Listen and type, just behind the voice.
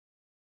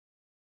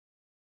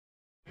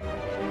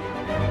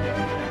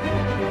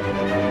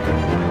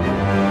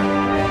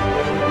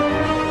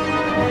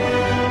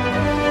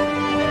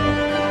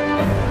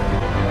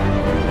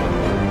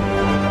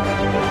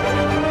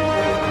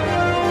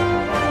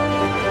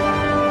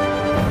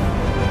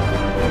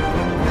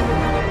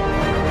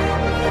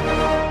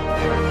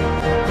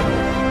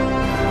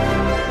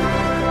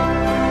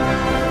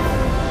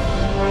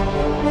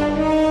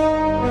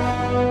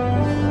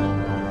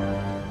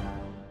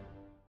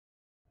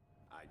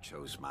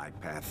Chose my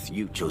path,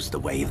 you chose the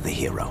way of the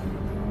hero.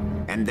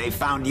 And they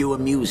found you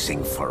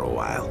amusing for a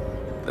while,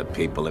 the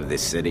people of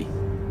this city.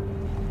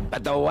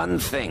 But the one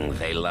thing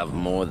they love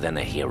more than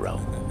a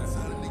hero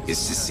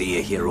is to see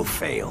a hero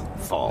fail,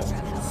 fall,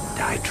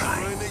 die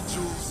trying.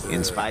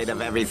 In spite of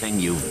everything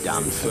you've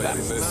done for them,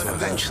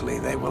 eventually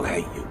they will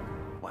hate you.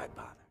 Why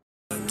bother?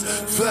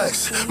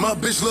 Flex, my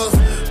bitch love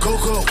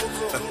Coco.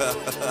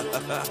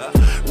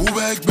 Woo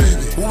back,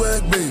 baby. Woo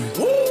back, baby.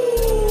 Woo!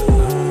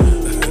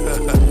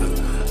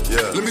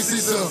 Yeah. Let me see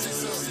some.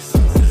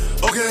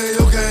 Okay.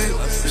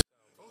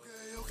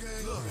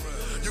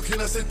 You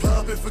cannot say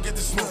pop and forget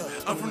the smoke.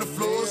 I'm from the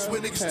floors where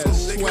niggas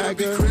toast. They gotta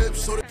be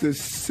cribs. The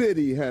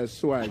city has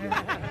swagger.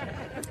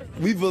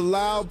 We've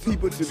allowed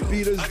people to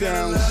beat us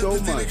down so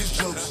much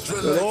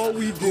that all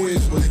we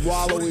did was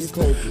wallow in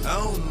culture.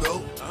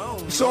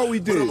 That's all we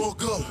did.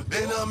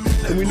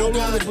 And we no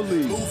longer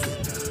believe.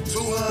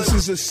 This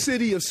is a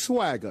city of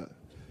swagger.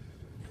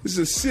 This is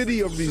a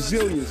city of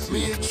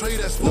resiliency.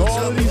 And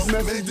all of these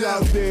messages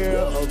out there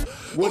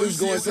of what is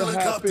going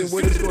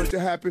to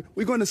happen,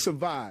 we're going to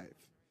survive.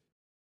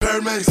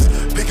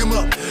 Paramedics, pick him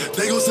up,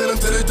 they gon' send him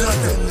to the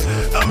doctor.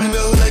 I'm in the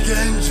hood like an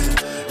engine,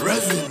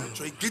 revving.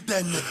 Trey, get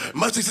that nigga,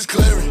 my chicks is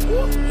clearing.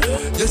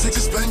 Your chicks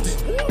is spending.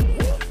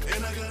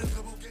 And I got a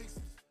couple cases.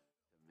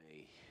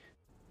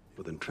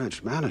 With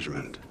entrenched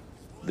management.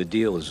 The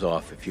deal is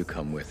off if you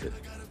come with it.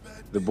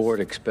 The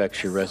board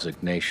expects your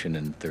resignation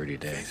in 30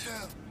 days.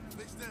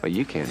 But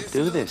you can't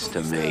do this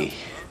to me.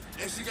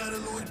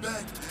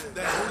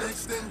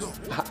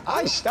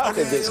 I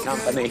started this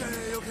company.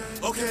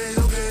 Okay.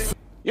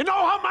 You know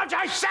how much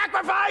I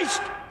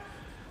sacrificed?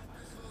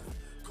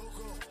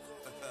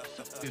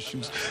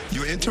 Issues.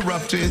 You're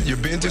interrupted, you're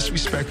being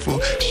disrespectful.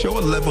 Show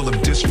a level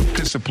of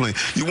discipline.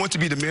 You want to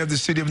be the mayor of the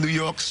city of New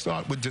York?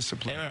 Start with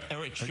discipline.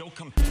 Eric,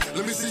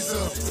 let me see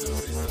some.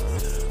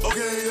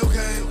 Okay.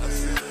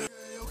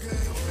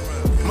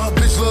 My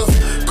bitch love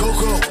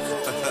Coco.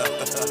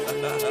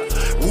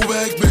 Woo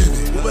back,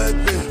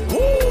 baby.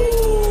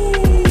 Woo!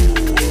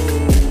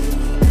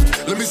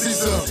 Let me see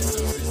some.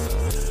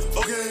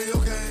 Okay.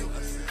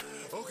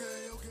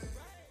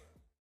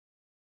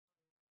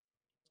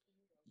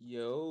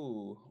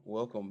 Yo,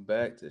 welcome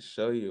back to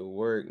Show Your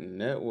Work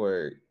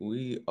Network.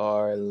 We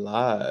are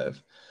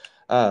live.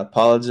 I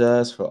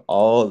apologize for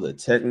all the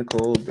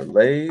technical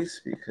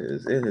delays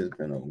because it has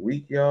been a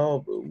week, y'all,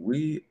 but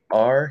we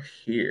are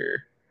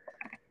here.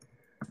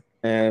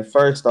 And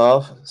first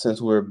off,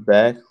 since we're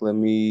back, let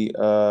me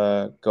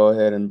go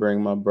ahead and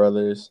bring my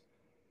brothers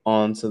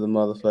onto the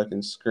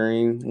motherfucking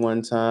screen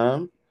one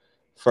time.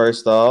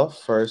 First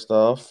off,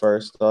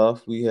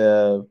 we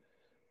have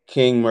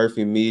King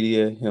Murphy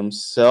Media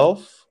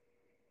himself,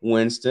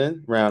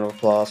 Winston. Round of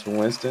applause for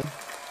Winston.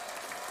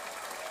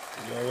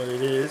 You know what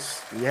it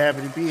is. We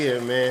happy to be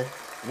here, man.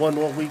 One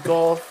more week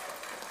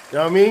off. You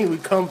know what I mean? We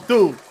come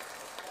through.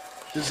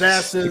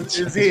 Disaster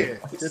is here.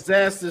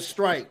 Disaster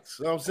strikes.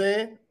 You know what I'm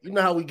saying? You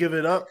know how we give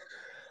it up.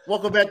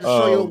 Welcome back to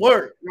Show Your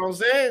Work. You know what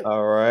I'm saying?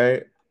 All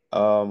right.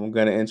 I'm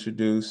going to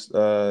introduce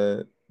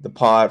the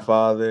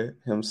Podfather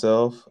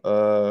himself.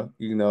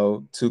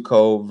 Too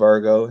Cold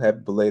Virgo. Happy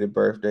belated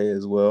birthday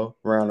as well.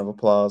 Round of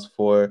applause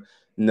for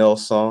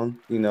Nelson,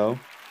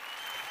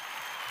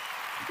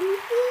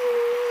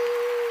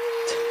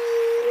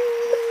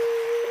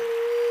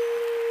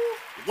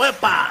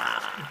 Wepa!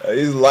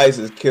 These lights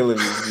is killing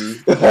me, G.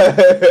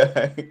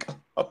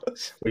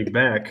 We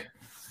back.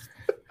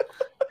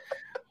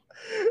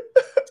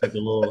 Take a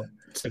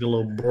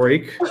little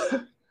break. You know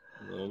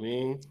what I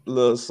mean?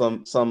 Little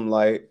some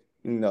light,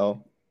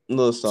 little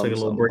something. Take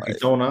a little break your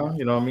tone out,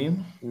 you know what I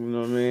mean? You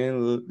know what I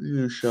mean?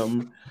 Little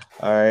something.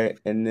 All right.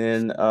 And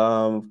then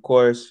of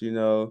course, we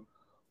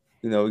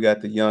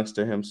got the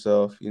youngster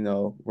himself,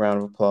 round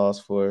of applause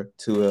for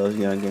 2L's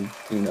youngin,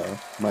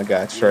 my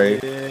guy Trey.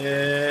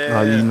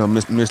 Yeah.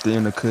 Mr.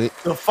 In the cut.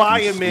 The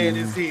fireman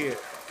is here.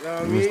 You know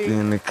what I mean? Mr.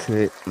 In the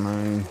cut,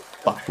 man.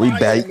 We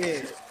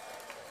bike.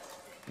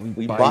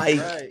 We bike.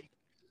 Right.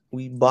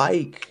 We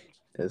bike.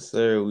 Yes,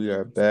 sir. We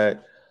are back.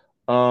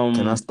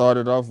 Can I start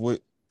it off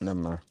with? Never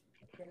mind.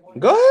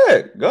 Go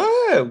ahead.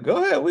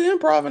 We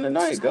improvising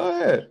tonight. Go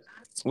ahead.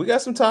 We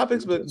got some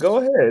topics, but go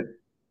ahead.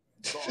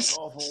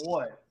 Off on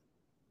what?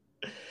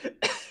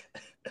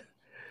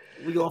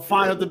 We gonna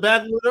fire up the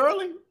backwood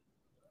early?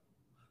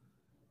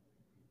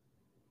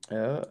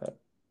 Yeah.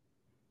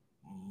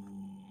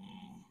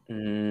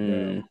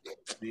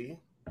 See?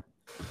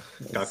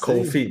 Got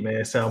cold feet,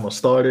 man. So I'm gonna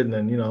start it, and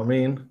then you know what I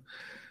mean.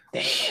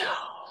 Damn.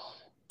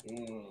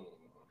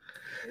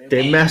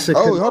 They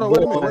massacred. Oh, hold on,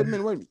 wait a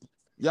minute.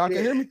 Y'all can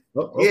hear me?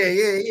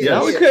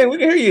 Yeah, we can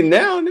hear you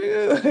now,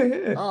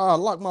 nigga. I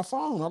locked my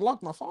phone.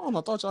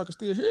 I thought y'all could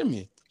still hear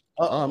me.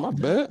 My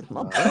bad.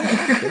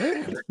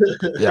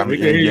 Yeah, we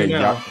can hear you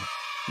now.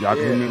 Y'all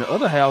can hear me in the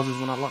other houses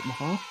when I lock my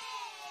phone.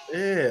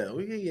 Yeah,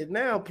 we can hear you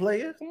now,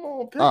 player. Come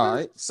on, Pepper. All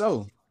right,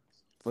 so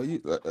for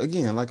you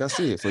again, like I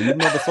said, for you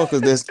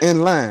motherfuckers that's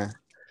in line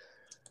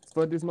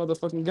for this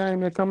motherfucking game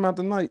that come out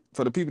tonight,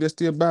 for the people that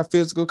still buy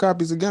physical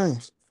copies of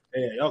games.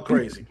 Yeah, y'all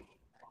crazy.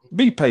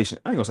 Be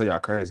patient. I ain't gonna say y'all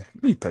crazy.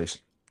 Be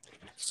patient.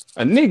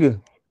 A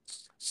nigga,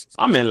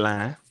 I'm in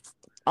line.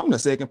 I'm the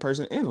second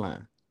person in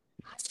line.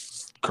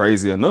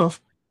 Crazy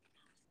enough.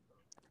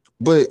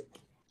 But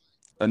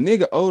a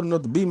nigga old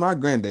enough to be my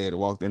granddad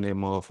walked in that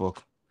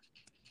motherfucker.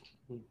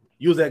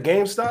 You was at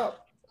GameStop?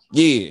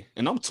 Yeah,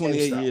 and I'm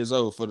 28 years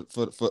old for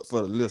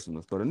the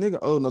listeners. But a nigga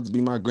old enough to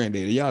be my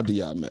granddaddy, y'all do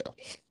y'all math.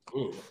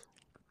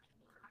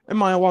 That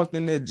man walked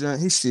in that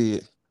joint. He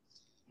said,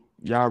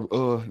 y'all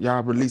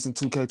releasing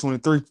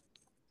 2K23.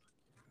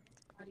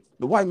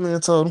 The white man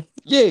told him,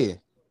 yeah.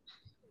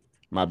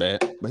 My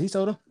bad. But he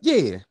told him,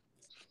 yeah.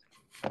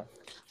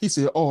 He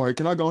said, all right,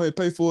 can I go ahead and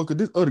pay for it? Because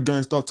this other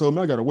GameStop told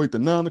me I got to wait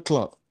till 9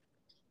 o'clock.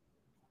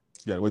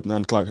 You got to wait till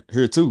 9 o'clock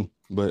here too.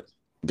 But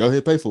go ahead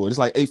and pay for it. It's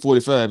like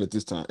 8:45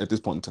 at this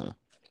point in time.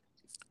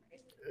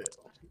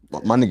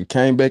 My nigga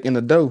came back in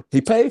the door. He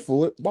paid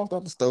for it, walked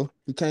out the store.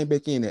 He came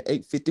back in at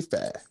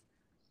 8:55.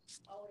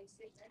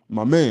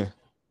 My man,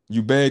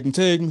 you bagged and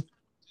tagged me?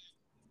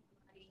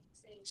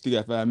 Still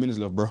got 5 minutes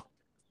left, bro.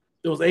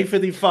 It was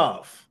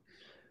 8:55.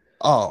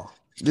 Oh,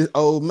 this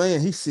old man,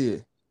 he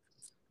said,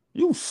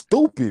 you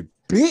stupid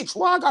bitch.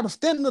 Why I gotta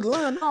stand in the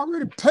line? I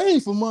already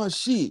paid for my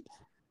shit.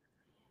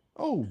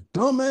 Oh,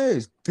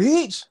 dumbass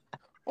bitch.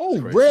 Oh,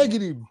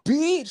 raggedy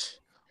bitch.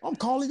 I'm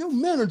calling your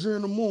manager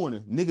in the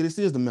morning. Nigga, this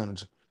is the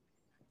manager.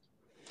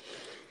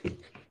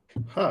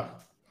 Huh.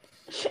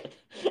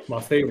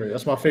 My favorite.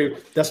 That's my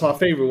favorite. That's my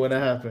favorite when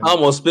that happens. I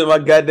almost spit my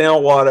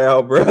goddamn water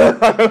out, bro.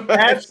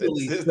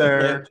 Actually,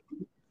 sir,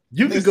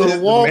 you can go to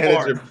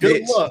Walmart.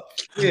 Good luck.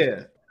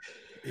 Yeah.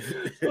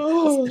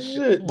 Oh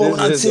shit!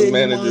 This is the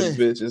manager's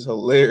bitch. It's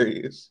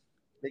hilarious.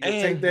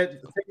 Niggas take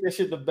that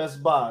shit to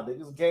Best Buy.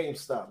 Niggas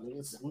GameStop. We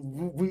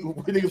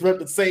niggas rep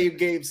the same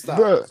GameStop.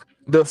 Bro,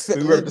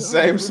 we rep the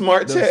same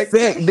smart check. The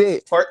fact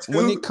that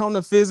when it comes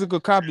to physical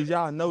copies,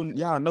 y'all know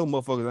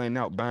motherfuckers ain't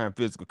out buying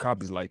physical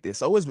copies like this.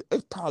 So it's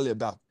probably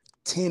about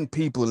 10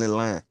 people in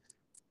line.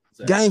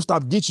 Exactly.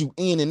 GameStop get you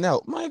in and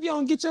out. Man, if you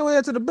don't get your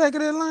ass to the back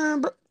of that line,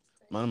 bro.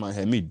 Man, might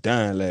have me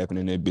dying laughing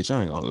in that bitch.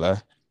 I ain't gonna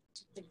lie.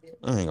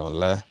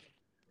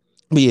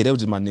 But yeah, that was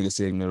just my nigga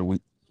segment of the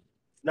week.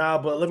 Nah,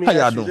 but let me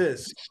ask you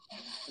this.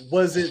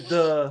 Was it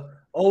the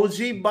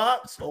OG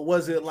box or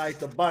was it like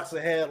the box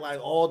that had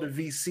like all the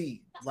VC?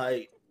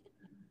 Like,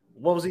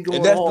 what was he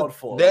going hard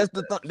for? That's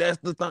the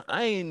thing.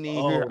 I ain't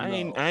hear. I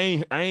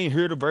ain't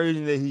hear the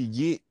version that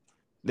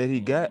he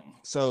got.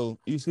 So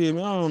you feel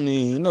me? I don't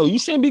even know. You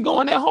shouldn't be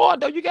going that hard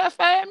though. You got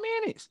 5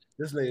 minutes.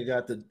 This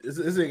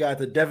nigga got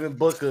the Devin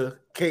Booker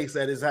case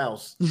at his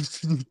house.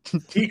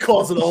 He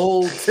causing a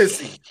whole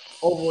tissy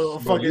over a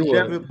fucking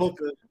Devin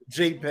Booker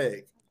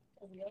JPEG.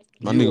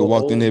 My nigga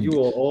walked in there. You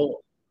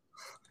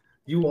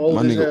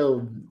old as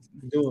hell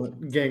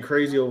getting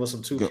crazy over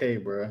some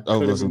 2K, bro.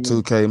 Over some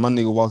 2K. My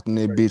nigga walked in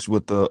that bitch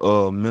with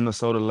the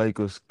Minnesota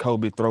Lakers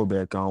Kobe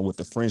throwback on with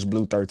the French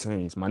blue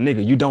 13s. My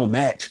nigga, you don't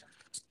match.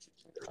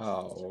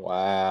 Oh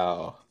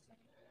wow.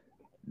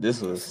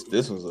 This was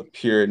a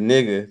pure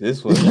nigga.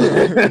 This is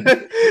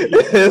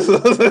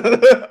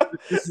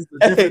a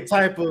different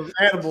type of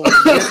animal.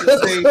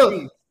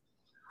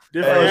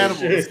 Different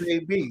animals,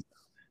 same beast.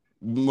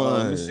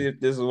 Let me see if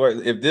this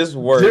works. If this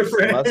works,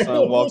 different my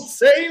son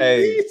walks.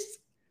 Beast.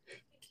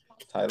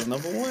 Title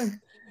number 1.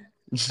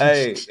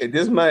 Hey,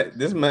 this man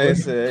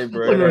said, "Hey,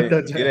 bro,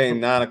 it ain't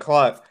 9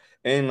 o'clock.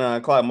 Ain't 9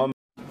 o'clock. My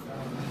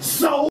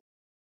so."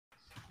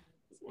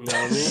 You know what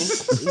I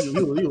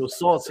mean? He was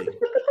salty.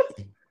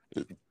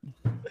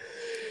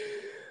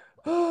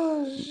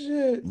 Oh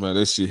shit! Man,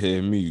 that shit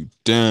had me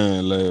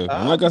dying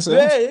laughing. Like I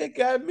said, it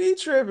got me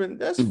tripping.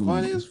 That's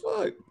funny as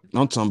fuck.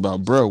 I'm talking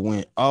about, bro.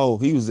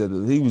 He was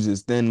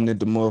just standing at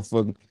the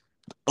motherfucking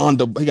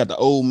he got the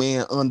old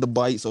man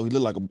underbite, so he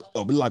looked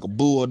like a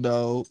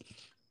bulldog.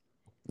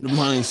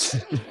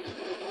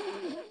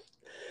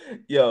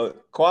 Yo,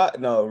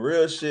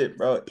 real shit,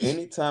 bro.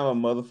 Anytime a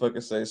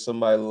motherfucker say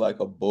somebody like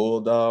a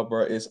bulldog,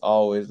 bro, it's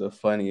always the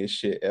funniest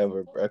shit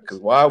ever, bro. Because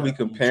why are we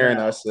comparing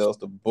ourselves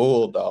to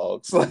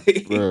bulldogs?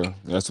 Like, bro,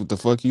 that's what the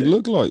fuck you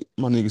look like.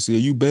 My nigga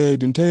said, you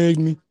bagged and tagged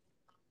me.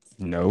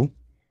 No.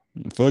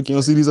 Fuck, you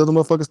don't see these other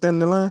motherfuckers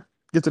standing in line?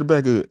 Get to the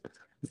back of it.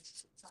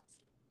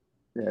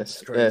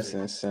 That's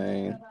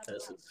insane.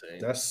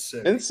 That's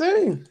sick.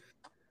 Insane.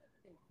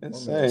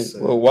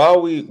 Well,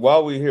 while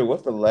we here,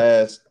 what's the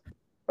last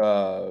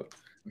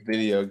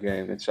video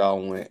game that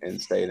y'all went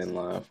and stayed in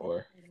line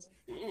for?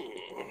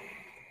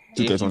 If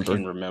you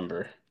can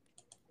remember.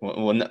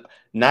 Well,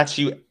 not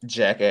you,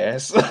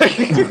 jackass.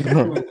 I'm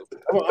gonna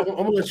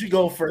let you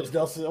go first,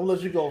 Nelson. I'm gonna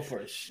let you go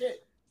first.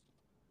 Shit.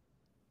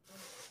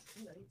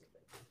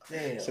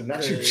 Damn. So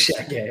not you,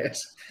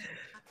 jackass.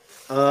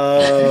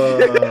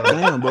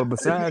 Damn, but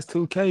besides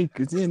 2K,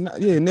 cause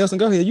Nelson,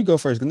 go ahead. You go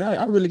first. Cause now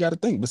I really got to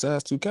think.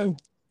 Besides 2K.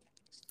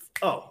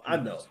 Oh, I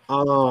know.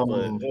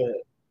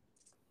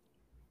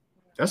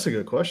 That's a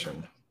good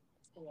question.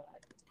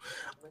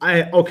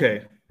 I'm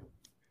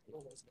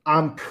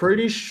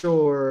pretty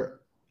sure.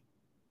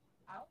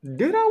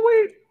 Did I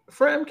wait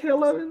for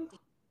MK11?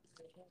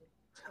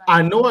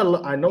 I know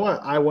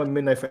I went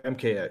midnight for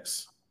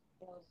MKX.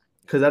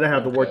 because I didn't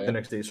have to work the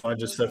next day. So I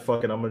just said,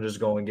 fuck it, I'm going to just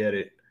go and get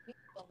it.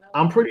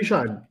 I'm pretty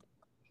sure I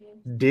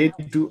did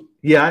do.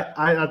 Yeah,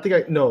 I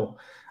think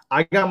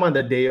I got mine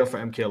the day for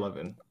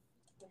MK11.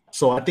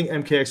 So I think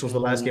MKX was the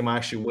last game I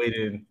actually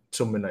waited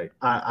till midnight.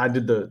 I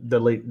did the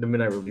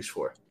midnight release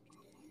for.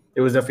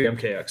 It was definitely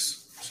MKX.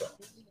 So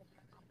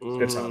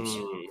good times.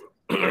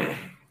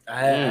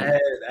 I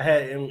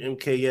had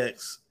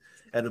MKX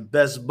at the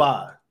Best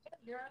Buy.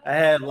 I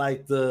had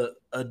like the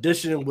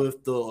edition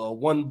with the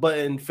one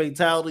button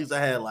fatalities. I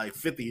had like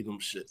 50 of them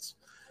shits.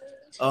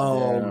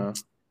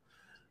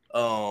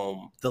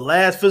 The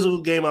last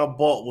physical game I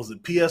bought was a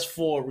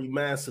PS4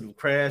 remastered of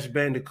Crash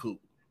Bandicoot.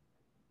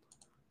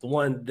 The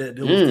one that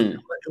it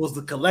was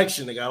the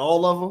collection. They got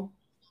all of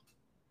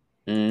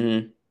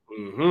them.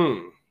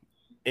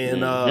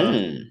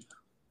 And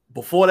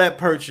before that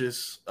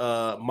purchase,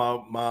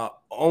 my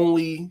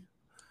only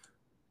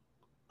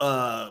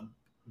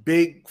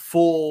big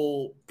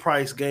full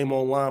price game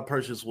online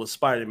purchase was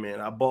Spider-Man.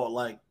 I bought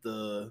like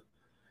the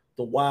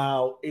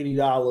wild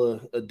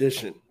 $80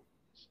 edition.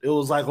 It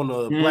was like on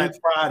the Black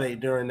Friday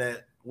during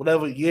that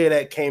whatever year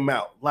that came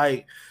out.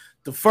 Like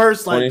the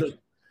first like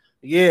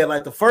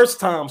the first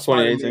time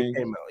Spider-Man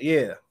came out.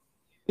 Yeah.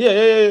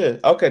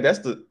 Okay, that's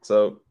the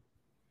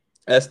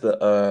last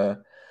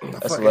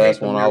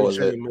one I was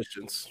at.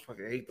 Missions.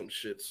 Fucking hate them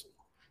shits.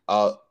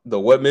 The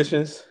what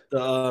missions?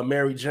 The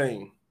Mary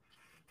Jane.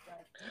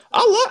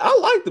 I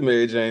like the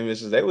Mary Jane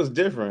missions. They was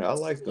different. I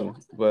liked them,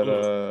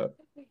 but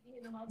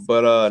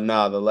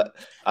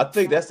I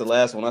think that's the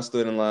last one I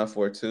stood in line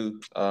for too.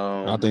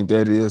 I think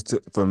that is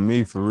for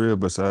me for real.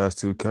 Besides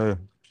 2K,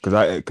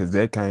 because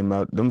that came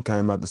out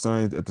at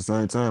the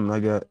same time, and I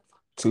got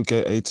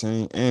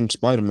 2K18 and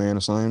Spider-Man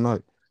the same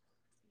night.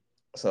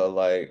 So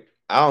like,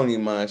 I don't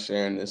even mind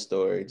sharing this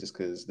story just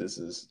because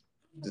this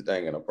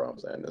ain't got no problem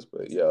saying this,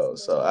 but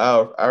so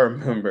I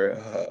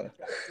remember.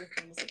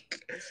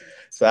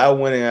 So I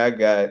went and I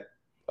got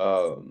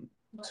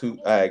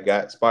I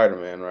got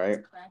Spider-Man, right?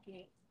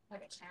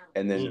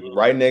 And then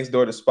right next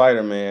door to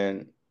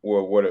Spider-Man,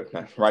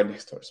 right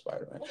next door to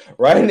Spider-Man,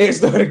 right next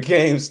door to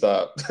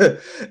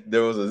GameStop,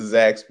 there was a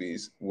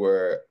Zaxby's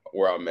where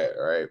I'm at,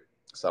 right?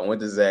 So I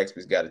went to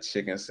Zaxby's, got a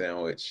chicken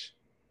sandwich,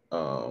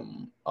 all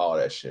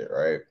that shit,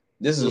 right?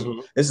 This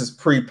is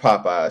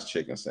pre-Popeye's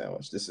chicken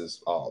sandwich. This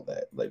is all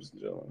that, ladies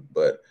and gentlemen.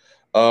 But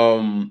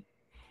I'll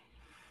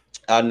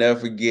never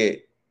forget.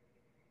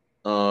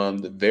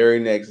 The very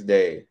next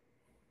day,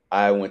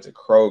 I went to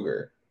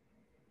Kroger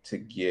to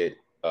get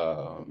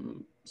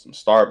some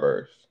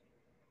Starburst.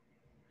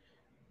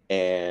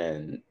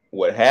 And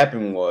what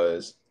happened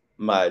was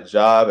my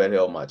job had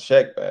held my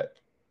check back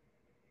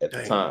at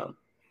the time.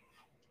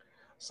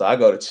 So I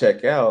go to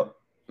check out.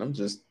 I'm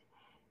just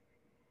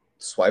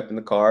swiping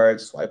the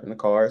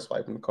motherfucking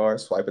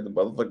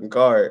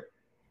card.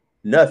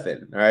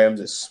 Nothing. All right. I'm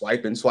just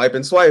swiping.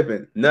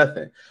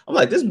 Nothing. I'm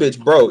like, this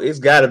bitch broke. It's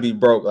got to be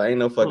broke. Like, ain't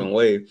no fucking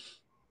way.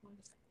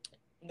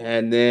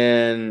 And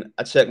then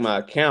I checked my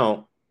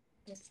account.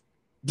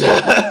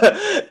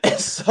 And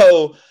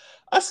so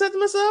I said to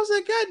myself,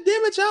 God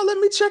damn it, y'all let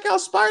me check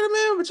out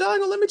Spider-Man, but y'all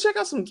ain't gonna let me check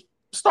out some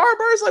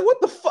Starburst? Like, what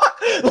the fuck?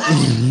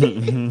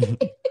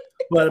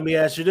 But let me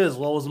ask you this.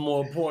 What was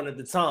more important at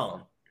the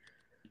time?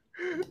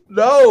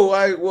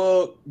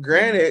 No,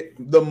 granted,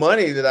 the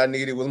money that I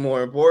needed was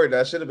more important.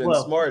 I should have been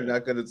smart and I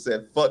could have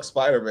said fuck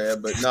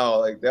Spider-Man, but no,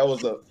 like that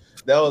was the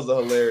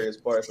hilarious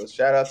part. So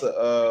shout out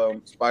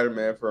to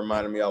Spider-Man for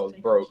reminding me I was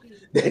broke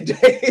that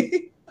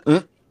day.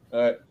 All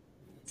right.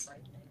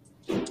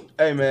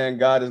 Hey man,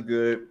 God is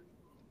good.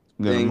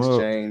 Things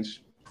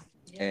change.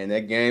 And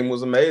that game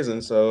was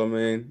amazing. So I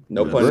mean,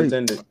 no pun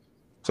intended.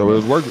 So it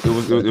was worth it. It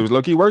was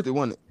low-key worth it,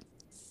 wasn't it?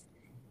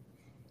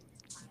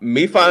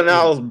 Me finding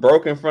out I was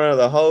broke in front of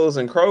the hoes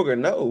in Kroger,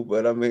 no,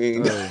 but I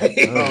mean,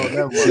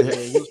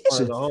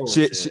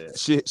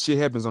 shit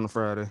happens on a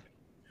Friday.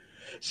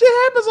 Shit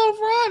happens on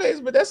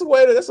Fridays, but that's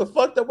a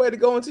fucked up way to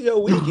go into your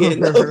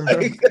weekend.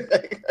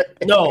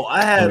 No,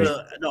 I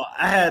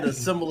had a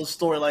similar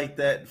story like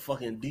that.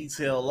 Fucking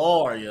Detail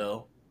R,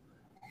 yo,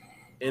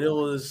 and it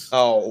was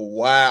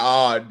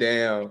wow,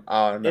 damn,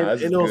 and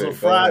it was a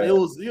Friday. It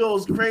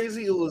was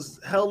crazy. It was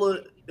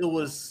hella. It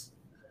was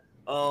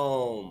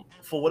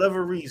for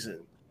whatever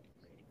reason,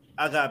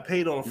 I got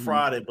paid on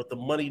Friday, but the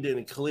money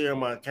didn't clear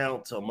my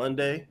account till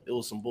Monday. It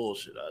was some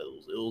bullshit.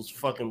 It was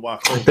fucking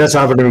Wachovia. That's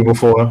happened to me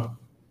before.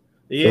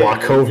 Yeah,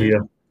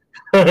 Wachovia.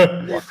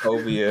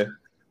 Wachovia.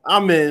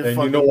 I'm in. And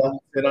fucking you know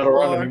what? They're not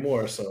around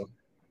anymore. So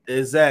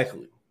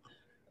exactly.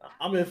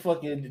 I'm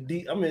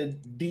in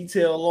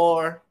Detail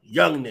R,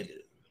 young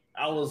nigga.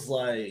 I was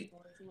like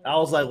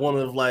one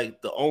of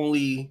like the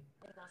only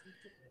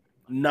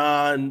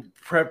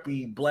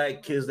non-preppy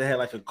black kids that had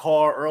like a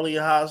car early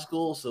in high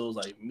school. So it was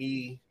like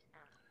me,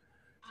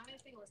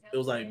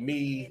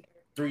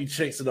 3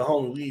 chicks in the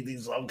home. I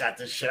got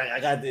this shit. I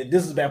got this.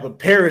 This is back when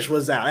Parrish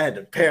was out. I had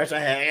the Parrish.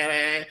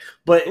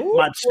 But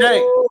my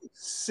check,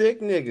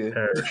 sick nigga.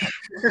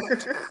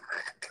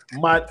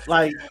 my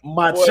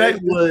check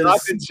was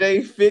like the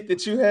J fit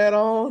that you had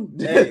on.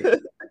 Hey,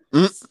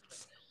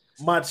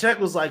 my check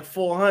was like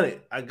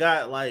 400. I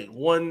got like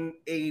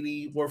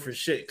 180 worth of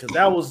shit because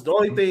that was the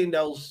only thing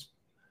that was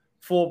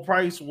full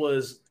price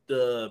was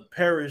the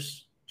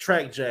Paris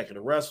track jacket.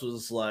 The rest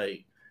was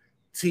like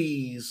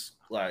tees,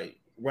 like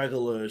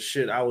regular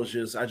shit. I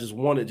just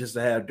wanted just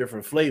to have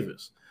different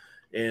flavors,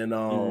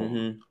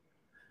 and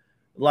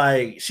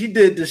like she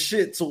did the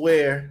shit to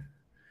where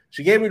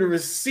she gave me the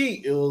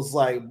receipt. It was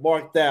like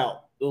marked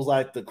out. It was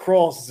like the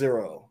cross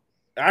 0.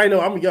 I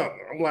know I'm young.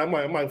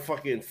 I'm like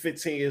fucking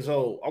 15 years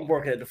old. I'm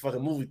working at the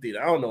fucking movie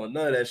theater. I don't know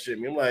none of that shit.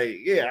 I'm like,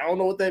 yeah, I don't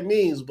know what that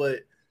means, but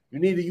you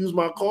need to use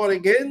my card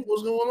again.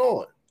 What's going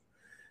on?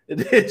 And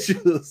then she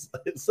was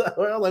like, so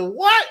I was like,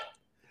 what?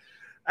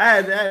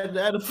 I had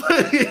to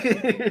put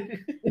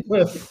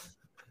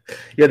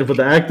You had to put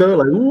the actor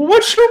like,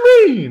 what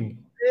you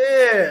mean?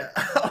 Yeah,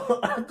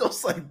 I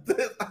was like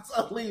this.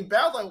 I leaned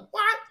back. I was like,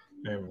 what?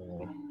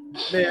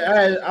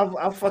 Man,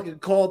 I fucking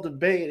called the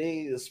bank and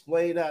he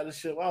explained out the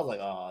shit. I was like,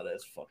 oh,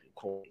 that's fucking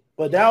cool.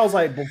 But that was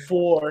like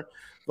before,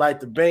 like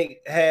the bank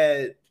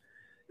had.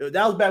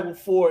 That was back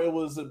before it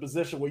was a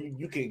position where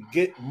you can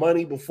get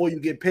money before you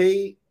get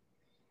paid.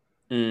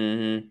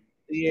 Yeah,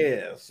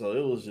 so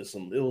it was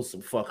some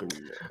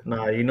fuckery.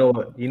 Nah, you know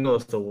what? You know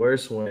it's the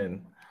worst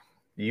when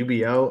you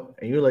be out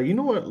and you're like, you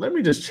know what? Let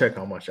me just check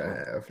how much I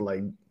have,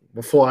 like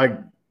before I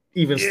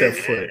even step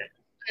foot.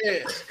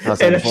 Yeah.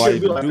 And before I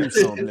even do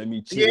something, let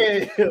me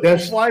check. Yeah,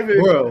 that's why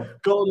go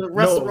to the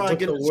restaurant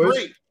get a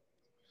drink.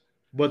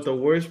 But the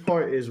worst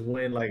part is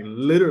when, like,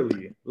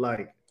 literally,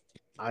 like,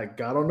 I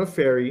got on the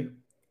ferry,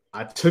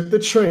 I took the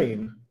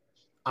train,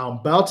 I'm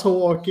about to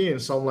walk in,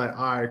 so I'm like,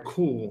 all right,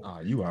 cool.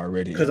 You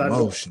already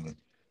emotional.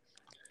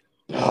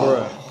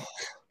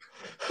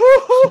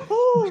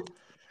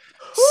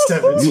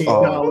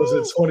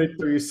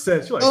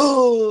 $17.23. You're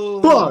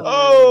like, fuck.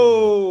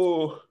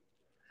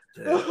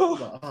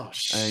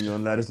 I ain't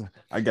gonna lie.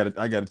 I got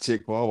to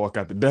check before I walk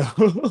out the door.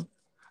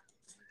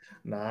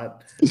 Nah,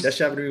 that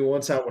happened to me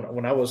one time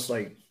when I was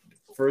like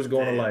first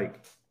going to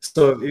like.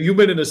 So if you've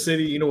been in the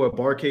city, you know where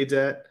Barcade's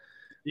at.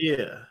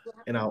 Yeah,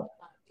 and I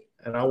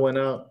went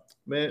out,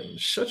 man.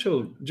 Shut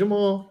your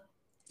Jamal.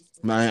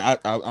 Man,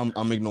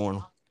 I'm ignoring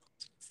him.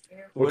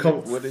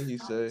 What did he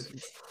say?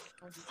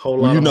 Whole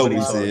lot of money.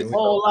 He said.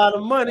 Whole lot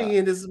of money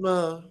in this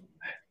month.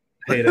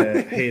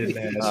 Hated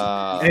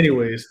ass.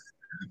 Anyways,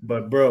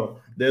 but bro,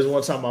 there's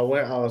one time I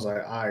went. I was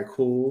like, all right,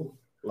 cool.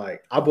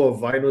 Like I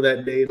bought vinyl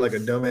that day, like a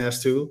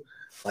dumbass too.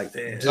 Like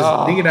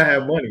just thinking I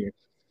have money.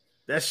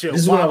 That shit.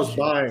 This is what I was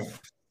buying.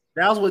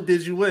 That was what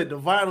did you win. The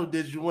vinyl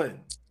did you win.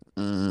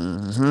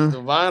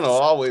 The vinyl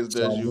always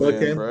does you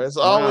in, bro. It's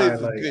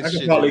always like, good I could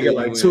shit probably get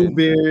like 2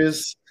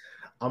 beers.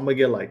 I'm gonna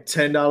get like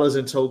 $10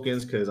 in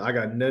tokens because I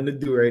got nothing to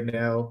do right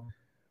now.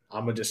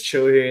 I'm gonna just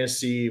chill here and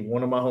see if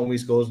one of my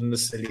homies goes in the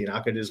city, and I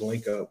could just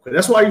link up. That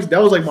was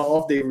like my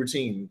off day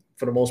routine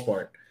for the most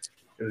part.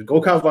 It was go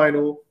cop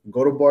vinyl,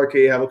 go to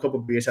Barcade, have a couple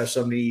of beers, have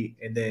something to eat,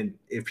 and then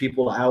if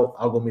people are out,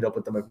 I'll go meet up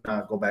with them. If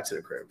not, go back to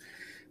the crib.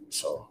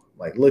 So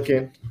like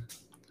walking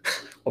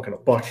a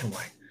bunch, I'm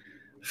like,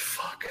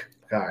 fuck.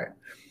 All right,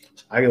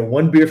 I get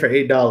 1 beer for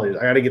 $8.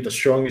 I gotta get the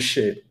strongest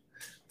shit.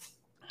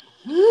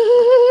 There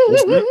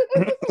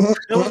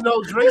was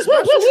no drink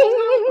special.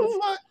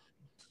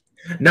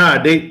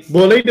 Nah, they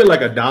did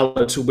like $1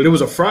 or $2, but it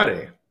was a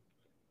Friday.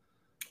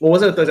 Well,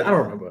 was it a Thursday? I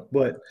don't remember.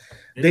 But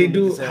they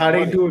do how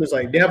they do it is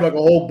like they have like a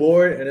whole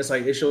board and it's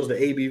like it shows the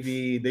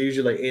ABV. They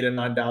usually like $8 or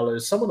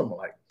 $9. Some of them are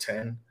like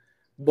 10,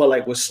 but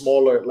like with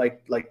smaller,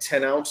 like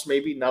 10 ounce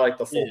maybe, not like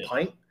the full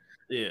pint.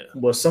 Yeah.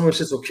 But some of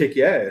the shits will kick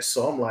your ass.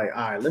 So I'm like,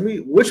 all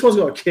right, which one's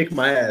gonna kick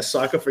my ass so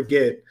I can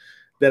forget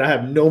that I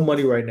have no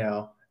money right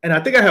now. And I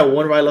think I had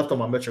one right left on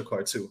my Metro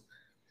card too.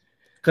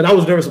 Cause I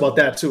was nervous about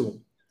that too.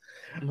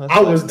 I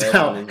was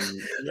down.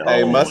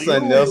 Hey, my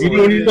son Nelson. You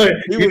know when you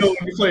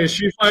play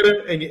Street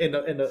Fighter and in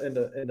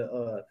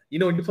the you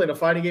know when you play the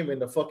fighting game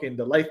and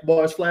the life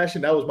bars flash,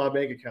 and that was my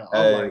bank account.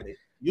 I'm like,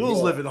 you was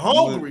living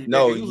hungry.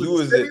 You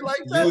was in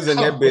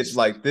that bitch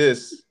like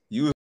this.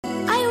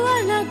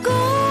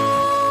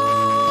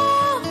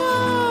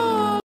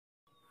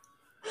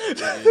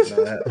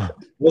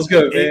 What's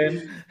good,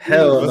 man?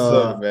 Hell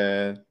no, up,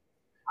 man.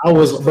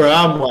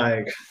 I'm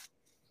like,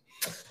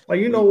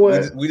 you know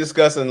what? We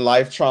discussing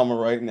life trauma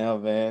right now,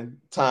 man.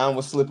 Time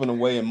was slipping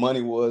away and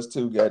money was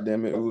too.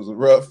 Goddamn it, it was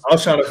rough. I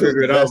was trying to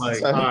figure it out.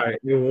 Like, all right,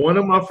 when one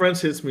of my friends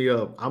hits me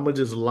up, I'm gonna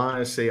just lie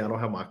and say I don't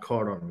have my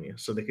card on me,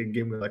 so they can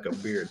give me like a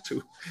beer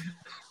too.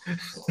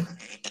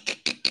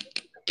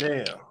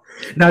 Damn.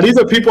 Now these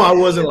are people I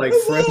wasn't like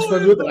friends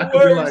with, and I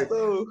could be like.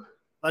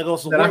 Like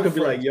also that I could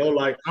be like, yo,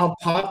 like I'm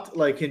popped.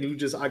 Like, can you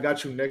just? I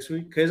got you next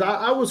week because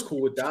I was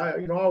cool with that.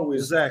 I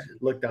always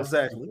looked out.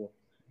 Exactly.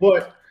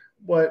 But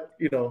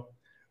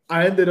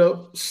I ended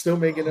up still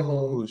making it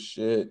home. Oh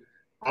shit!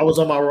 I was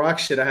on my rock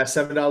shit. I had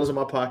 $7 in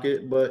my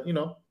pocket, but we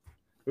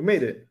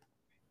made it.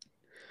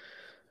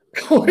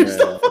 Coin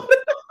stuff.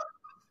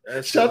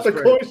 Shout the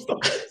coin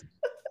stuff.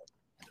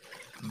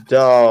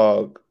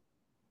 Dog.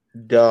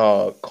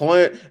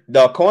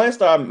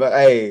 Coinstar.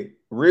 Hey.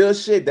 Real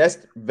shit. That's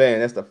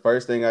the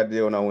first thing I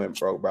did when I went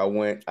broke,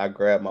 bro. I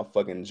grabbed my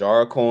fucking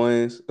jar of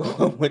coins,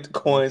 went to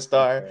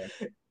Coinstar,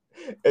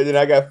 and then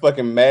I got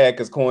fucking mad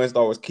because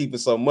Coinstar was keeping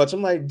so much.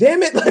 I'm like,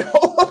 damn it! Like,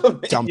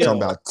 I'm talking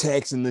about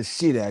taxing the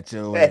shit out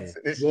your ass.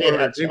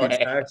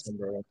 Taxing,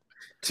 bro.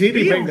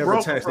 TD Bank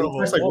never taxed. They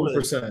tax like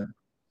 1%.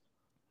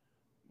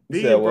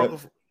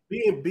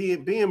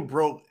 Being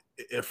broke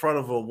in front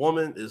of a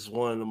woman is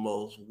one of the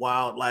most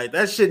wild. Like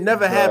that shit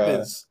never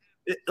happens.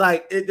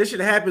 This shit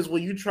happens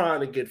when you trying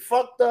to get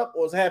fucked up,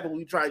 or it's happening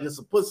when you try to get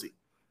some pussy.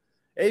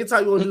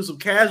 Anytime you want to do some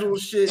casual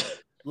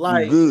shit,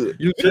 like you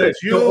good.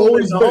 You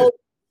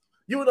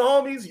and the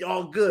homies,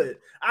 y'all good.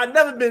 I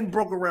never been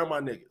broke around my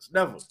niggas,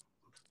 never.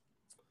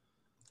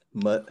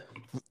 But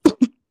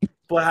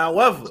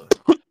however,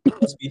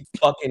 must be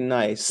fucking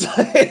nice.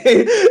 I'll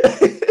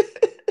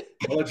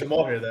let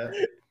Jamal hear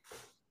that.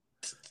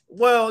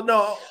 Well,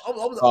 no.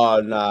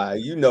 Nah.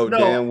 You know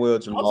damn well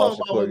Jamal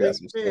Shakur got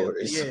some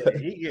stories.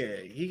 Yeah,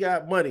 he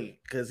got money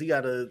because he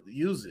got to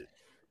use it.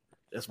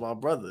 That's my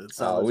brother.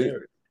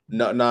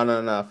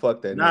 No.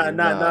 Fuck that. Nah.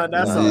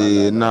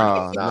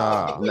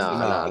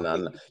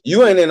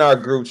 You ain't in our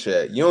group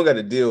chat. You don't got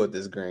to deal with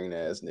this green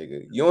ass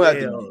nigga. You don't have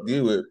to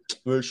deal with.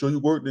 Make sure you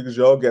work, niggas.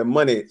 Y'all got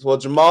money. Well,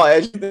 Jamal,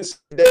 as you can see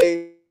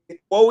today,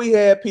 before we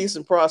had peace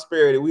and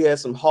prosperity, we had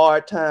some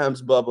hard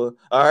times, Bubba.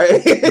 All right,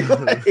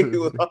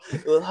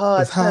 it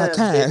was hard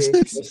times,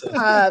 baby.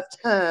 Hard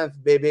times,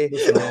 baby.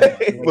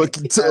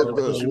 Fucking tough.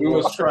 We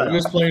was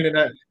playing in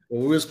that.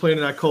 When we was playing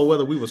in that cold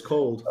weather, we was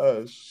cold.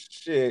 Oh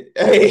shit!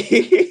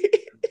 Hey,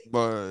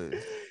 but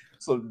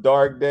some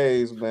dark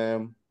days,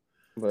 man.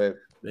 But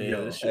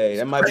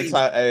that might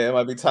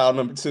be title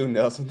number 2,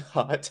 Nelson.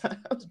 Hard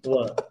times.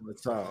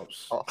 What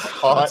times?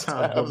 Hard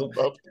times.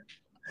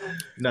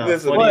 Nah,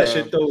 funny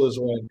shit though is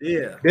when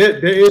there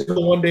is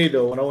the one day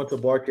though when I went to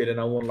Barcade and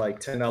I won like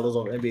 $10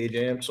 on NBA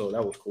Jam, so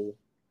that was cool.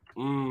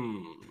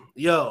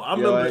 Yo, I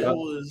remember it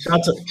was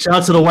shout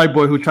out to the white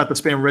boy who tried to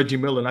spam Reggie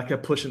Miller and I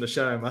kept pushing the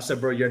shine. I said,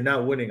 bro, you're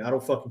not winning. I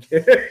don't fucking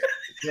care.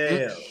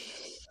 Damn.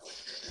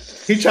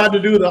 He tried to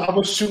do the I'm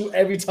gonna shoot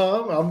every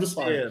time. I'm just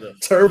like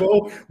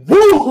turbo.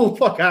 Woo,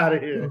 fuck out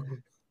of here.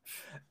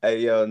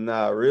 Hey yo,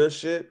 nah, real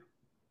shit.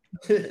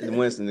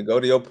 Winston, to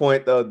go to your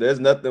point though, there's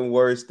nothing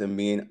worse than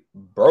being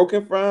broke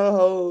in front of the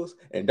hoes,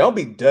 and don't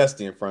be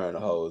dusty in front of the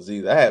hoes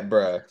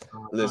either.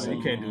 Listen,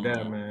 you can't do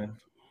that, man.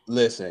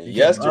 Listen,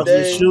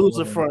 yesterday, shoes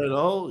in front of the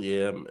hole,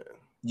 yeah, man.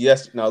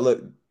 Yes, now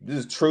look, this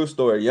is a true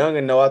story. Young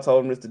and I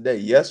told him this today.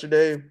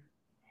 Yesterday,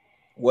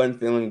 wasn't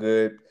feeling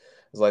good. I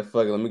was like,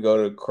 fuck it, let me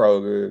go to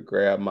Kroger,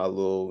 grab my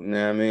little, you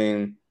know what I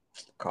mean,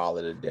 call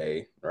it a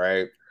day,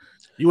 right?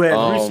 You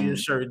had grease in your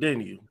shirt,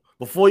 didn't you?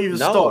 Before you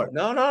start.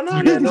 No.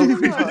 I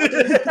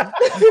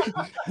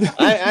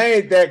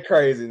ain't that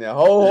crazy now.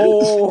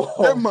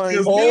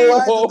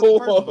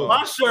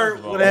 My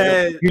shirt would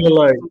have. He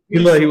looked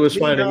like he was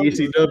finding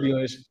ECW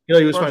and shit.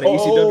 He was finding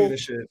ECW and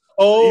shit.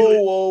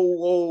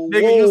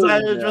 Nigga, you was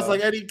out here dressed like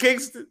Eddie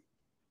Kingston.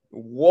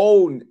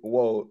 Whoa.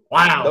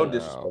 Wow. Don't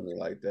disrespect me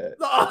like that.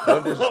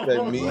 Don't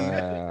disrespect me.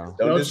 Wow.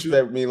 Don't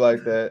disrespect me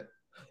like that.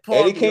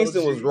 Eddie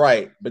Kingston was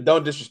right, but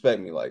don't disrespect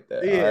me like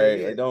that. Yeah, all right,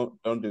 yeah. Like,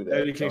 don't do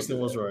that. Eddie Kingston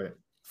was right.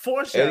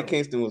 Eddie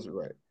Kingston was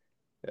right.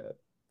 Yeah.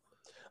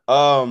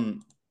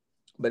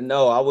 But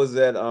no, I was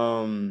at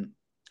the,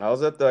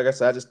 like I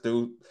said,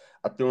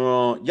 I threw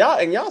on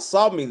y'all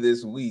saw me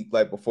this week,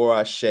 like before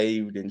I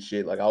shaved and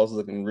shit. Like I was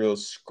looking real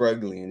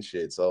scruggly and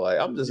shit. So like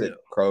I'm just at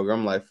Kroger.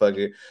 I'm like, fuck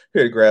it,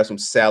 here to grab some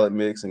salad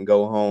mix and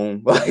go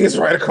home. Like it's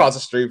right across the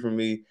street from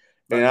me.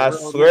 And I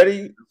swear to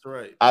you,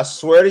 I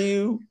swear to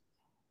you.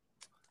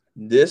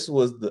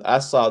 I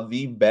saw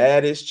the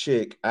baddest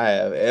chick I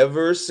have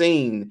ever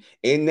seen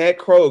in that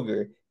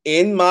Kroger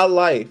in my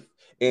life.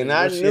 And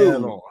I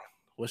knew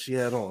what she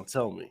had on.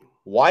 Tell me.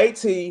 White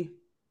tee.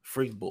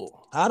 Freak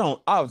bull. I don't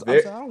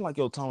like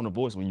your tone of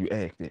voice when you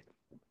act it.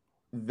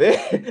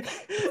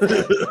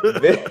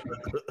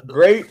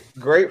 Great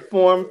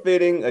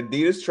form-fitting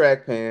Adidas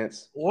track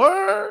pants.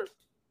 Word.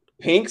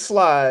 Pink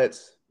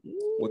slides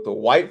with the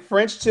white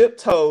French tip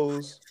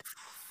toes.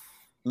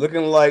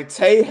 Looking like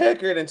Tay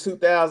Heckert in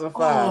 2005,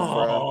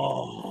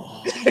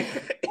 bro.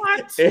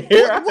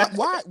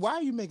 What? Why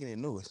are you making that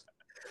noise?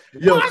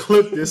 Yo,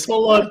 clip this.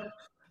 Hold on.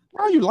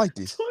 Why are you like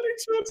this?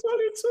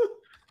 22.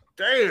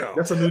 Damn.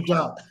 That's a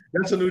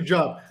new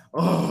job.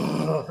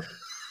 Oh.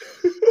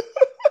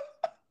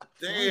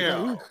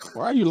 Damn.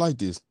 Why are you like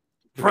this?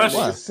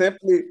 Pressure.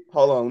 Simply,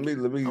 hold on.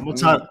 Let me. I'm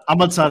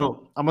gonna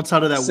title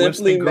that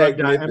Simply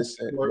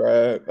magnificent,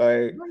 bro.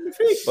 Like,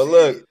 but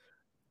look,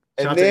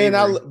 and then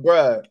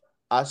bruh.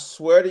 I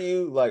swear to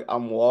you, like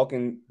I'm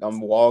walking,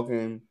 and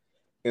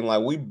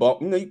like we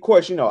bump. Of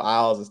course,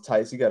 aisles is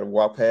tight, so you got to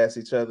walk past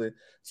each other.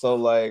 So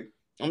like,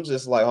 I'm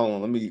just like, hold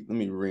on, let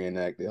me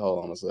reenact it.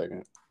 Hold on a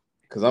second,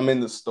 because I'm in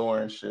the store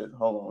and shit.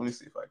 Hold on, let me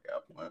see if I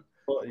got one.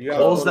 What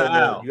was the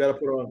aisle? You gotta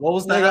put on. What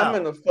was the aisle? I'm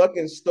in the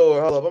fucking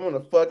store. Hold up, I'm in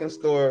the fucking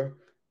store,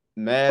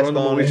 mask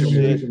on and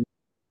shit. And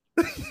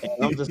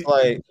I'm just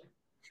like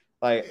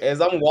as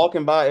I'm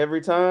walking by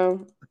every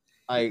time.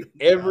 Like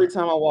every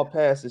time I walk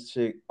past this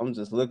chick, I'm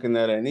just looking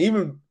at her, and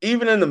even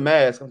in the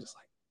mask, I'm just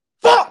like,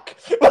 "Fuck!"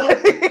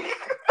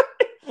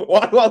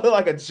 Why do I look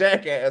like a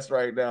jackass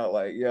right now?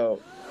 Like, yo,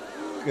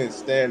 couldn't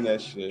stand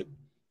that shit.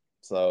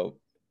 So,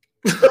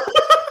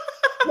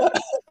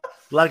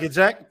 like a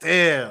jack,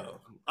 damn.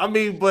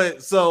 But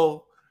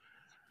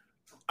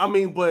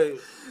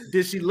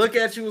did she look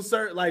at you a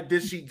certain? Like,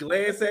 did she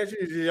glance at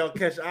you? Did y'all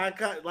catch eye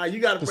contact? Like, you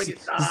got to bring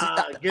it.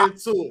 Get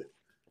into it.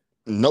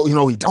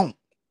 No, he don't.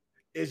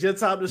 It's your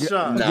time to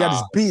shine. He got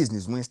his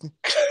business, Winston.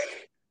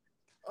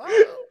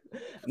 I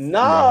didn't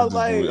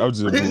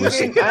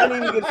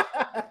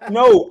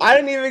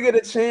even get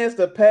a chance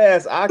to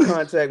pass eye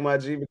contact, my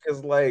G,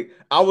 because like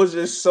I was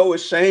just so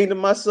ashamed of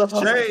myself.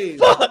 Shame.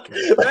 Fuck.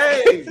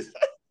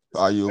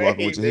 Oh, you were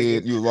walking with your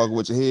head. You were walking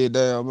with your head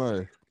down,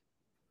 man.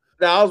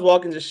 No, I was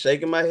walking, just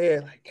shaking my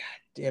head, like, God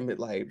damn it,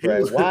 like,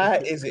 bro, why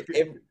is it?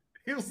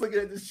 He was looking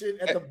at this shit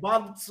at the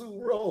bottom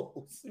 2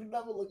 rows. You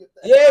never look at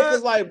that. Yeah,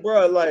 because like,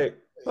 bro, like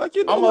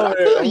you know, I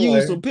could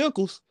use some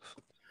pickles.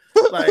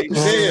 Like,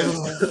 damn,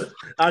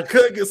 I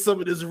could get some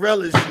of this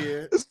relish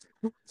here.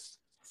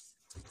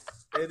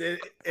 And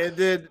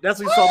then that's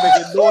when you start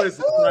making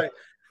noises. Like,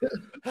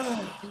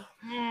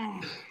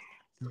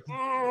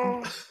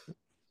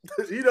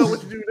 you know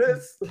what you do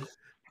this?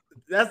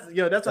 That's how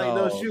you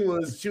know she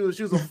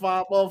was a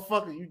fine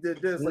motherfucker. You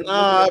did this. Like,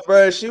 nah,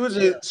 bro, she was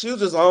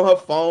just on her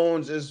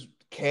phone, just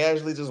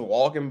casually just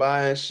walking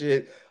by and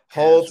shit.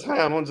 Whole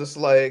time I'm just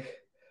like,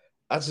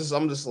 I'm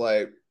just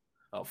like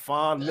a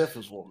fine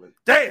Memphis woman.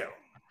 Damn.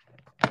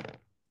 I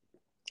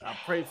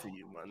pray for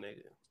you, my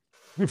nigga.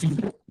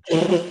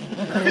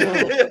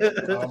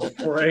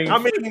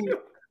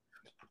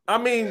 I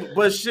mean,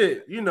 but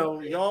shit,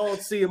 y'all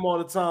see him all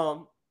the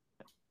time.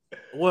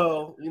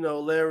 Well,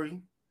 Larry,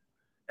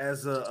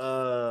 as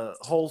a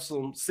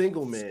wholesome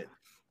single man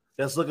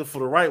that's looking for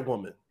the right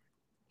woman.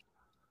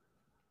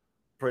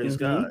 Praise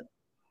God.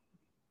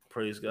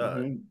 Praise God.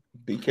 Mm-hmm.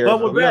 Be careful.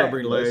 But we gotta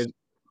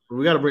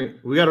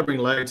bring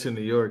Larry to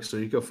New York so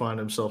he could find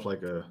himself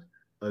like a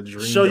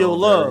dream. Show your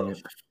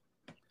love.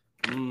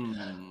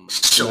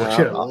 Show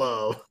your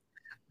love.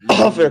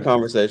 All fair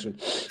conversation.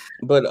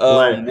 But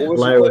Larry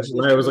was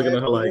looking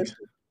at her like,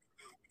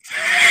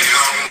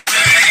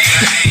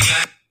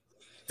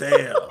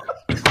 damn.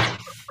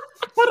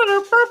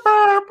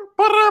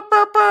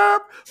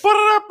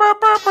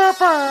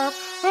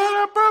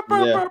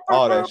 Yeah,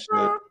 all that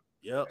shit.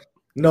 Yep.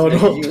 No.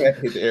 You had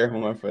to hit the air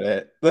horn for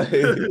that.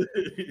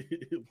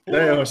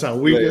 Damn,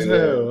 sound weak as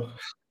hell.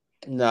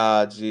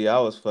 Nah, G, I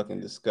was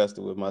fucking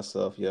disgusted with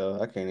myself, yo.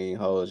 I can't even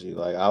hold you.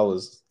 Like I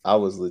was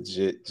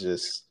legit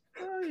just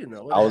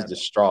I was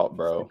distraught,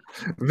 bro.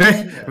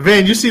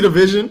 Van, you see the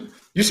vision?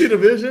 You see the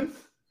vision?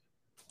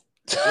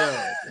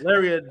 Yeah,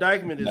 Larry at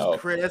Dykeman is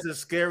crazy. That's a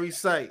scary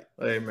sight.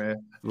 Hey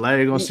man,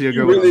 Larry gonna see a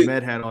girl with a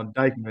med hat on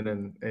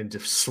Dykeman and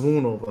just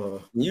swoon over her.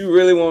 You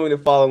really want me to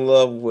fall in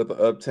love with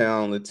an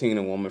uptown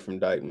Latina woman from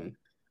Dykeman?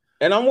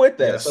 And I'm with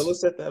that, so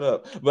let's set that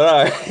up. But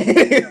all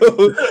right.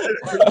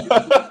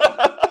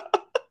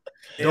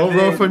 Don't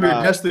run from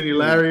your destiny,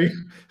 Larry.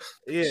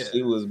 Yeah,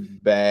 she was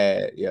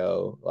bad,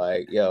 yo.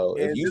 Like, yo,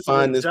 and if you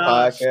find this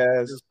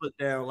podcast, just put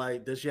down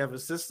like, does she have a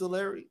sister,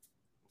 Larry?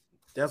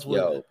 That's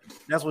what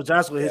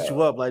Josh will hit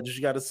you up. Like, does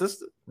she got a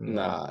sister?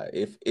 Nah.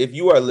 If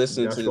you are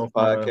listening to this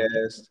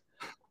podcast,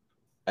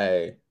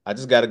 hey, I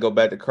just got to go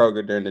back to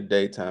Kroger during the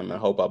daytime and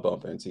hope I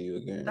bump into you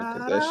again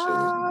because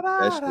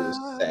that shit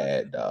was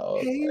sad,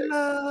 dog. Hey,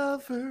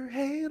 lover,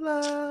 hey,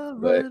 lover.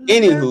 But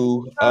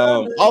anywho,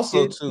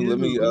 also too, let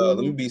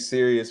me be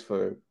serious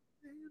for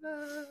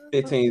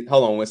 15.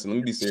 Hold on, Winston. Let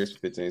me be serious for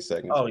 15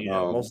 seconds. Oh yeah,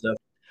 most definitely.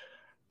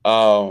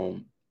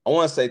 I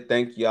want to say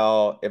thank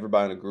y'all,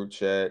 everybody in the group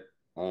chat,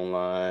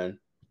 online,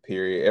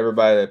 period.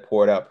 Everybody that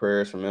poured out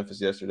prayers from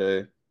Memphis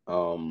yesterday.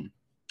 All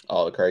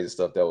the crazy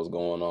stuff that was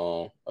going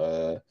on.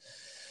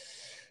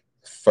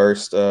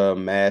 First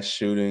mass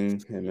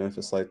shooting in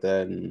Memphis like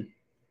that in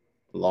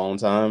a long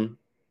time.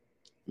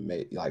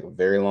 Like a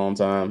very long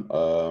time.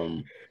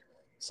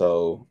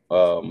 So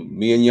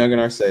me and Youngin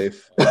are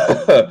safe.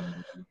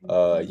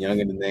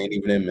 Youngin ain't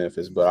even in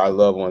Memphis, but our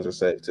loved ones are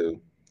safe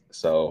too.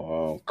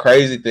 So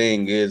crazy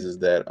thing is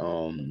that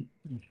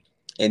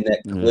in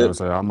that clip,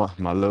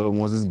 my loved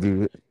ones is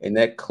good. In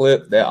that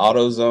clip, that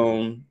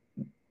AutoZone,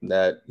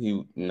 that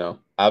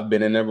I've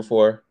been in there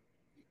before,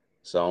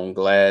 so I'm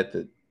glad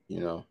that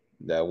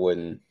that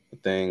wasn't a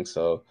thing.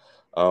 So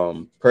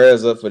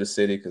prayers up for the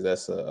city because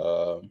that's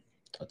a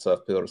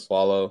tough pill to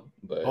swallow.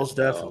 But most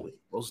definitely.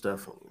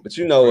 But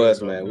you know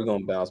us, man, we're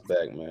gonna bounce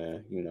back,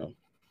 man.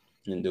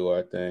 And do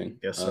our thing.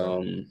 Yes,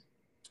 sir.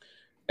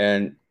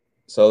 And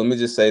so let me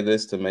just say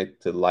this to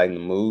lighten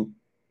the mood.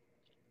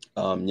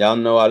 Y'all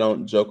know I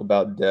don't joke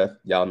about death.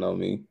 Y'all know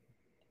me.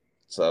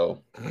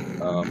 So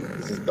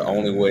this is the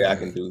only way I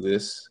can do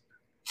this.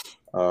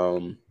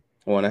 I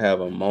want to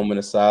have a moment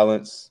of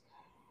silence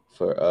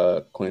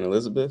for Queen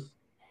Elizabeth.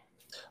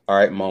 All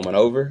right, moment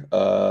over.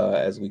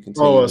 As we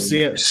continue. Oh, don't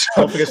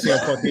forget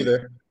CM Punk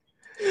either.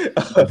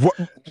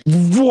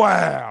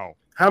 Wow.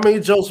 How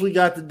many jokes we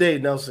got today,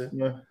 Nelson?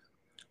 Yeah.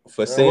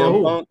 For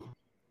CM Punk,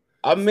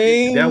 I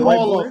mean, that white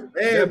boy,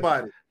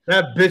 everybody,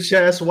 that bitch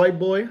ass white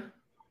boy.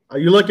 Are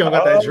you lucky I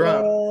got that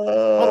drop? Hold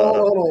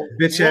on.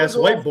 Bitch ass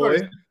white boy.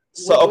 First?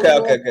 So okay.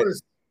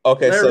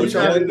 Larry, So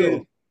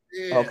Youngin.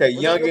 Yeah. Okay,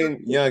 Youngin.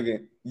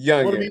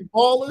 Want to be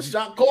ballers,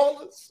 shot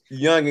callers?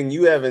 Youngin,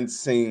 you haven't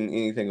seen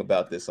anything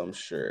about this, I'm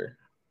sure.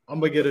 I'm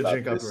gonna get a About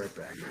drink. I'll be this. right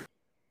back.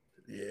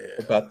 Yeah.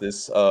 About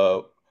this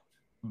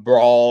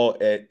brawl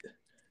at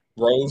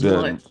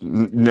Rosemont.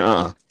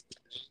 Nuh-uh.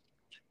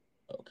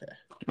 Okay.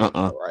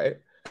 All right.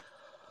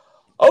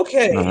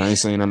 Okay. I ain't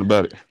saying nothing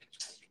about it.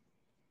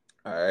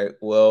 All right.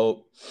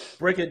 Well,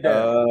 break it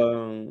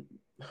down.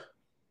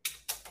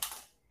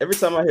 Every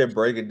time I hear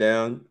 "Break It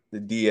Down," the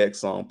DX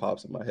song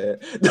pops in my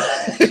head.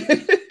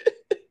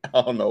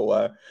 I don't know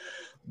why,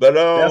 but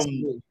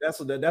that's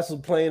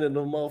what playing in the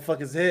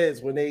motherfuckers'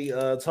 heads when they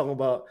talking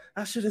about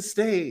I should have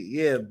stayed.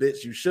 Yeah,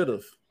 bitch, you should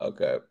have.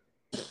 Okay.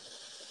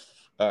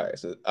 All right.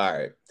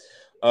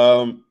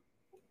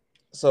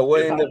 So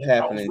what ended up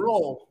happening?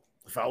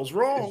 If I was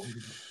wrong.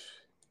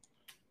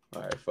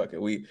 All right, fuck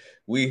it. We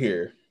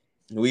here,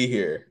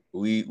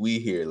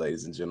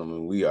 ladies and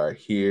gentlemen. We are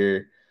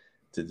here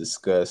to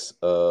discuss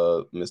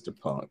Mr.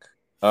 Punk.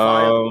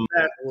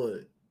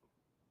 Backwood.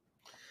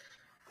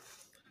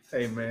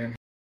 Hey man.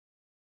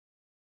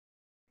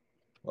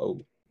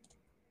 Whoa.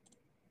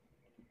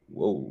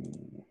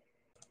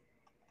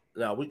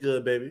 Nah, we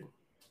good, baby.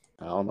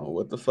 I don't know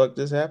what the fuck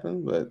just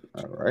happened, but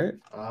all right.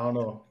 I don't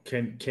know.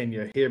 Can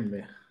you hear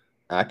me?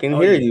 I can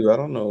hear you. I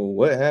don't know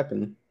what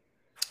happened.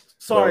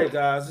 Sorry,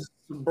 guys. It's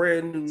some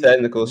brand new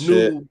technical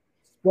shit.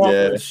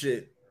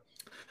 Shit.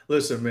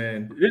 Listen,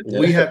 man, Yeah.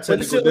 we have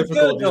technical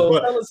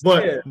difficulties,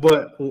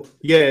 but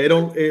yeah,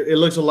 it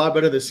looks a lot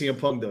better than CM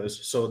Punk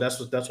does. So that's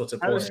what's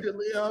important.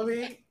 You know what I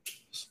mean?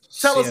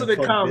 Tell us in the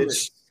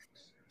comments.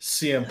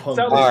 CM Punk.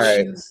 All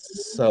right,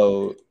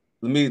 so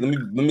let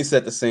me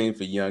set the scene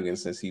for Youngin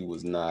since he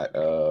was not.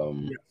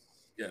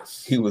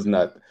 Yes, he was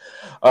not.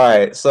 All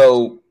right,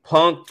 so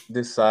Punk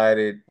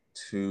decided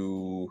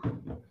to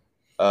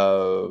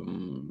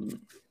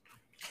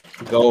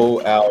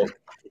go out.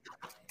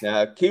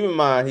 Now, keep in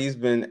mind, he's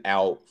been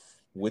out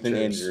with an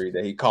injury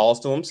that he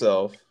caused to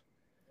himself.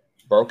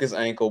 Broke his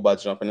ankle by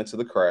jumping into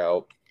the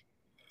crowd.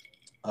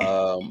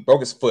 Broke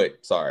his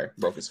foot. Sorry,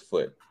 broke his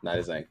foot, not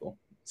his ankle.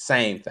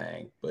 Same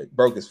thing, but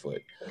broke his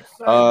foot.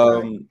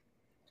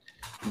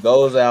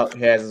 Goes out,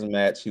 has his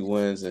match. He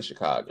wins in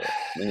Chicago.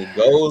 Then he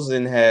goes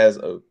and has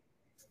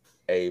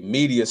a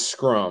media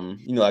scrum.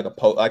 You know,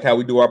 like how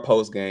we do our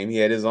post game. He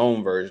had his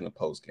own version of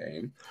post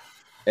game.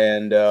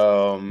 And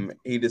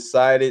he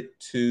decided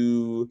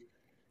to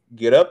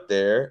get up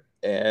there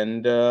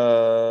and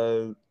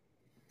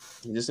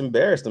he just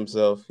embarrassed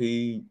himself.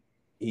 He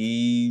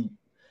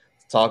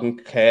talking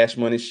Cash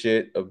Money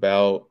shit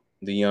about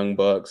the Young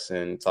Bucks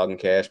and talking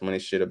Cash Money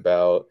shit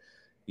about,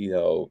 you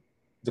know,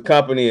 the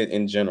company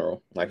in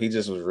general. Like he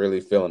just was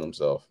really feeling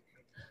himself.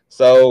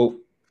 So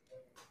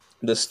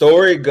the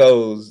story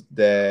goes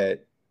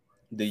that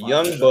the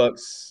Young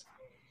Bucks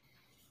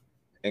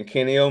and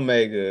Kenny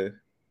Omega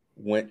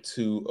went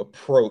to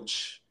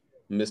approach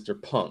Mr.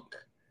 Punk.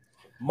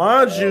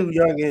 Mind you,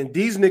 youngin,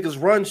 these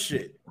niggas run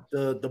shit.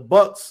 The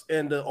Bucks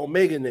and the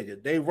Omega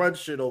nigga, they run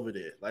shit over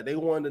there. Like they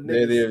wanted the niggas.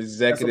 They're the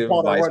executive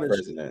vice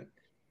president.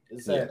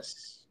 Exactly.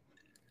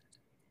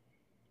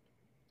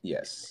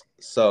 Yes.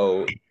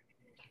 So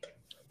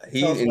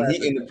he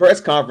in the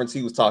press conference,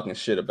 he was talking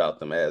shit about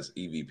them as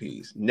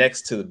EVPs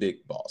next to the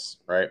big boss,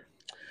 right?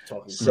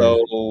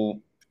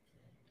 So,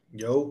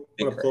 yo,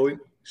 what up, Chloe?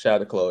 Shout out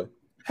to Chloe.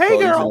 Hey,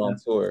 Chloe's girl. on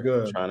tour,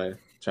 Good. trying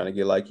to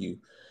get like you.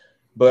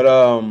 But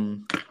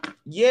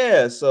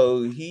yeah.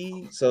 So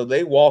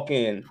they walk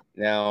in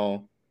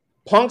now.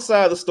 Punk's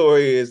side of the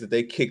story is that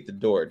they kicked the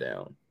door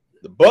down.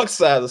 The Bucks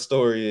side of the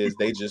story is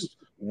they just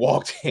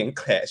walked in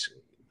casually.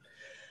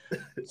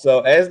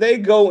 So as they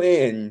go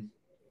in,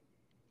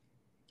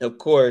 of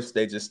course,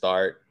 they just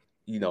start,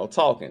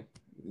 talking.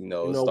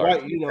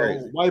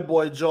 White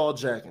boy jaw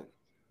jacking.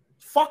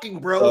 Fucking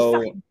bro, So-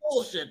 fucking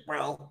bullshit,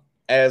 bro.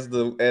 As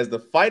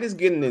the fight is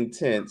getting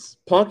intense,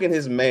 Punk and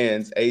his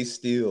mans, Ace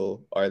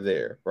Steel, are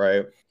there,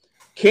 right?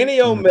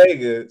 Kenny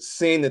Omega,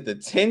 seeing that the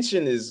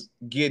tension is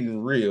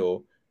getting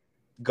real,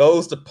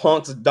 goes to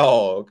Punk's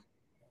dog,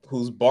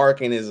 who's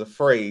barking, is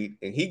afraid,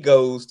 and he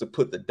goes to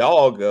put the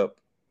dog up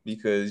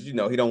because, he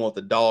don't want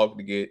the dog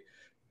to get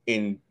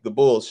in the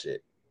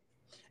bullshit.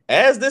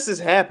 As this is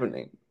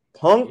happening,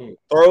 Punk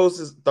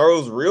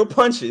throws real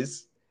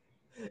punches,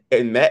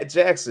 and Matt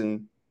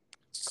Jackson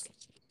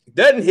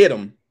doesn't hit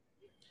him.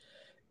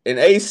 And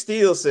Ace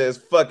Steel says,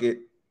 fuck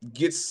it,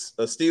 gets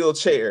a steel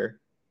chair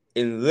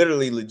and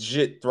literally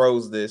legit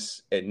throws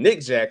this at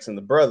Nick Jackson,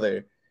 the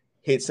brother,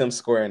 hits him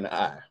square in the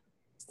eye.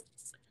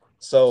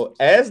 So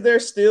as they're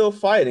still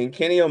fighting,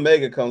 Kenny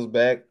Omega comes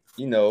back,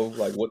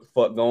 like what the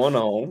fuck going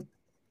on?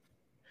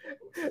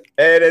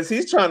 And as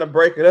he's trying to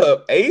break it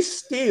up,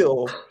 Ace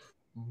Steel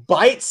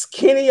bites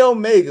Kenny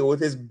Omega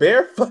with his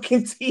bare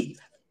fucking teeth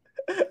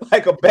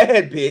like a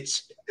bad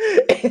bitch.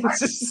 It's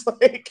just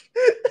like,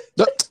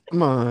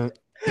 come on.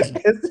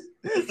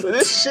 So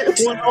this shit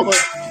went on for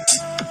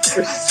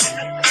 6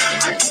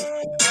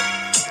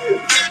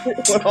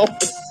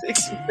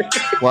 minutes.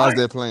 Why is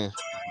that playing?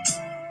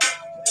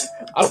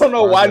 I don't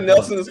know why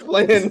Nelson is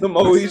playing the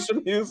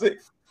Moesha music.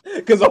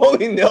 Because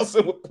only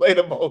Nelson would play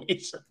the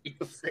Moesha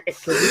music.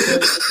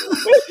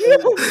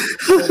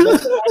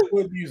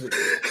 music.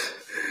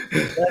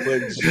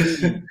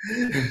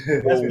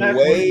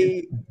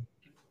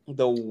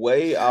 The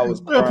way I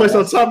was crying. I play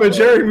some Tom and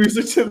Jerry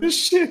music to this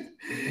shit.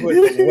 But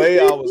the way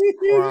I was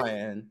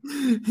crying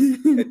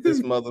at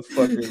this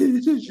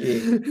motherfucking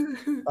shit.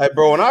 Like,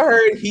 bro, when I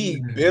heard he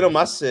bit him,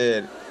 I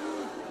said,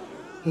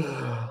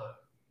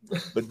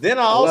 but then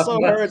I also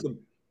heard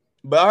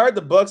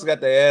the Bucks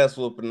got their ass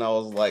whooped, and I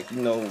was like,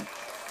 you know,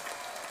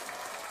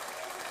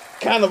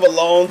 kind of a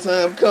long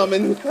time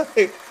coming.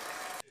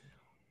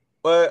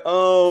 But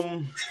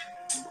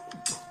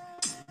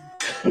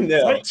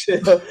yeah,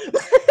 chill.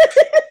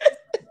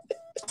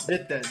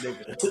 Hit that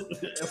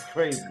nigga. That's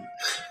crazy.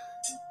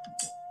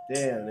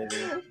 Damn,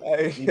 nigga.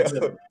 Yeah.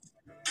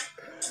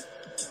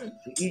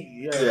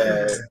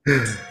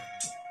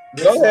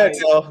 Go ahead,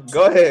 y'all.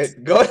 Go ahead.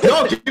 No,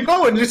 keep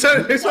going. You're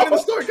telling the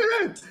story. Go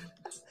ahead.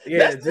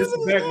 Yeah, just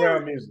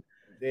background music.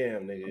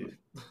 Damn, nigga.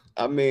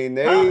 I mean,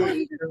 they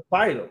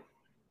fight him.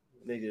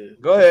 Nigga.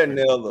 Go ahead,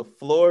 Nell. The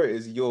floor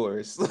is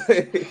yours.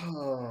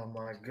 Oh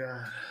my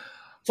god.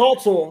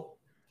 Talk to him.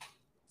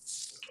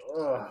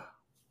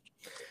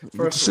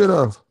 First shit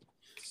off.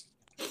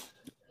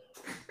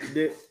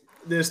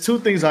 There's two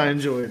things I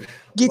enjoyed.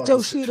 Get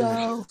your shit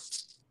off.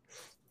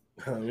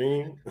 I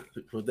mean,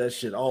 put that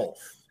shit off.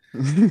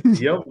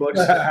 Yep, Bucks.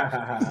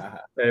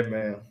 Hey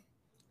man,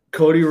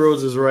 Cody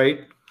Rhodes is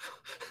right.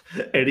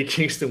 Eddie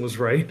Kingston was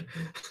right.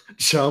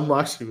 Jon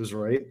Moxley was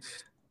right.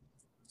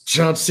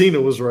 John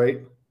Cena was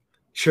right.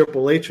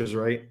 Triple H was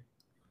right.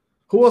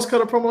 Who else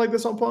cut a promo like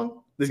this on Punk?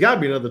 There's got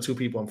to be another two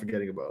people I'm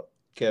forgetting about.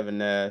 Kevin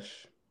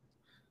Nash.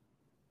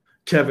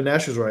 Kevin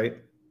Nash was right.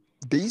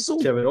 Diesel.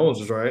 Kevin Owens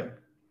was right.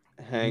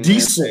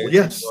 Diesel,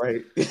 yes.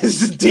 Right.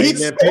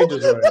 Diesel. Page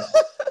was right.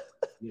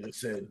 You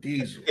said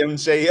Diesel.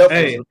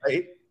 MJF was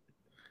right.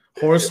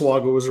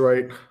 Hornswoggle was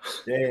right.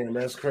 Damn,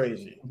 that's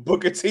crazy.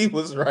 Booker T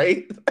was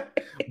right.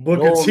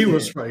 Booker T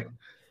was right.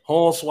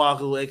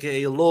 Hornswoggle,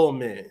 aka Lil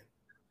Man.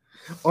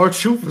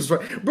 R-Truth was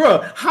right.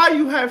 Bro,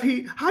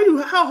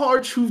 how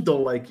R-Truth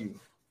don't like you?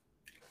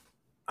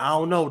 I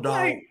don't know, dog.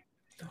 Like,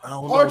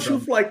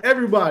 R-Truth like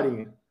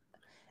everybody.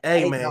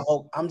 Hey, man.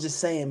 Dog, I'm just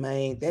saying,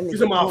 man. That nigga. You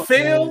talking about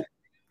Phil? Man.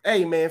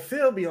 Hey, man,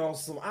 Phil be on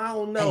some, I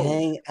don't know.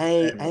 I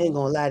ain't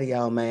gonna lie to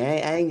y'all,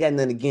 man. I ain't got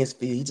nothing against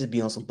Phil. He just be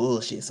on some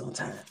bullshit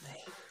sometimes, man.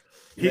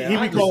 He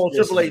be calling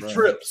Triple H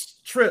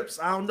trips.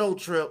 I don't know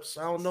trips.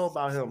 I don't know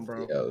about him,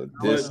 bro. Yo,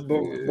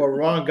 but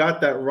Ron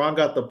got that. Ron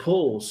got the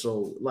pull.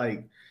 So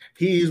like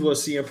he's what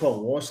CM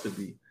Punk wants to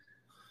be.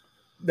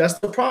 That's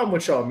the problem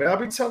with y'all, man. I've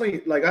been telling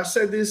you, like I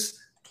said this.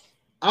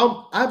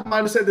 I might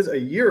have said this a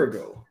year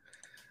ago.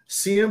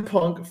 CM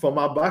Punk, for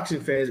my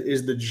boxing fans,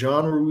 is the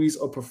John Ruiz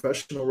of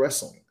professional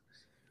wrestling.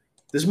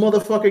 This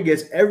motherfucker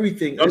gets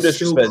everything. Don't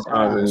disrespect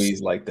John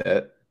Ruiz like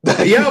that.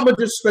 Yeah, I'm gonna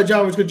disrespect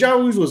John Ruiz because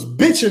John Ruiz was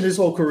bitching his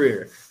whole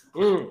career.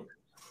 You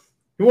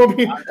want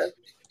me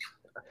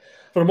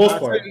for the most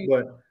part,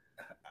 but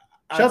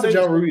shout out to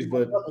John Ruiz,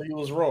 but he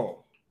was wrong.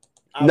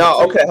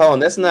 No, okay, hold on.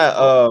 That's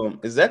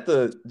not. Is that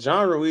the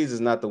John Ruiz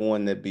is not the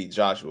one that beat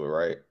Joshua,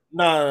 right?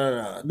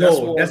 No.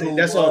 That's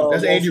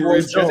Andy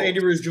Ruiz. That's Andy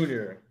Ruiz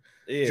Jr.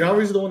 Yeah. John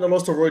Ruiz is the one that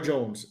lost to Roy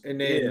Jones,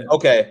 and then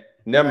okay.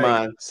 Never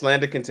mind.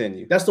 Slander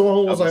continue. That's the one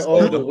who was like,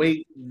 "Oh, the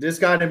weight. This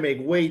guy didn't make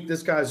weight.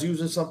 This guy's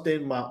using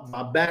something.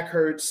 My back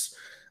hurts.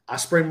 I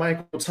sprained my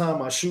ankle, tying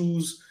my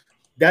shoes."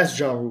 That's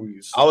John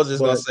Ruiz. I was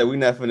just gonna say we're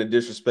not finna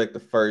disrespect the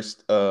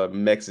first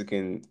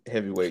Mexican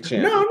heavyweight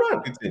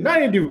champion. No,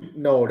 Andy.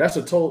 No, that's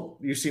a total.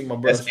 You see, my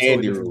brother. That's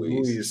Andy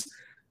Ruiz.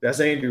 That's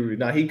Andy Ruiz.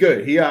 Now he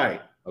good. He all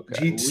right.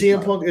 Okay.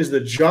 CM Punk is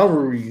the John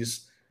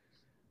Ruiz,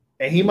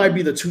 and he might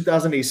be the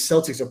 2008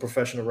 Celtics of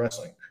professional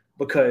wrestling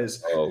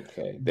because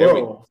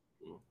bro.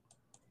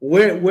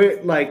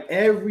 We're like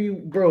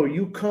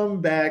you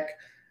come back,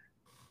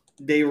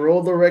 they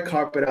roll the red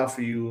carpet out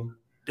for you.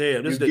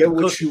 Damn, you get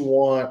what you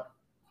want.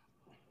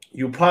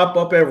 You pop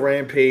up at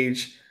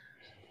Rampage,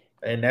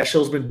 and that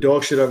show's been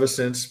dog shit ever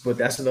since, but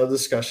that's another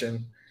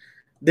discussion.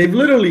 They've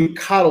literally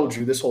coddled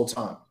you this whole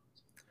time.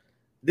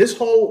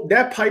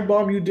 That pipe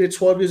bomb you did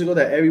 12 years ago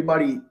that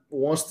everybody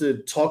wants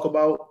to talk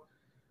about,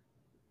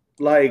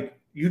 like,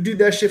 you did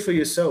that shit for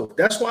yourself.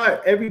 That's why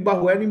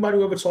anybody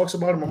who ever talks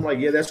about him, I'm like,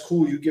 yeah, that's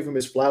cool. You give him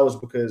his flowers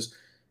because,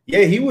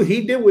 yeah, he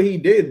did what he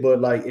did.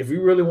 But like, if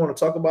you really want to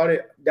talk about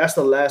it, that's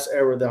the last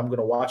era that I'm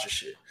gonna watch his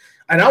shit.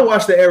 And I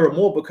watch the era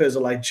more because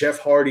of like Jeff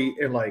Hardy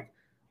and like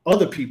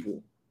other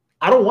people.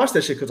 I don't watch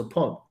that shit because of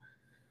Punk.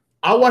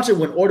 I watch it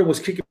when Orton was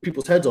kicking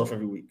people's heads off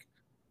every week.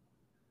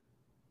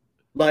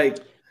 Like,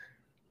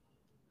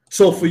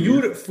 so for you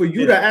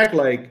to act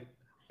like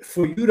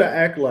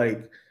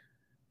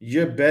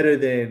you're better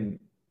than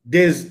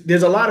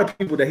there's a lot of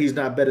people that he's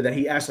not better than.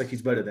 He acts like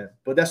he's better than.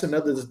 But that's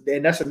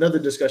another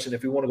discussion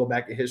if we want to go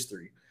back in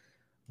history.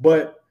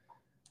 But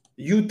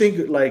you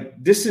think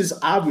like this is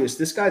obvious.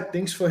 This guy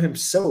thinks for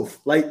himself.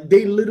 Like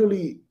they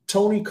literally,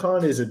 Tony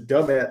Khan is a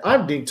dumbass.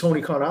 I think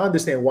Tony Khan, I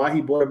understand why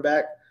he brought him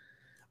back.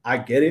 I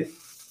get it.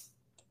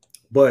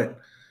 But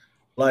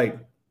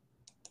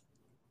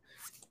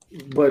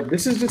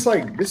this is just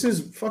like this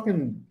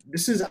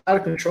is out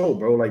of control,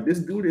 bro. Like this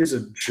dude is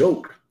a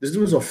joke. This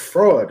dude is a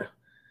fraud.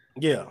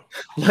 Yeah.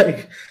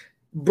 Like,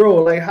 bro,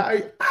 like how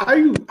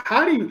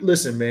do you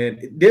listen, man?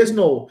 There's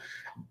no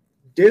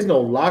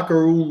locker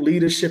room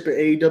leadership at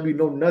AEW,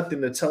 no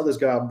nothing to tell this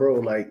guy, bro.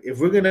 Like, if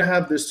we're gonna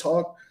have this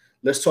talk,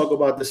 let's talk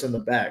about this in the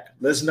back.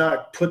 Let's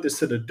not put this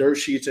to the dirt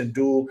sheets and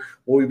do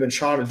what we've been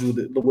trying to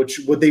do,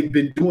 what they've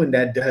been doing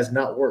that has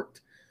not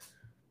worked.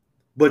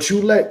 But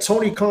you let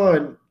Tony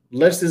Khan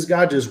lets this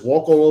guy just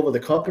walk all over the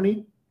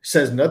company,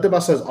 says nothing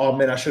about, says, oh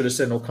man, I should have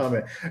said no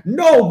comment.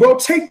 No, bro,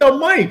 take the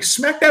mic,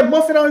 smack that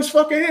muffin out his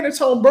fucking hand and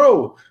tell him,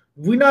 bro,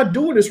 we're not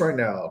doing this right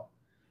now.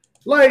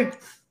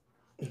 Like,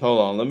 hold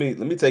on, let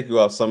me take you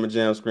off Summer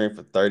Jam screen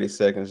for 30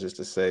 seconds just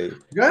to say,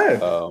 go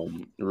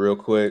ahead. Real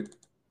quick,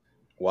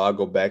 while I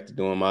go back to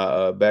doing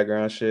my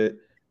background shit.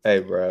 Hey,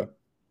 bro,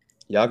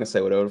 y'all can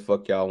say whatever the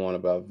fuck y'all want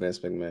about Vince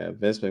McMahon.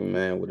 Vince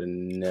McMahon would have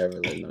never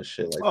let no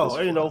shit like this. Oh,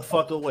 ain't no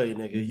fucking way,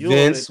 nigga.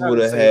 Vince would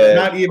have had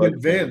not even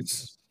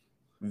Vince.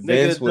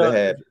 Vince would have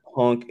had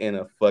Punk in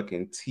a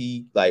fucking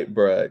T, like,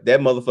 bruh, that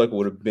motherfucker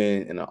would have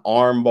been in an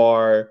arm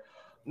bar.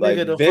 Like,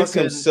 Nigga, Vince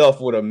himself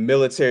would have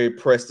military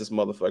pressed this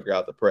motherfucker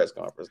out the press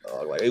conference,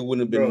 dog. Like, it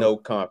wouldn't have been no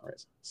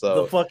conference.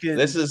 So the fucking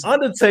this is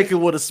Undertaker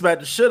would have smacked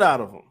the shit out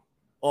of him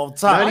off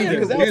top.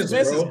 Because that's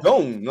Vince's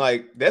goon.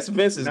 Like, that's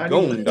Vince's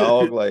goon,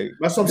 dog. Like,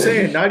 that's what I'm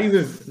saying. Not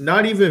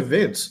even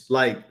Vince.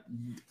 Like,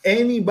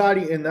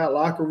 anybody in that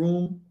locker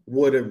room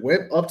would have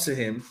went up to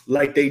him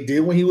like they did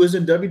when he was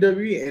in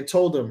WWE and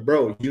told him,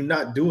 bro, you're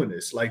not doing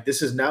this. Like,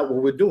 this is not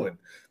what we're doing.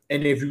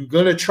 And if you're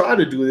gonna try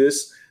to do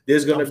this,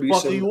 there's gonna be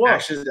some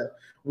actions that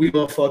we're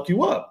gonna fuck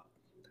you up.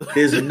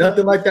 There's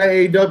nothing like that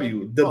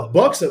AEW. The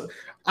Bucks are,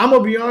 I'm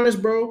gonna be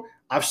honest, bro.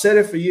 I've said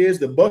it for years.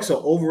 The Bucks are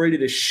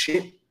overrated as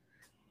shit.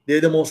 They're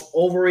the most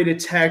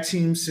overrated tag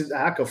team since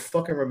I could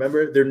fucking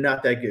remember. They're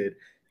not that good.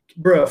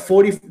 Bro,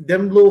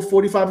 them little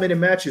 45-minute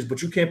matches,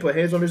 but you can't put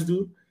hands on this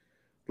dude.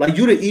 Like,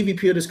 you the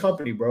EVP of this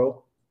company,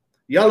 bro.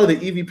 Y'all are the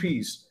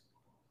EVPs.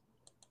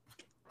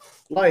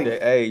 Like,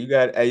 you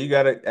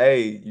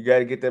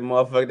gotta get that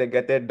motherfucker that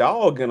got that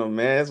dog in him,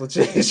 man. That's what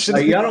you should.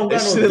 Like, y'all don't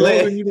got no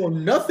dog and you know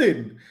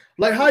nothing.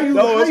 Like, how you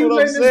letting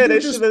this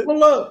dude just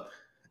pull up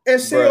and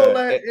say all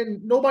that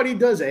and nobody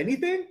does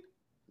anything?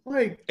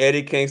 Like,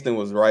 Eddie Kingston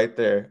was right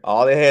there.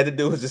 All they had to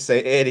do was just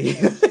say, Eddie,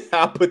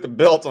 I'll put the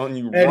belt on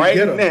you Eddie,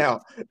 right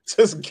now.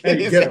 Just get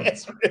his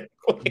ass.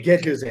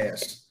 Get his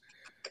ass.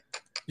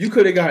 You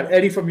could have got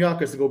Eddie from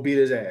Yonkers to go beat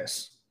his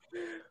ass.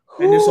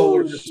 And this all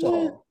would have been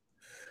solved.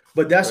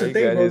 But that's the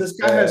thing, bro. This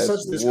guy has such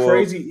this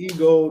crazy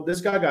ego.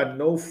 This guy got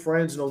no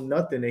friends, no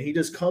nothing. And he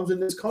just comes in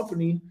this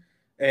company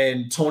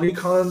and Tony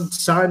Khan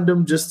signed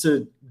him just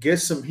to get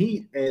some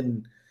heat.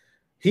 And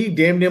he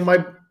damn near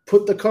might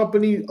put the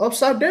company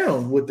upside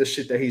down with the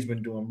shit that he's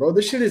been doing, bro.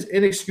 This shit is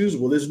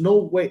inexcusable. There's no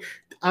way.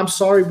 I'm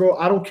sorry, bro.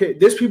 I don't care.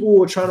 There's people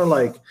who are trying to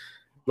like,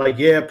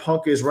 yeah,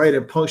 Punk is right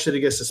and Punk should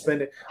get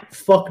suspended.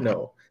 Fuck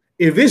no.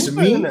 If it's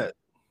me,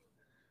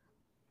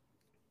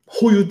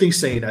 who you think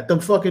saying that? Them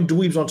fucking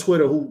dweebs on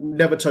Twitter who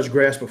never touched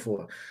grass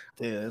before.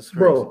 Yeah, that's crazy.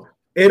 Bro.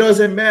 It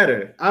doesn't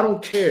matter. I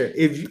don't care.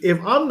 If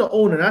I'm the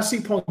owner and I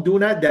see Punk doing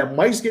that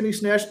mic's getting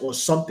snatched or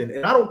something,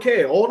 and I don't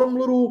care. All them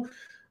little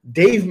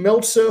Dave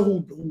Meltzer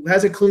who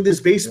hasn't cleaned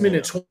his basement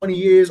in 20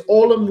 years,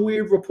 all them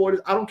weird reporters,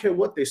 I don't care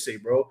what they say,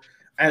 bro.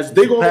 As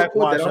they gonna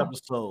report that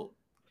episode.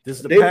 This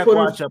is the Pack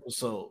Watch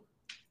episode.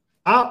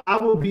 I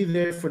will be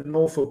there for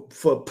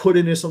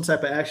putting in some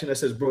type of action that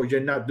says, bro, you're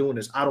not doing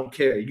this. I don't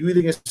care. You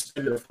either get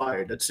suspended or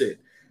fired. That's it.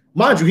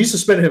 Mind you, he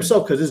suspended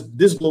himself because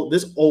this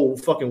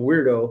old fucking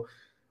weirdo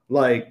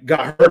like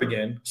got hurt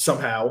again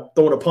somehow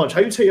throwing a punch.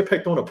 How you tell your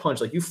pec throwing a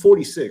punch? Like, you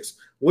 46.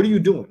 What are you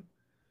doing?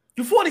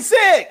 You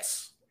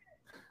 46.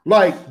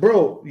 Like,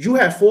 bro, you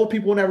had 4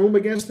 people in that room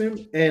against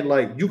him, and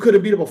like you could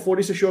have beat up a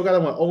 46-year-old guy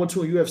that went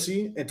 0-2 in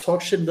UFC and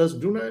talk shit and doesn't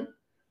do nothing.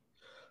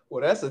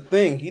 Well, that's the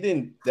thing. He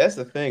didn't. That's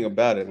the thing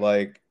about it.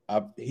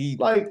 He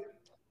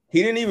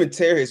didn't even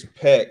tear his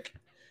pec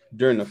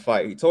during the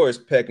fight. He tore his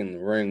pec in the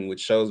ring,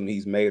 which shows me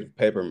he's made of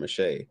paper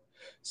mache.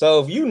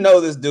 So if you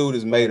know this dude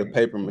is made of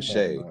paper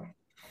mache,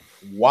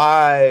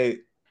 why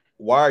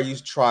are you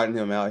trotting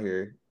him out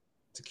here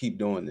to keep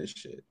doing this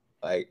shit?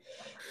 Like,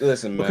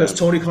 listen, man. Because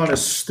Tony Khan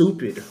is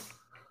stupid.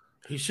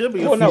 He should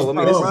be. Well, no, I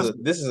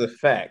mean, this is a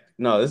fact.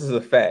 No, this is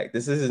a fact.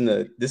 This isn't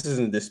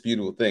a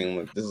disputable thing.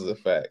 Like, this is a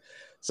fact.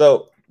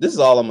 So this is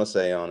all I'm gonna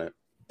say on it,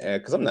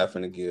 because I'm not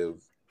gonna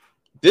give.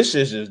 This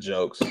shit's just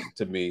jokes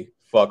to me.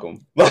 Fuck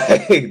them.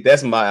 Like,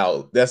 that's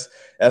my That's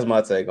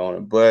my take on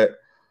it. But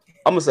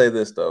I'm gonna say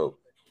this though.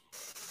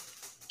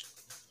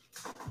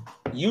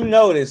 You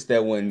notice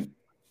that when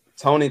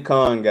Tony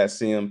Khan got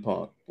CM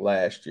Punk,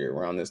 last year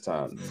around this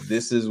time.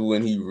 This is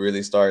when he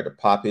really started to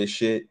pop his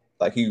shit.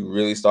 Like he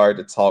really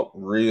started to talk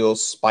real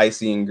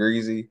spicy and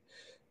greasy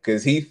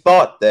because he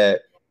thought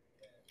that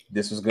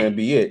this was going to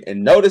be it.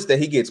 And notice that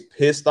he gets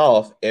pissed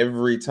off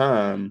every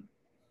time,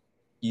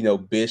 you know,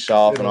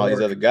 Bischoff and all these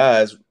other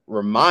guys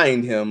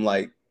remind him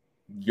like,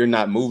 you're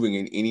not moving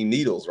in any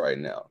needles right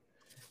now.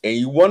 And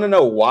you want to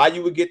know why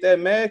you would get that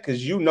mad?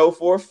 Because you know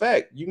for a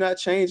fact you're not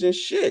changing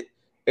shit.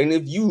 And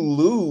if you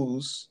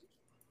lose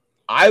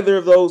either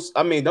of those,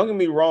 I mean, don't get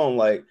me wrong,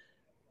 like,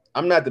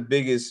 I'm not the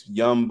biggest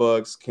Young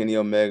Bucks, Kenny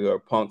Omega, or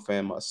Punk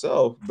fan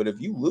myself, but if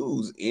you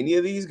lose any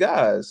of these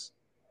guys,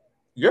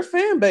 your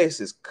fan base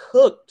is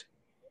cooked.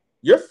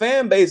 Your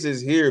fan base is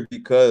here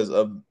because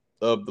of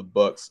the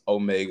Bucks,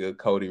 Omega,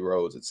 Cody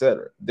Rhodes,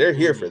 etc. They're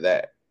here for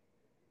that.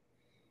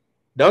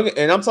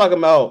 And I'm talking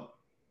about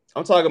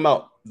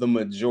the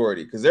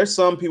majority, because there's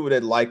some people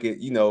that like it,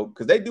 you know,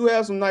 because they do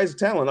have some nice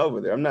talent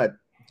over there. I'm not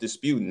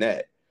disputing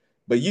that,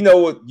 but you know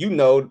what? You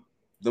know,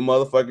 the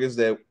motherfuckers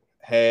that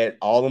had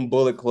all them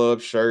Bullet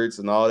Club shirts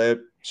and all that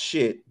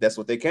shit. That's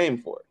what they came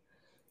for.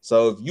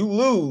 So if you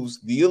lose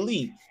the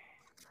Elite,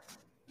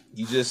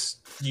 you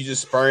just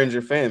spurned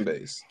your fan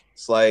base.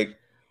 It's like,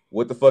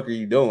 what the fuck are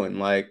you doing?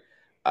 Like,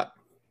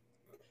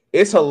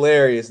 it's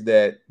hilarious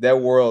that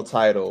world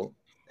title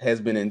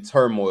has been in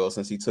turmoil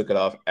since he took it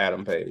off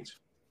Adam Page.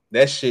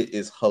 That shit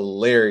is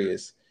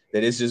hilarious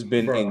that it's just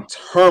been in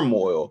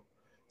turmoil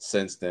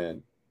since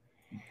then.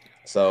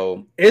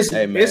 So it's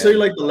like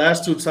the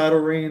last two title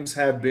reigns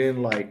have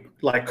been like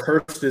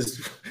cursed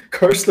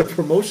the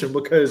promotion,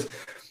 because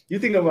you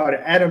think about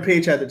it, Adam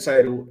Page had the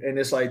title and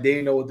it's like they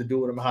didn't know what to do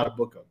with him, how to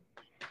book him.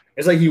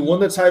 It's like he won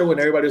the title and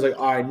everybody's like,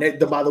 all right,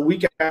 by the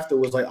week after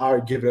was like, all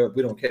right, give it up,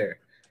 we don't care.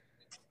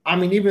 I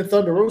mean, even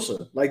Thunder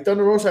Rosa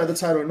had the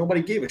title and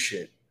nobody gave a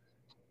shit.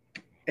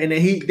 And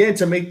then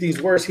to make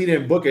things worse, he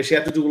didn't book it. She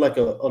had to do like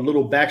a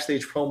little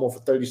backstage promo for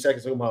 30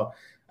 seconds talking about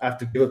I have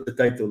to give up the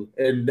title,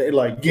 and they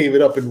like gave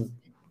it up and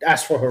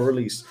asked for her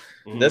release.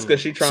 That's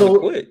because she's trying to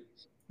quit.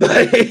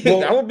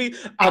 That would be.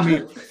 I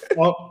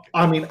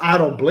mean, I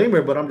don't blame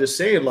her, but I'm just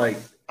saying, like,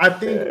 I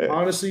think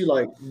honestly,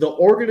 like the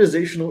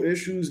organizational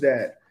issues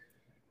that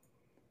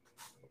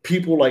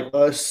people like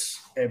us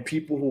and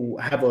people who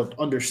have an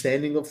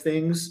understanding of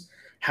things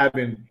have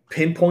been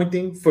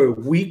pinpointing for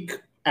week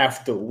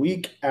after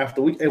week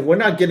after week, and we're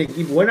not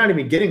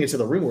even getting into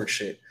the ring work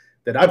shit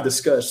that I've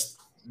discussed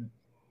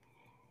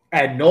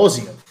ad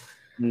nauseum.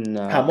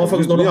 Nah, how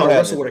motherfuckers don't know how to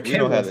wrestle with a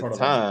camera in front of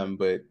them.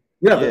 But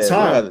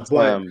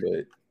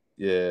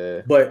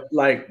But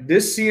like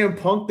this CM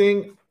Punk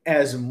thing,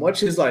 as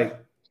much as like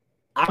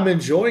I'm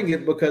enjoying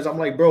it, because I'm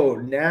like, bro,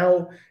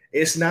 now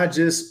it's not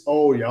just,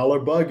 oh, y'all are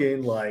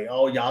bugging, like,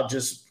 oh, y'all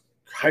just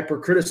hyper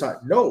criticize.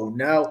 No,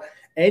 now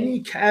any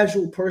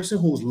casual person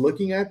who's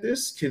looking at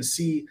this can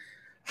see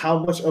how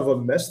much of a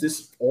mess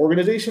this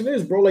organization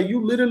is, bro. Like,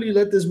 you literally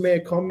let this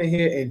man come in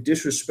here and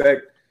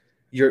disrespect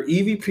your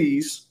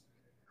EVPs,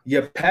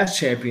 your past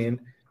champion,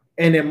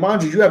 and then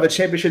mind you have a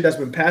championship that's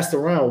been passed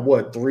around,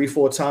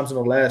 3-4 times in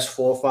the last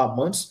 4 or 5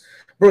 months?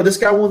 Bro, this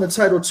guy won the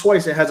title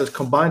twice and has a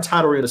combined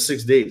title reign of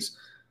 6 days.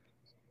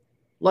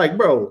 Like,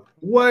 bro,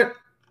 what?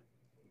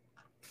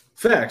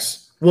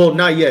 Facts. Well,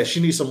 not yet. She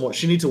needs some more.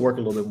 She needs to work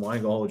a little bit more. I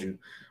ain't gonna hold you.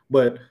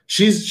 But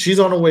she's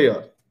on her way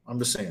up. I'm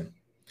just saying.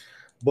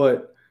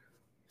 But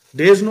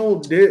there's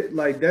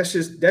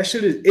that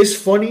shit is, it's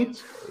funny.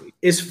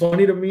 It's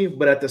funny to me,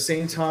 but at the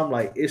same time,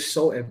 like, it's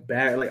so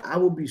embarrassing. Like, I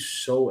would be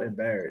so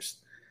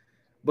embarrassed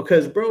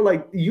because, bro,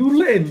 like, you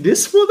letting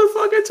this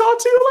motherfucker talk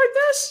to you like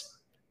this?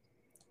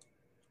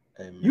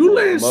 Hey, man, you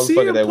letting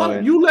CM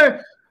Punk, you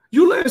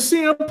letting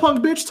CM Punk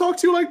bitch talk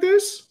to you like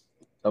this?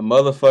 A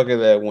motherfucker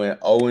that went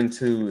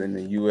 0-2 in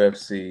the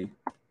UFC,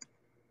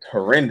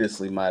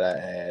 horrendously, might I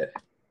add.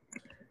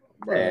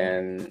 Bro.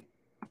 And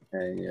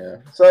yeah,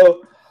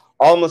 so.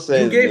 All I'm gonna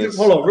say is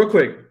hold on, real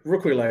quick,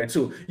 Larry,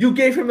 too. You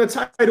gave him the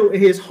title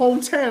in his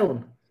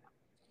hometown,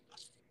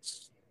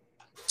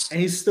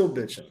 and he's still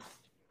bitching.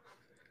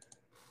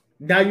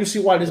 Now you see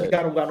why this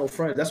guy don't got no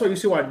friends. That's why you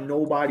see why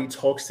nobody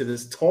talks to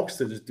this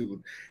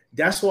dude.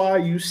 That's why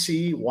you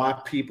see why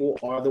people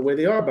are the way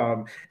they are about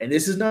him. And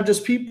this is not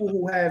just people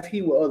who have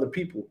heat with other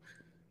people.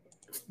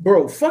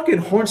 Bro, fucking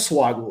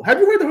Hornswoggle. Have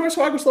you heard the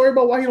Hornswoggle story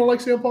about why he don't like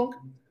CM Punk?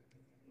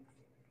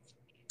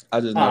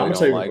 I just know he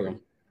don't like him.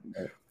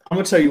 I'm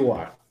gonna tell you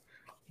why,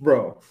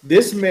 bro.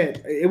 This man,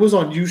 it was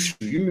on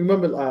YouTube. You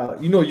remember,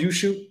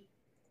 YouTube?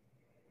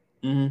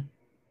 Mm-hmm.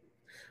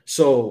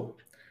 So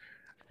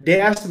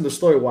they asked him the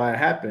story why it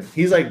happened.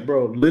 He's like,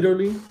 bro,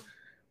 literally,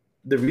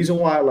 the reason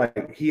why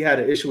like he had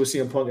an issue with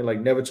CM Punk and like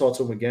never talked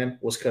to him again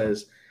was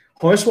because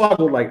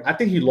Hornswoggle, like, I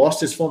think he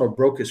lost his phone or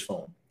broke his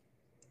phone,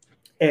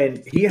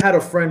 and he had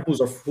a friend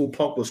who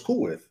Punk was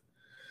cool with.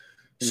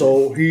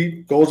 So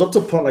he goes up to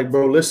Punk like,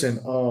 bro,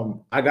 listen,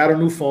 I got a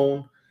new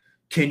phone.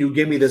 Can you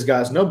give me this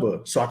guy's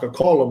number so I could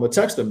call him or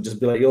text him? Just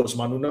be like, yo, it's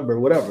my new number,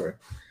 whatever.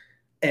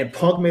 And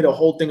Punk made a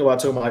whole thing about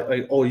talking about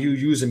like, oh, you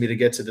using me to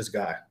get to this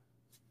guy.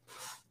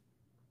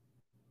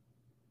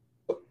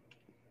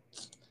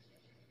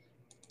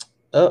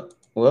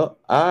 Well,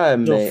 I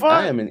am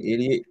fuck? an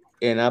idiot,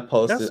 and I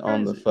posted That's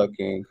on the crazy.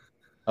 fucking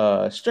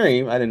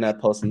stream. I did not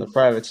post in the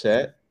private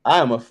chat. I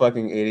am a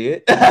fucking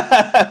idiot.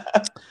 Well,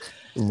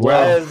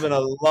 It has been a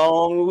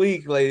long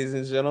week, ladies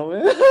and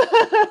gentlemen.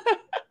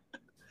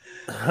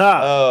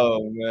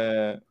 Oh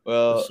man.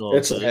 Well,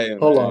 It's hey,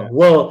 hold man. on.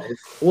 Well,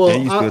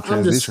 and you still I'm just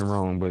transition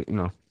wrong, but you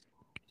know.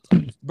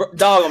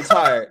 Dog, I'm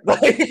tired.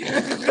 Like,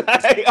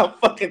 I'm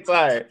fucking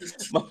tired.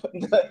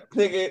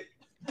 Nigga,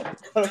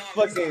 I'm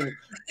fucking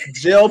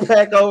gel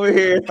pack over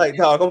here. Like,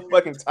 dog, I'm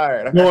fucking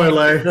tired. Boy,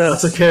 like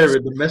that's a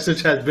carrot. The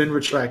message has been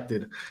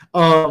retracted.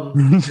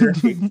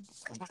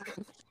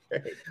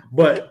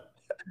 But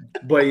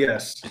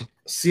yes,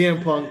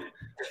 CM Punk.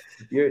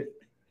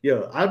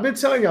 Yo, I've been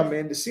telling y'all,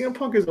 man, the CM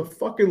Punk is a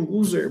fucking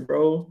loser,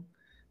 bro.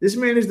 This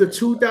man is the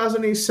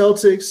 2008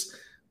 Celtics,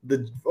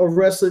 the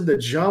wrestling, the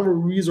John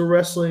Ruiz of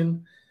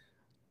wrestling,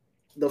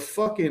 the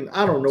fucking,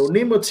 I don't know,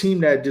 name a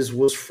team that just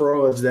was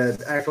frauds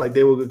that act like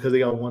they were good because they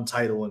got one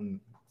title and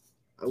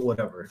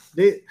whatever.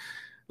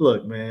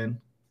 Look,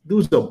 man,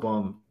 dude's a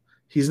bum.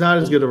 He's not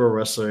as good of a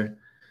wrestler.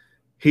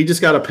 He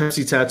just got a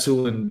Pepsi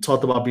tattoo and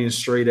talked about being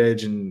straight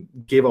edge and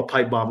gave a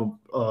pipe bomb.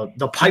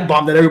 The pipe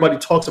bomb that everybody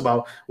talks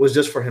about was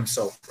just for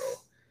himself, bro.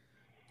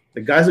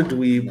 The guy's a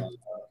dweeb.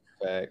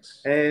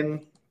 Facts.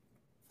 And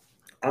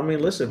I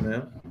mean, listen,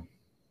 man.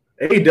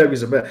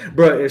 AEW's a bad,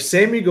 bro. If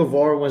Sammy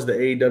Guevara wins the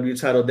AEW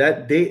title,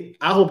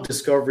 I hope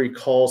Discovery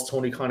calls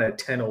Tony Khan at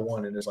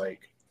 10:01 and is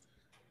like,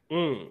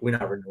 "We're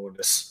not renewing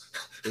this.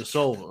 It's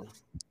over.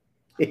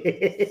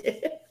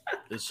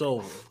 It's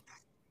over."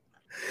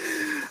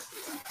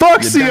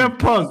 Fuck CM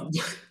Punk.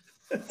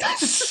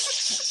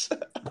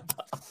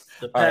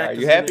 All right,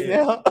 you happy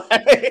now?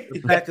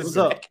 The pack is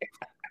up.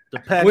 The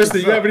pack Winston,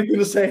 is you up. have anything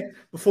to say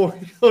before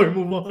we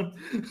move on?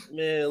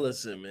 Man,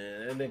 listen,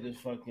 man. That nigga's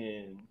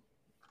fucking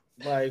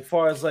like,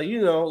 far as like,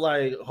 you know,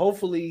 like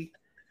hopefully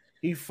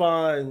he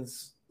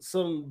finds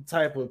some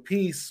type of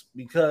peace,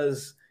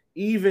 because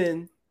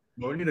even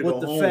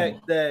with the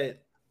fact that,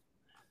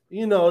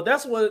 you know,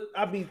 that's what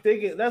I be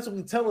thinking. That's what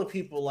we telling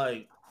people,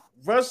 like,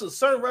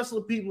 certain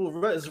wrestler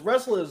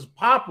is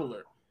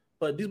popular,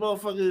 but these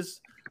motherfuckers,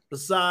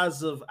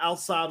 besides of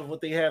outside of what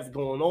they have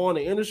going on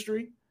in the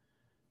industry,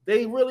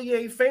 they really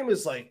ain't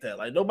famous like that.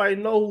 Like, nobody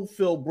know who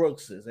Phil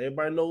Brooks is.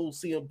 Everybody know who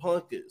CM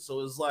Punk is. So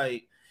it's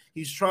like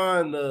he's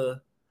trying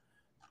to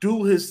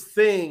do his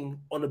thing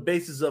on the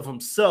basis of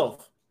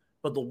himself,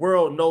 but the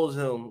world knows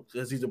him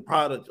because he's a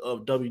product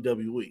of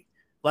WWE.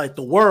 Like,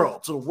 to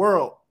the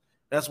world,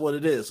 that's what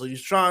it is. So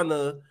he's trying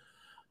to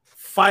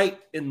fight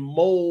and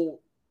mold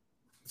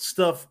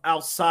stuff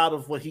outside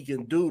of what he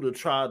can do to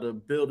try to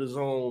build his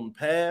own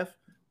path,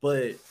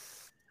 but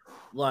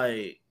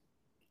like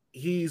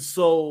he's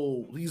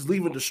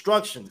leaving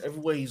destruction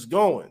everywhere he's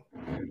going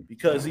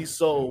because he's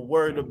so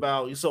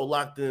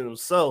locked in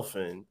himself,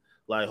 and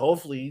like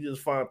hopefully he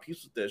just find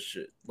peace with that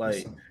shit.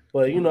 Like,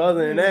 but you know,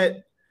 other than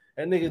that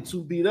nigga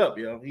too beat up,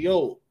 yo. He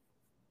old.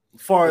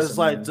 As far as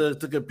like to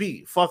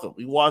compete, fuck him.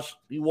 He wash.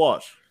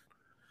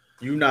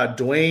 You not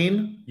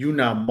Dwayne, you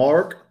not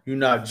Mark, you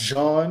not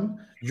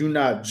John, you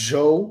not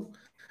Joe,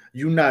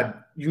 you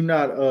not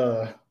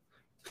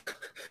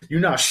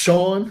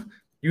Sean,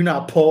 you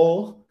not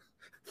Paul.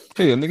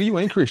 Hey, nigga, you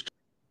ain't Christian.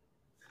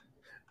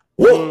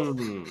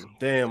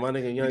 Damn, my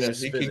nigga Young.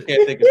 He can't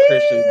think of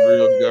Christian's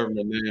real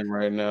government name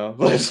right now.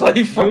 It's like,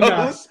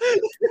 that's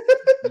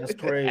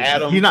crazy.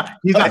 Adam. He's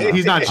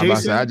not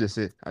Jason. I just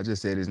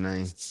said his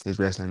name, his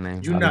wrestling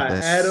name. You're not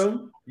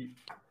Adam.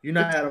 You're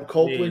not Adam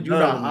Copeland. You're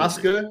not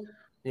Oscar.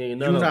 You're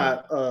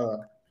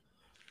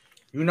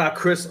not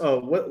Chris.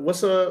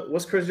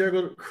 What's Chris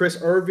Jericho? Chris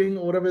Irving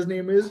or whatever his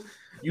name is.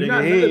 You're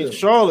not he ain't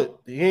Charlotte.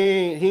 He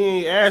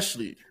ain't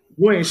Ashley.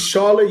 You ain't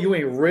Charlotte. You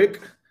ain't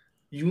Rick.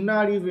 You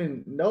not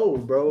even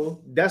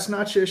bro. That's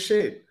not your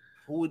shit.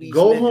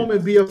 Go home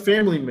and be a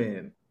family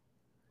man.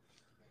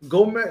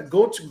 Go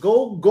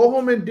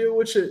home and deal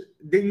with your.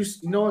 Then you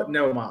know what?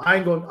 Never mind. I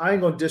ain't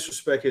gonna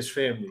disrespect his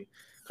family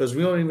because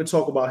we don't even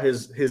talk about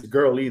his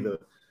girl either.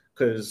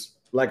 Because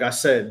like I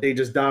said, they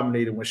just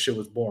dominated when shit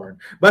was born.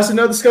 But that's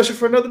another discussion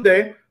for another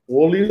day.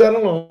 We'll leave that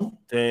alone.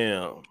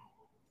 Damn.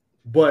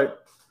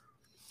 But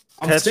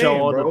catch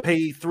y'all on the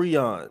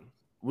Patreon.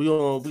 We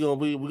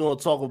gonna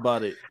talk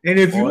about it. And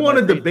if you want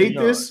to debate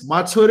this,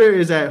 my Twitter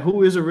is at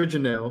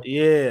whoisoriginal.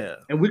 Yeah.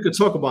 And we could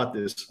talk about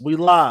this. We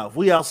live.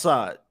 We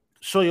outside.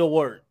 Show your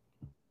work.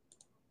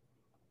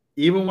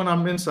 Even when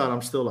I'm inside,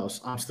 I'm still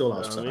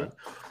outside.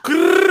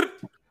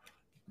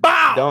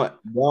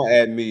 Don't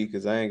add me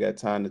because I ain't got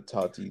time to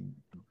talk to you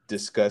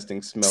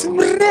disgusting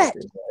smelling.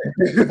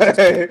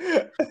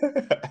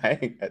 I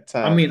ain't got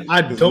time. I mean,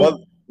 I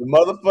don't. The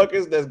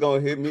motherfuckers that's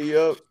gonna hit me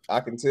up,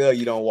 I can tell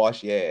you don't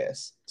wash your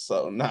ass.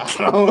 So nah,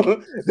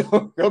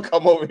 don't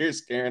come over here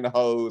scaring the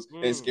hoes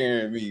and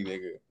scaring me,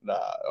 nigga. Nah,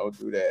 don't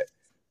do that.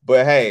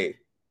 But hey,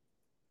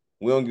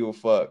 we don't give a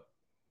fuck.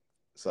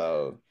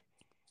 So,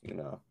 you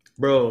know.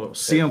 Bro,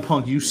 CM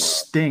Punk, you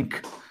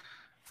stink.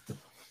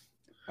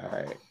 All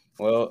right.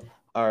 Well,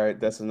 all right,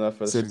 that's enough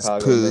for the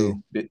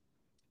Chicago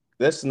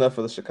That's enough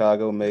for the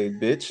Chicago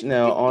made bitch.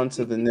 Now on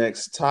to the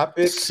next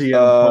topic.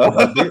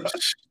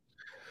 bitch.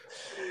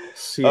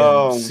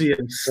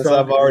 Since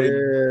I've already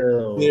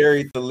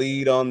buried the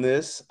lead on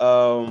this,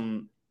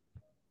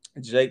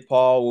 Jake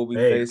Paul will be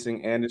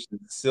facing Anderson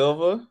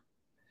Silva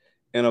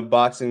in a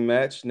boxing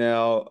match.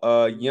 Now,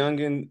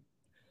 Youngin,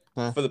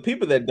 for the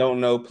people that don't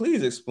know,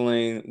 please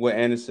explain what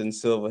Anderson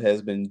Silva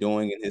has been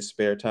doing in his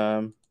spare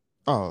time.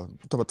 Oh,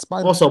 talk about the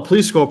spider. Also,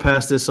 please scroll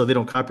past this so they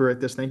don't copyright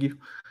this. Thank you.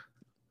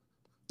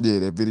 Yeah,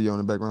 that video in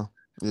the background.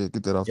 Yeah,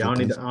 get that off. Yeah, I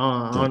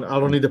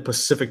don't need the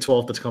Pacific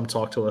 12 to come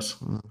talk to us.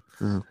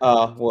 Well,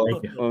 I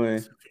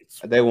mean,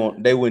 they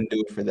wouldn't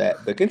do it for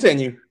that. But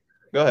continue.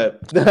 Go ahead.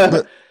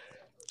 But,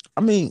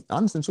 I mean,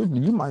 honestly,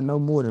 truthfully, you might know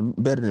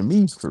better than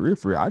me for real.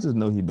 I just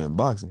know he been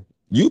boxing.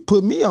 You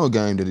put me on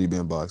game that he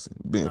been boxing.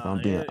 If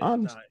I'm being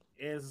honest,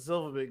 Anderson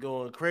Silva been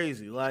going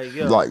crazy.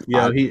 Because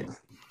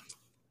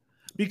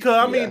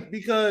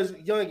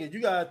Youngin,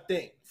 you gotta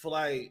think for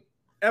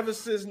ever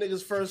since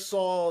niggas first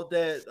saw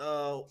that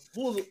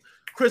who was it?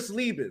 Chris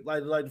Lieben,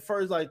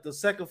 the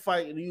second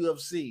fight in the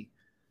UFC,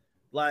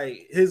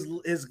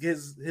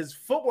 his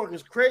footwork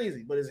is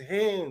crazy, but his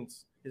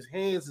hands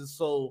is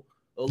so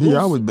elusive. He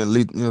always been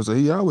lethal. So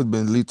he always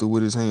been lethal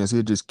with his hands.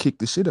 He'll just kick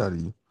the shit out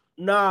of you.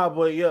 Nah,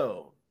 but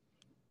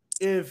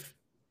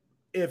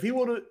if he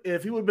would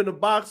have been a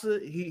boxer,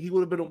 he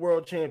would have been a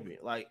world champion.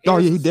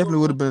 He definitely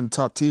would have been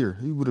top tier.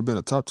 He would have been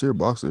a top tier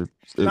boxer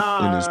in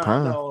his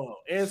prime. No,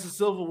 Anderson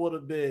Silva would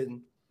have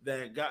been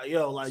that guy.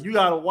 You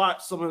gotta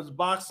watch some of his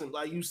boxing.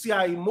 You see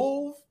how he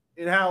move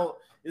and how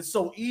it's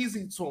so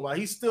easy to him.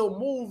 He still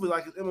moves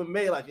like it's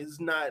MMA. It's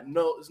not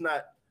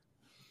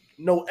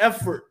no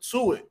effort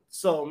to it.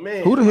 So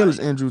man, who the hell is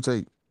Andrew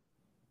Tate?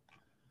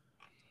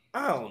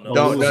 I don't know.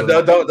 Don't.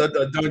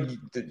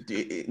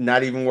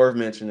 Not even worth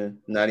mentioning.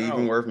 Not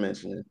even worth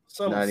mentioning.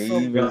 Let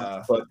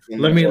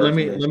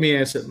me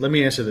answer. Let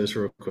me answer this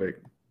real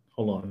quick.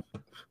 Hold on.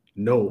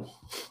 No.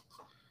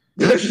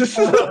 I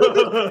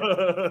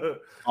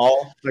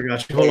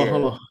got you.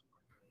 Hold on.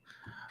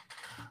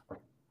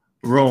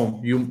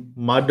 Rome,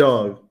 my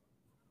dog.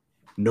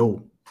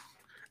 No.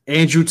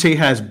 Andrew Tate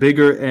has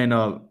bigger and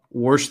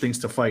worse things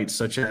to fight,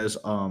 such as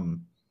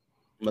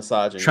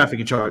massaging,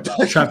 trafficking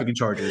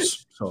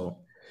charges. So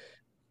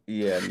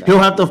yeah, he'll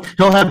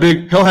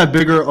have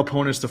bigger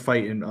opponents to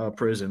fight in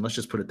prison. Let's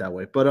just put it that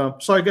way.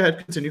 But sorry, go ahead,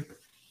 continue.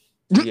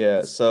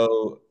 Yeah,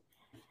 so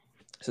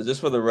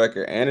just for the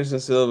record, Anderson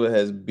Silva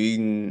has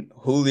beaten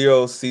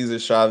Julio Cesar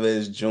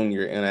Chavez Jr.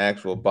 in an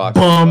actual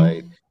boxing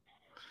fight.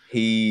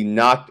 He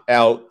knocked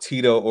out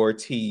Tito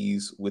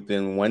Ortiz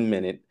within 1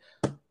 minute.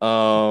 In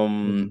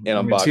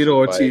a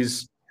boxing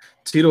fight.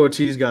 Tito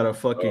Ortiz got a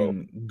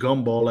fucking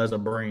gumball as a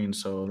brain,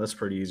 so that's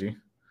pretty easy.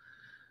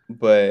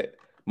 But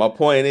my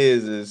point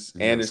is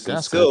Anderson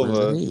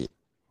Silva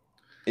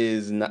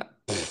is not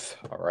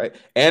all right.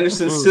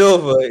 Anderson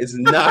Silva is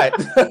not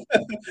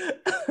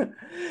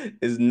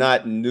is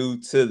not new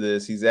to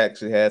this. He's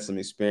actually had some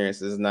experience.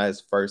 This is not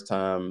his first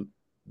time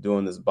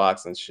doing this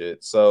boxing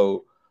shit.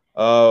 So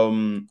let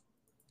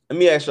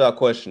me ask y'all a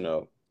question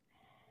though.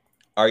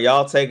 Are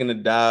y'all taking a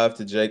dive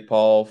to Jake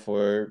Paul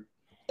for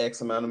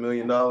X amount of $1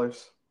 million?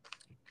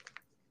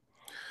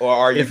 Or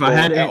are you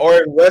or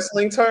in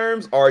wrestling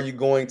terms, are you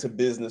going to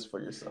business for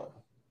yourself?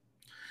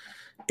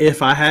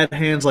 If I had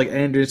hands like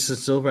Anderson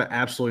Silva,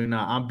 absolutely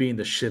not. I'm beating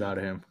the shit out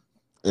of him.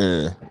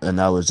 Yeah,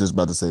 and I was just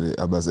about to say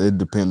that. It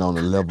depends on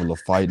the level of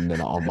fighting that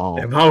I'm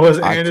on. If I was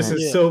Anderson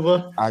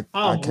Silva,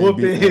 I'm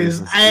whooping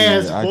his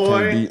ass, boy. I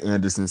can't beat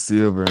Anderson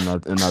Silva,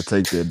 and I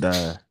take that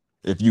dive.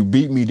 If you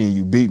beat me, then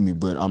you beat me,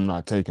 but I'm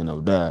not taking no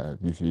dive.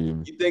 You feel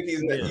me? You think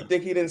you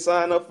think he didn't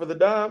sign up for the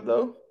dive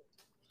though?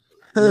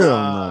 Hell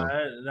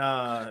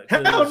no.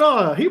 Hell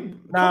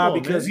no.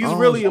 Because he's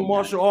really a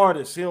martial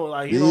artist. He don't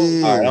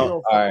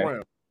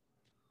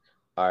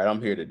All right,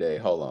 I'm here today.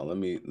 Hold on. Let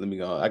me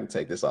go. I can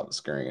take this off the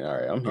screen. All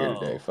right, I'm here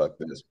today. Fuck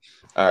this.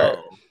 All right.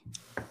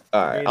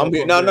 All right. I'm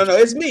here. No.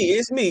 It's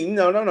me.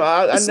 No.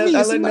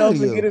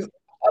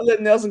 I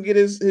let Nelson get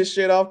his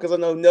shit off because I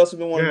know Nelson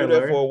been wanting to do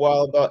that for a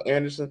while about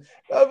Anderson.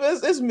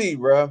 It's me,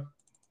 bro.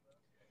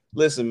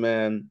 Listen,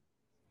 man.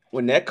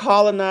 When that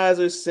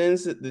colonizer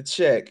sends the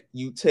check,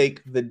 you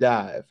take the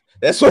dive.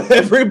 That's what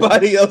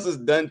everybody else has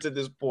done to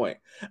this point.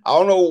 I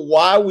don't know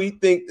why we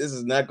think this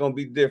is not going to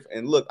be different.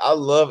 And look, I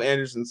love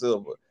Anderson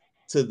Silva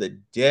to the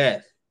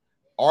death.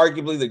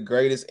 Arguably the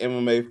greatest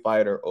MMA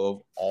fighter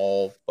of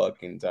all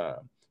fucking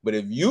time. But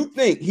if you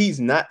think he's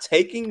not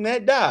taking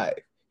that dive,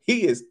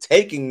 he is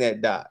taking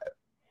that dive.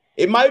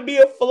 It might be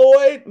a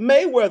Floyd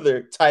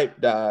Mayweather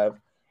type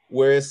dive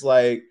where it's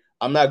like,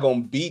 I'm not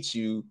going to beat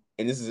you.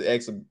 And this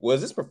is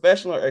was this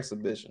professional or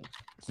exhibition?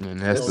 And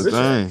that's the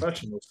thing.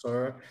 Professional,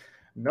 sir.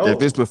 No.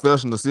 If it's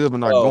professional, Silva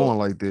not going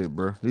like that,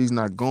 bro. He's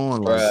not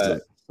going like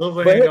that.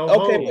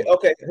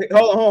 Okay.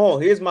 Hold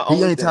on. Here's my.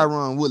 He ain't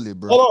Tyron Woodley,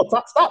 bro. Hold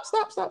on.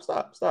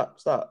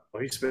 Stop. Oh,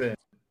 he's spinning.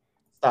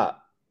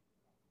 Stop.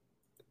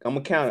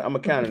 I'm gonna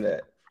count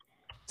that.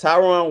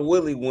 Tyron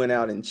Woodley went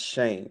out in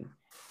shame.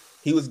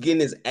 He was getting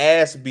his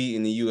ass beat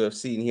in the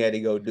UFC, and he had to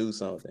go do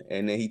something.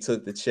 And then he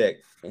took the check,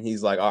 and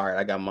he's like, "All right,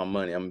 I got my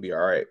money. I'm gonna be all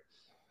right."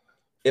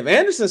 If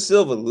Anderson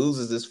Silva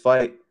loses this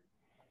fight,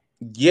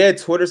 yeah,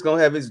 Twitter's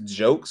gonna have its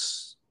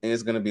jokes, and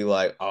it's gonna be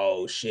like,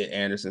 "Oh shit,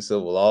 Anderson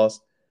Silva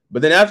lost."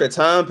 But then after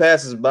time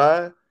passes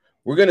by,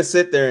 we're gonna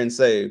sit there and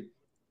say,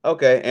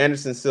 "Okay,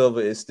 Anderson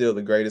Silva is still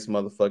the greatest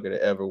motherfucker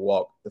to ever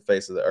walk the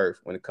face of the earth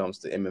when it comes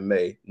to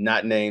MMA."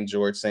 Not named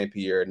George St.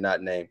 Pierre,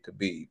 not named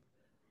Khabib.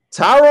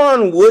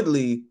 Tyron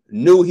Woodley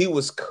knew he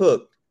was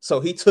cooked,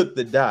 so he took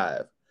the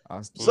dive.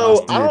 I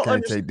don't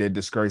can't take that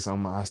disgrace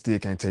on my. I still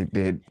can't take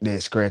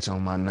that scratch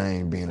on my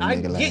name. Being a I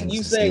nigga like get you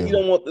Anderson saying you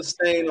Silva. don't want the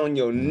stain on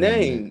your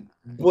name,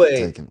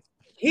 but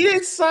he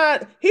didn't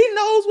sign. He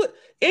knows what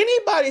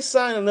anybody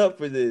signing up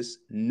for this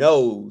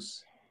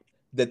knows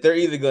that they're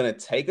either gonna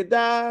take a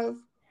dive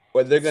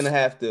or they're gonna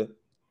have to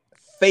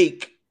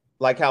fake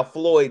like how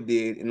Floyd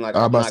did. And like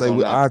I about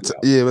to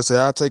say, let's say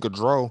I'll take a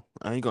draw.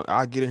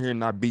 I'll get in here and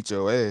not beat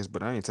your ass,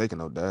 but I ain't taking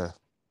no dive.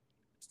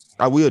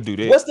 I will do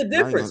that. What's the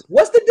difference?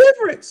 What's the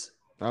difference?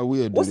 I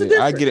will do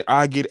that.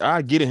 I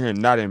get in here and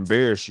not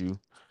embarrass you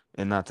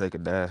and not take a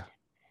dive.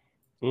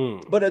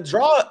 But a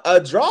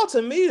draw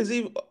to me is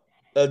even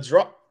a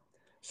draw.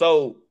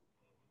 So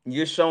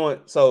you're showing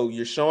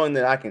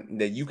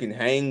that you can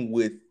hang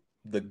with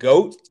the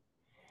GOAT.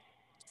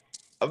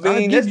 I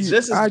mean, it's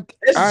just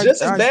as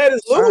bad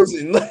as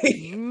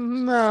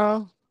losing.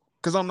 No,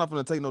 because I'm not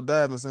gonna take no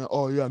dive and saying,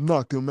 "Oh yeah, I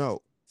knocked him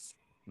out."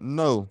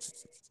 No,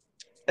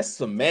 that's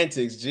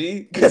semantics,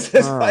 G. Because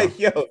it's like,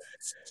 yo,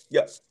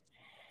 I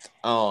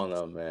don't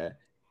know, man.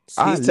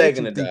 He's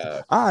taking a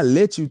dive. I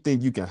let you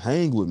think you can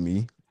hang with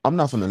me. I'm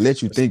not gonna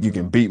let you think you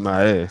can beat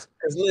my ass.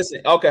 Because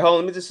listen, okay, hold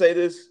on. Let me just say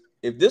this: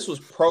 if this was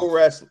pro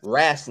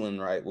wrestling,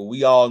 right? Well,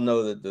 we all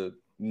know that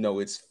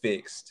it's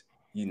fixed,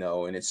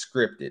 and it's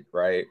scripted,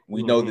 right?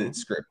 We know that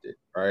it's scripted,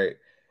 right?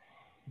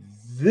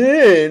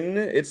 Then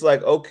it's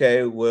like,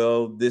 okay,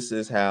 well, this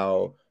is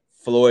how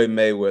Floyd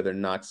Mayweather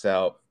knocks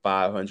out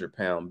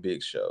 500-pound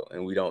Big Show,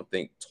 and we don't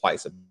think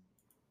twice about.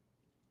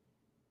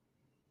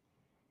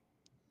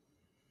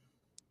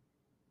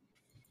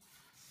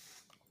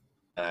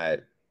 I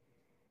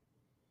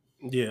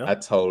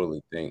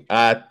totally think.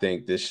 I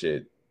think this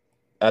shit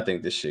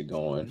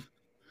going.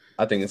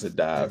 I think it's a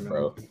dive,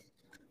 bro.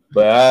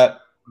 But I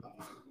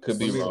could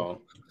be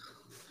wrong.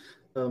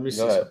 Let me see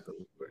something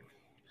real quick.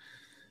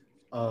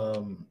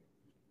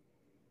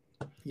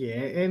 Yeah,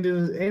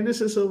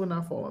 Anderson Silva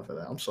not falling for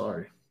that. I'm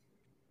sorry.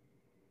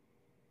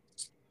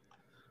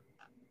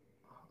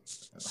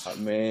 I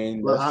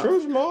mean, that's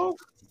true, Jamal.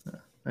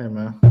 Hey,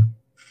 man.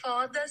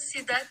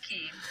 Foda-se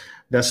daqui.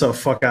 That's a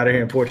fuck out of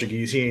here in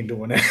Portuguese. He ain't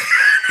doing that.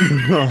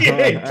 He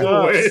ain't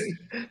doing it.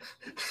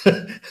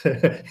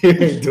 He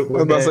ain't doing I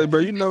was about to that. say, bro,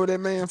 you know where that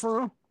man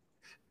from?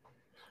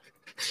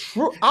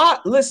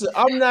 Listen,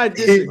 I'm not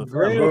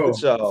disagreeing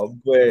with y'all,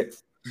 but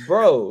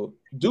bro,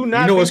 do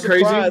not be what's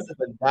surprised crazy? if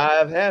a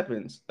dive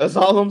happens. That's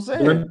all I'm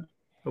saying.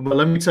 But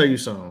let me tell you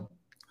something.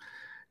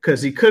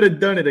 Because he could have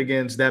done it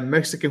against that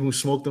Mexican who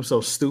smoked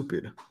himself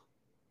stupid.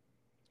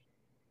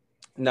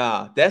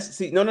 Nah, no. This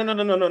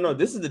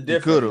is the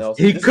difference.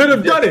 He could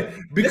have done it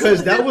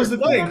because that was the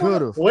thing.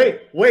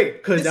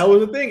 Wait, because that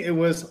was the thing. It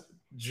was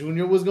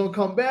Junior was gonna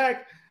come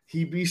back.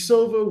 He beat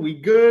Silva. We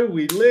good.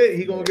 We lit.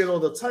 He gonna get all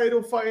the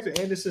title fights. And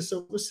Anderson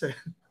Silva said,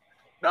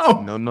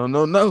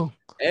 "No.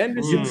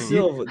 Anderson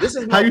Silva. This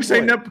is how you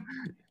say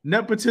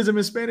nepotism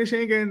in Spanish. He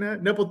ain't getting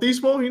that.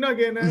 Nepotismo. He not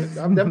getting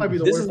that. That might be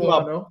the word for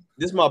I know.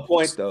 This is my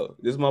point, though.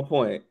 This is my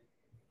point.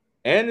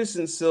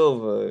 Anderson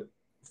Silva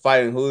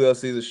fighting Julio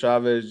Cesar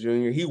Chavez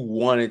Jr., he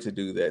wanted to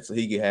do that so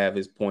he could have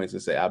his points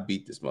and say, I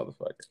beat this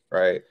motherfucker,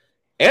 right?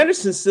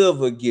 Anderson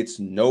Silva gets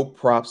no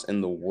props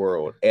in the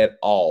world at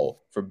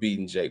all for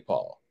beating Jake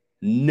Paul.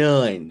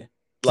 None.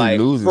 He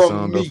loses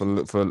some though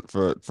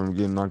from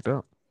getting knocked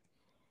out.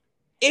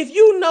 If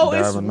you know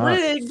it's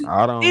rigged,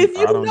 I don't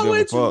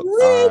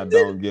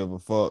give a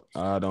fuck.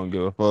 I don't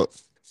give a fuck.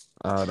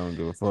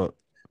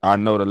 I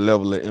know the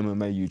level of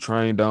MMA you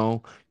trained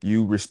on.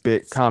 You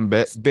respect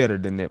combat better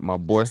than that, my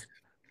boy.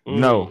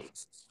 No.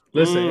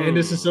 Listen,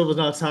 Anderson Silva's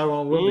not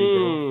Tyron Woodley,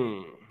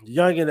 bro.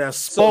 Young and that's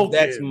spoken. So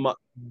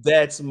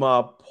that's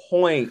my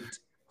point.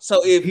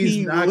 So if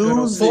he's not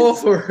gonna fall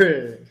for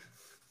it.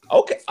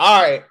 Okay,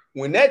 all right.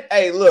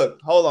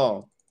 Hold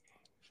on.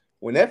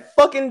 When that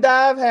fucking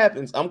dive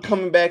happens, I'm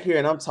coming back here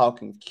and I'm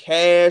talking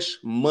cash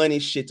money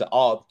shit to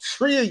all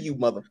three of you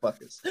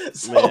motherfuckers.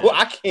 So man,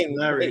 I can't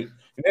wait.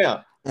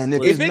 Now, and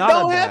if it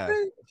don't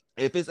happen,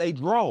 if it's a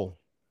draw,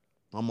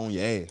 I'm on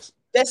your ass.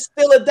 That's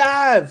still a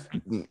dive.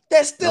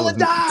 That's still a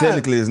dive.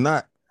 Technically, it's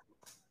not.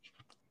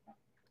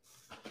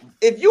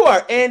 If you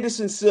are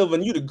Anderson Silva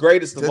and you the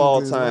greatest of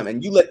all time,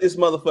 and you let this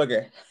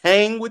motherfucker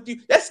hang with you,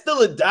 that's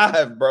still a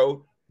dive,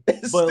 bro.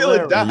 It's still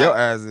a dive. Your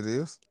ass it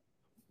is.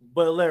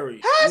 But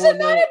Larry, how is it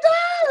not a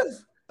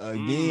dive?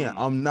 Again,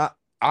 I'm not.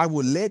 I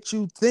will let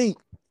you think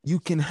you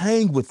can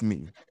hang with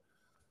me.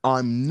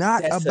 I'm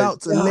not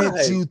about to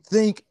let you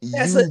think you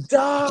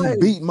can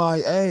beat my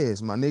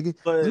ass, my nigga.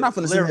 I'm not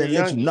finna sit here and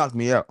let you knock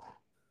me out.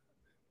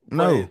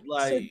 No. But,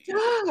 like, you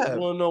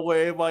want to know where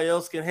everybody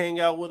else can hang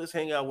out with us?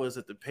 Hang out with us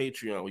at the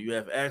Patreon, where you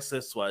have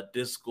access to our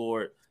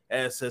Discord,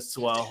 access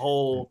to our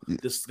whole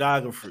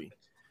discography.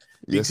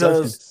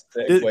 Because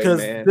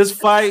this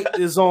fight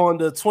is on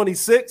the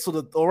 26th,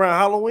 so around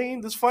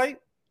Halloween, this fight.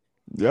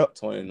 Yep.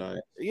 29.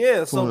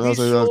 Yeah, so be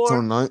sure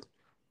 29.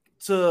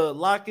 to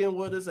lock in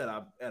with us at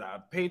our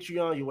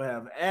Patreon. You will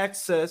have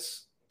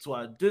access to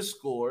our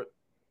Discord,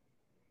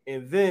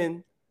 and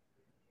then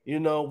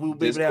we'll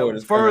be able to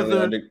have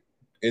further.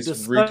 It's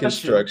discussion.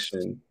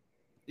 reconstruction.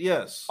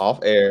 Yes. Off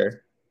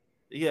air.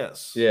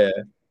 Yes. Yeah.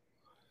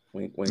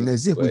 Wink, wink. And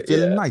as if we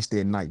feeling nice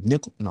that night,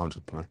 nickel. No, I'm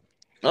just playing.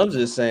 I'm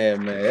just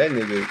saying, man, that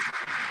nigga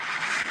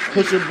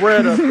put your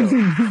bread up.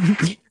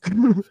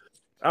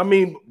 I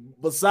mean,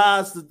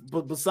 besides the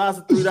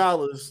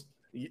 $3,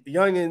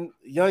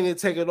 youngin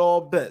taking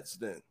all bets.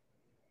 Then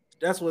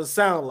that's what it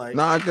sounds like.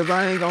 Nah, because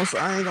I ain't gonna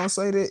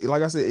say that.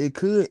 Like I said, it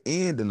could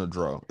end in a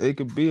draw. It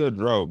could be a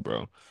draw,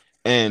 bro.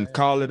 And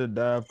call it a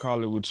dive,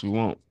 call it what you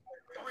want.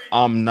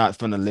 I'm not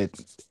finna let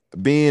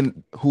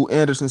being who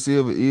Anderson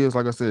Silva is.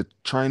 Like I said,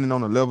 training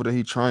on the level that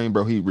he trained,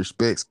 bro. He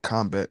respects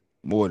combat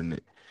more than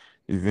it.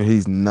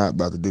 He's not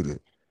about to do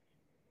that.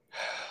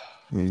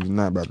 He's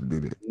not about to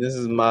do that. This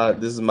is my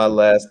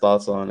last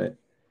thoughts on it.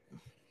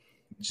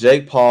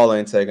 Jake Paul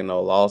ain't taking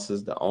no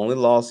losses. The only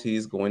loss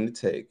he's going to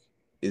take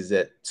is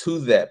that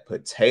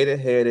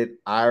potato-headed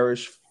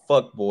Irish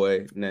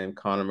fuckboy named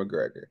Conor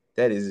McGregor.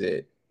 That is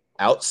it.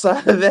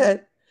 Outside of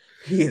that,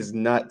 he is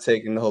not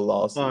taking no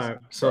losses. All right,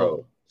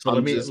 so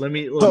let me just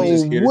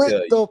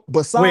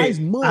besides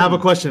money, I have a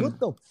question. What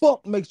the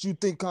fuck makes you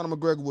think Conor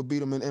McGregor would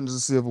beat him in Anderson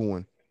Silva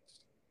one?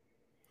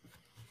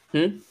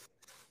 Say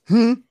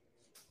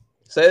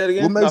that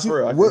again.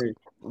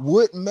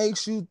 What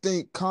makes you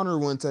think Conor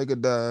wouldn't take a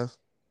dive,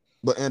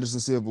 but Anderson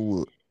Silva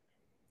would?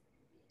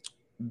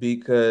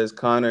 Because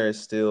Conor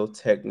is still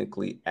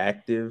technically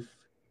active,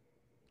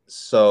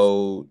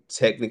 so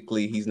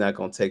technically he's not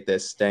gonna take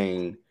that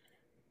sting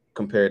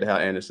compared to how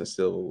Anderson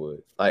Silva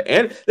would. Like,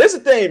 and that's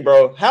the thing,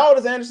 bro. How old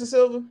is Anderson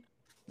Silva?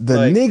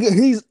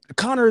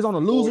 Conor is on a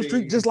losing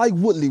streak, just like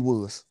Woodley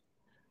was.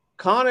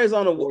 Conor is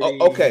on a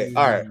okay.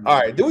 All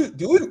right. Do we?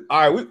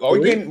 All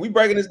right. We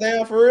breaking this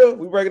down for real?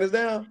 We breaking this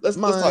down? Let's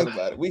talk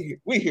about it. We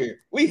here.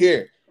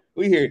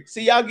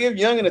 See, y'all give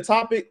Youngin a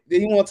topic that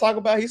he want to talk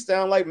about. He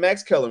sound like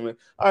Max Kellerman.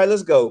 All right,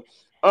 let's go.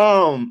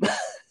 And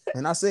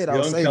I said I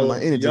was saving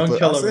my energy.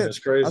 Kellerman is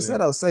crazy. I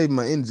said I was saving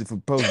my energy for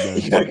post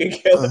game.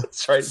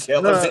 Trey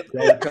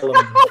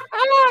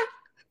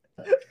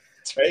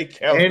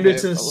Kellerman.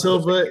 Anderson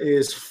Silva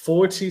is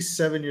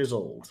 47 years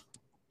old.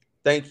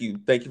 Thank you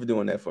for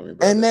doing that for me,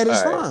 bro. And that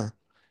is fine.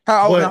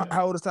 How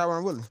old is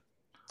Tyron Woodley?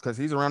 Because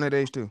he's around that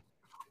age too.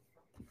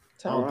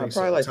 Tyron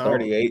probably like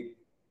 38.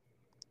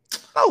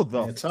 Oh,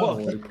 the fuck.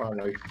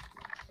 Probably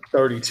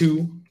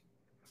 32.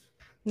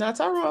 Nah,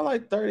 Tyron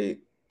like 30.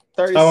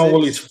 Tyron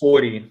Woodley's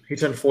 40. He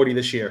turned 40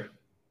 this year.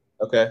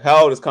 Okay.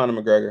 How old is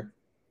Conor McGregor?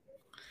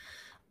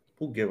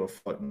 Who give a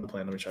fuck? I'm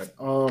playing. Let me check.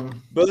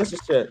 But let's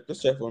just check.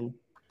 Just check for me.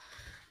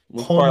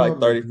 Probably like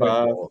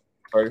 35,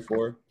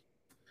 34.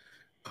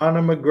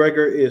 Conor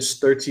McGregor is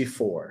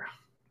 34.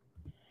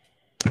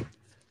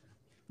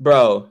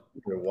 Bro,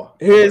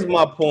 here's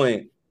my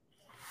point.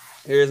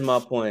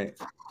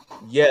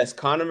 Yes,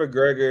 Conor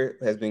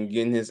McGregor has been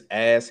getting his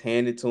ass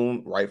handed to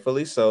him,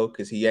 rightfully so,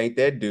 because he ain't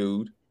that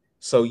dude.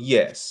 So,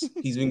 yes,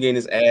 he's been getting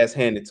his ass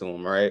handed to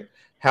him, right?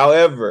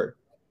 However,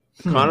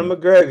 Conor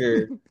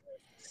McGregor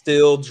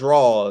still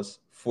draws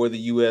for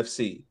the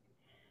UFC.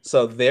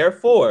 So,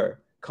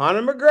 therefore,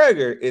 Conor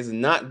McGregor is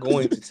not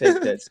going to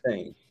take that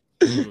stain.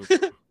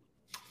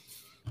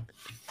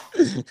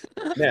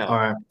 Now, all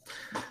right.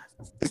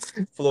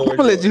 I'm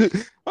gonna let you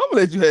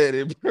have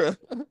it, bro.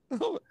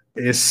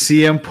 Is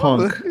CM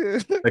Punk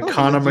the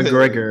Conor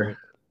McGregor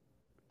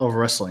of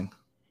wrestling?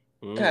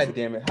 God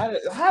damn it! How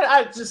did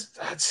I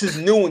just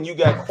knew when you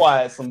got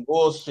quiet some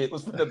bullshit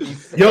was gonna be.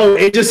 Yo,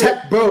 it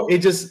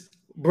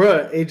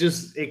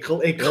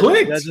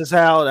clicked. That's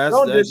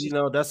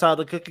how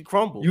the cookie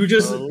crumbles.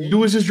 You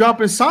was just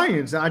dropping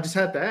science. I just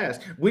had to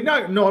ask. I'm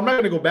not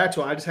gonna go back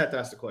to it. I just had to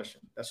ask the question.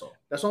 That's all.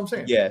 That's what I'm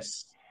saying.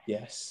 Yes.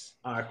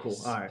 All right, cool.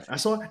 All right.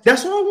 That's what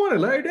I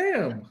wanted. Like,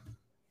 damn.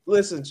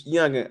 Listen,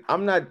 Youngin,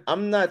 I'm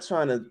not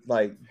trying to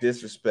like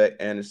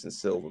disrespect Anderson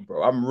Silva,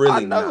 bro. I'm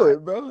really not.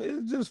 It, bro.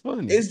 It's just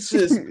funny. It's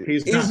just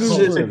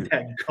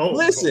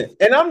listen,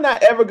 and I'm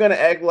not ever gonna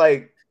act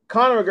like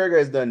Conor McGregor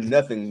has done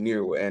nothing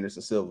near what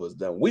Anderson Silva has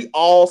done. We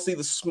all see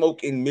the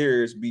smoke and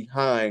mirrors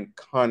behind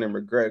Conor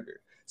McGregor.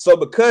 So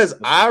because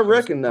I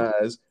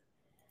recognize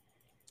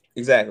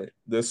exactly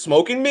the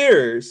smoke and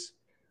mirrors,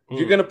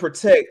 you're gonna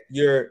protect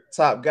your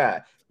top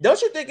guy.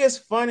 Don't you think it's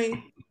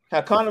funny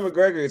how Conor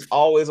McGregor is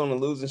always on a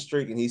losing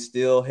streak and he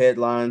still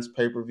headlines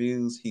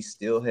pay-per-views? He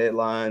still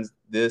headlines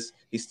this.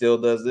 He still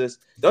does this.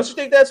 Don't you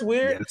think that's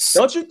weird? Yes.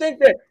 Don't you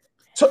think that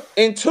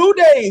in 2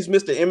 days,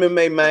 Mr.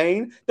 MMA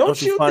Main, don't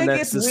you think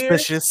it's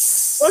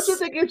suspicious? Weird? Don't you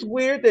think it's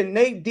weird that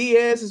Nate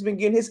Diaz has been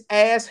getting his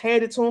ass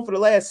handed to him for the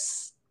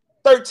last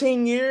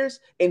 13 years,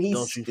 and he's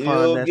Don't you still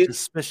find that getting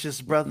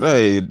suspicious, brother?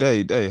 Hey,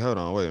 hold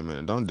on, wait a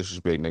minute. Don't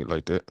disrespect Nate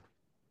like that.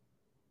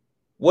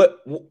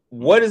 What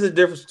is the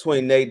difference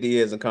between Nate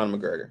Diaz and Conor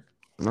McGregor?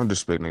 Don't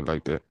disrespect Nate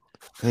like that.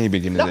 He ain't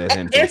been getting his ass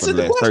handed answer for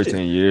the the last question.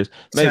 13 years.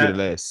 Maybe the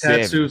last 7.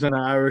 Tattoos and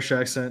an Irish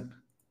accent.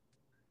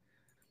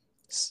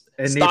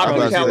 And Stockton,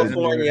 Naples,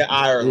 California,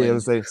 Ireland. Yeah,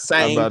 let's say, I'm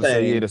Same about to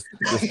say, thing. yeah,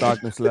 the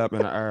Stockton slap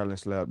and the Ireland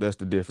slap. That's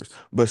the difference.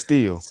 But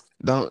still,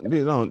 don't do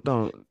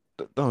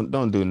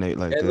Nate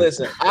like And that.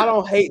 listen, I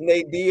don't hate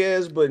Nate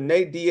Diaz, but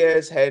Nate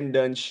Diaz hadn't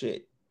done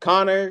shit.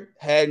 Conor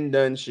hadn't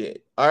done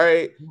shit. All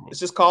right, let's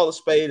just call a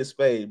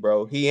spade,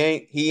 bro. He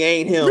ain't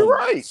him. You're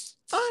right.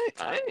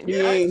 He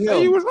ain't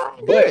him. He was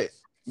wrong. But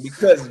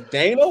because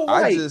Dana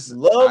White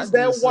loves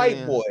that just white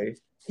saying. boy,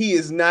 he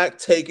is not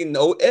taking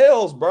no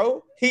L's,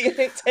 bro. He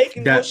ain't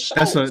taking no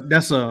shots.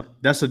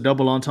 That's a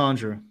double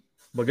entendre.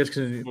 But get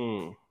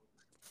to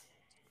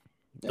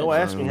Don't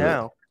ask me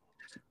how.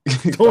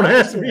 Don't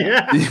ask me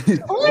how.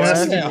 Don't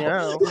ask me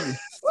how.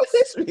 Don't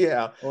ask me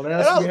how. Don't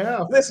ask me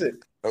how.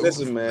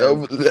 Listen,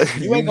 man.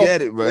 You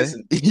get it, bro.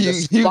 Listen,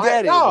 You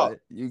got it, dog.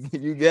 man.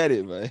 You got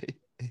it, man.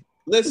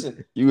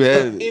 Listen, You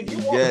had it. if You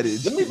you want, got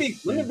it. let me be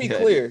You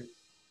got clear.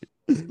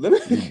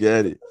 You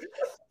got it.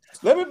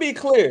 Let me be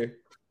clear.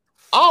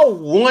 I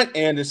want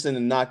Anderson to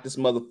knock this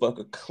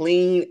motherfucker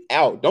clean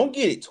out. Don't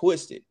get it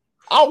twisted.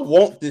 I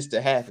want this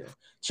to happen.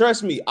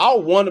 Trust me, I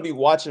want to be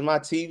watching my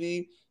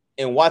TV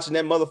and watching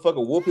that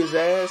motherfucker whoop his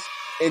ass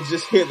and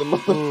just hear the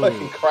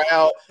motherfucking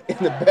crowd in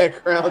the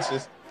background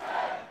just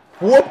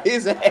whoop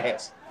his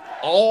ass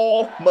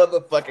all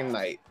motherfucking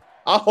night.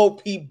 I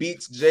hope he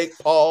beats Jake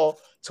Paul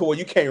to where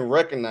you can't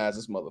recognize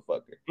this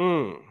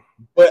motherfucker.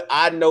 But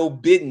I know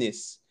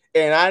business,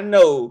 and I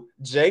know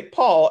Jake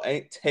Paul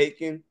ain't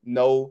taking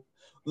no.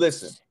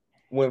 Listen,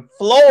 when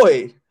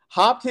Floyd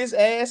hopped his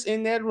ass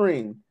in that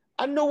ring,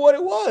 I knew what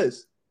it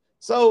was.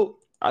 So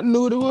I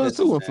knew what it was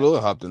too when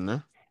Floyd hopped in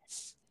there.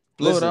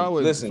 Floyd I'm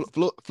gonna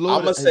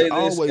say has this,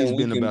 always and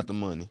we been can- about the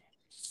money.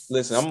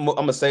 Listen, I'm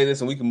gonna say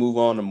this, and we can move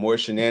on to more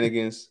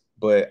shenanigans.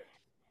 But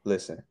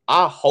listen,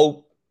 I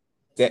hope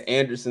that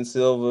Anderson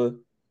Silva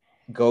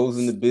goes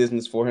into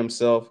business for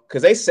himself,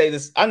 because they say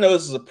this. I know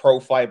this is a pro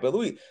fight, but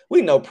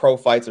we know pro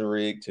fights are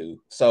rigged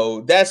too.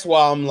 So that's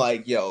why I'm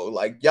like, yo,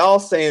 like y'all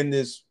saying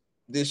this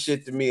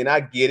shit to me, and I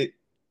get it.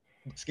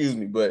 Excuse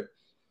me, but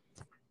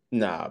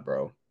nah,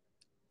 bro.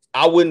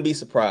 I wouldn't be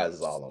surprised.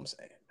 Is all I'm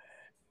saying.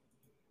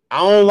 I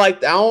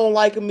don't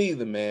like him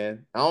either,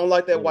 man. I don't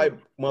like that white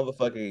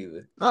motherfucker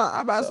either. No,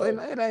 I'm about to say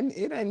no,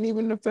 it ain't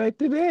even the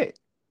fact of that.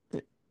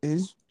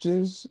 It's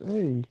just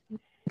hey.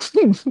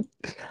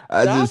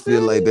 I just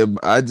feel like that.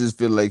 I just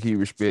feel like he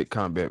respect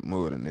combat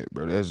more than that,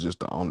 bro. That's just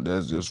the only.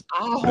 That's just.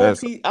 I hope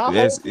he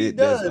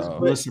does. That's all.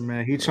 Listen,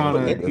 man, he trying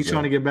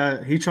to get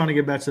back. He trying to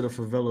get back to the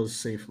favelas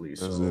safely.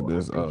 So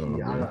That's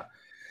all.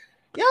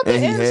 Y'all And think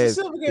he Anderson has-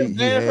 Silva gets he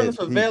banned from has-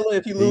 the favela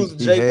if he loses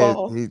he Jake has-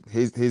 Paul?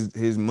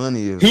 His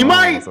money is He on,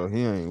 might. so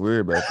he ain't worried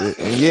about that.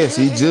 And yes,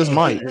 he just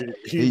might.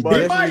 He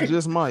might. definitely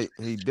just might.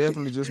 He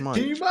definitely just might.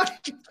 He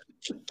might.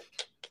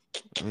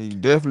 He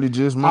definitely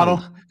just I might.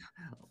 don't,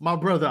 my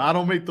brother. I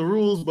don't make the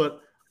rules, but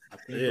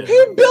He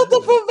built the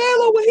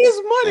favela with his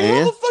money. How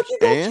And- the fuck you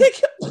gonna and- kick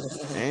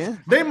him? And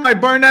they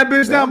might burn that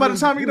bitch down by the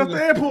time you get off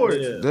the airport.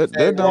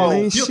 that don't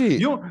mean You-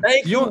 shit.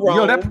 Thank you,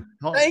 Rome.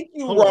 Thank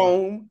you, hold on.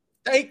 Rome.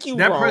 Thank you,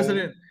 That Rome.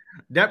 president,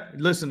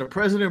 the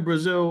president of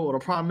Brazil or the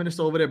prime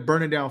minister over there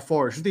burning down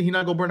forests. You think he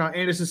not gonna burn down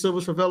Anderson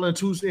Silva's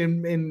favela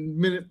in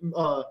minute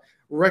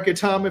record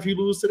time if he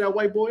lose to that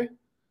white boy?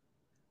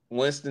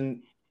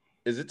 Winston,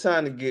 is it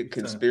time to get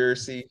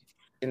conspiracy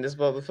in this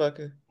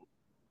motherfucker?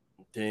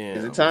 Damn.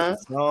 Is it time?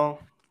 No,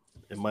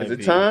 it might Is it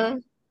be.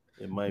 time?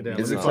 It might Damn,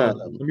 be. Is it let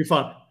time? me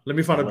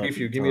find a beef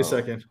you. Give me a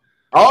second.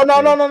 Oh no.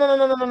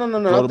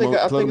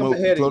 I think I'm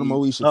ahead of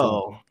you.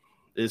 Oh,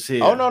 it's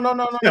here. Oh no.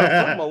 Fuck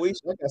Moesha.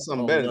 I got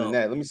something better than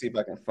that. Let me see if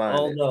I can find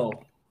Oh it. no,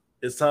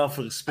 it's time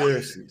for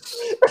conspiracies.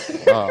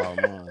 Oh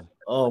man.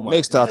 Oh my.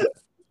 Next topic.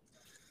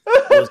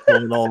 What's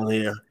going on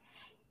here?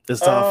 It's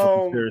time for Um,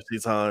 conspiracy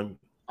time.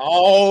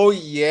 Oh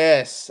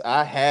yes,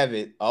 I have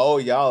it. Oh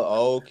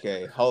y'all,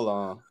 okay. Hold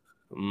on.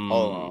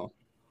 Hold on.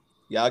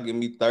 Y'all give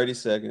me 30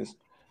 seconds.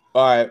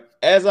 All right.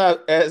 As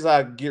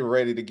I get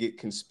ready to get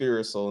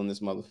conspiracial in this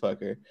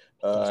motherfucker.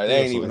 That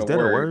ain't even Is a that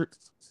word.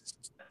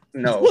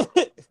 No.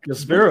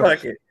 Conspiracy.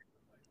 Fuck it.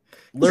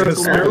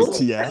 Lyrical,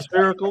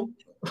 Conspiracal.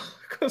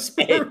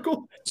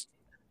 Conspiracal.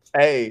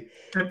 Hey,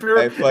 fuck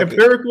it.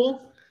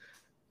 Empirical.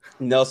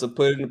 Nelson,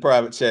 put it in the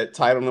private chat.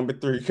 Title number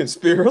 3,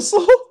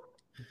 conspiracial.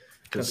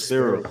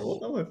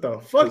 Conspiracal. What the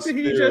fuck did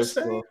he just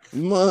say?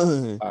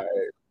 Man. All right.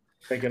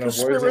 Thinking of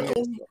words.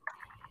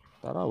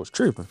 Thought I was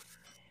tripping.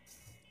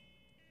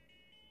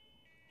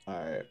 All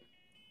right.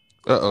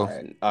 Uh-oh.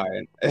 All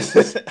right.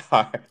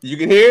 All right. You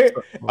can hear it?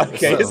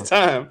 Okay, it's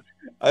time.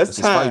 It's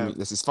time.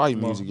 This is fight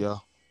music,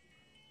 y'all.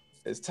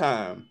 It's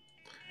time.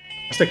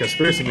 That's the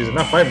conspiracy music,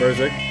 not fight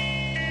music.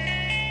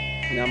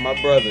 Now, my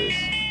brothers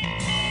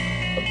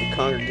of the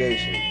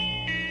congregation.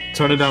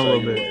 Turn it down a Show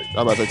little you bit. work.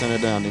 I'm about to turn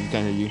it down, then we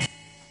can't hear you.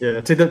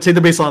 Yeah, take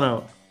the bass line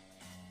out.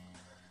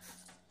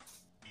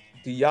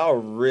 do y'all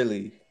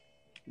really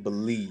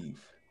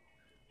believe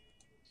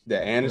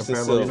that Anderson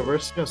Parallel Silva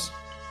universe? Yes.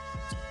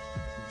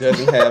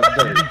 doesn't have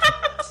dirt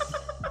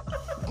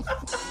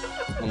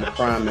on the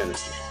Prime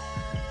Minister?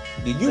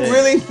 Do you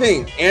really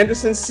think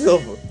Anderson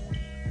Silva,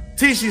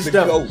 Tishi's the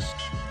devil, ghost,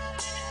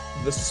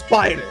 the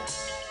spider,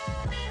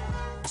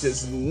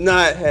 does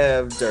not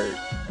have dirt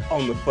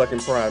on the fucking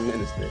Prime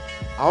Minister?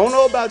 I don't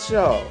know about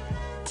y'all.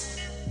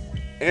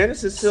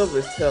 Anderson Silva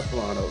is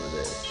Teflon over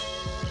there.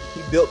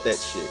 He built that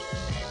shit.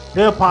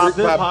 Hip hop, Brick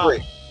hip by hop,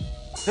 brick.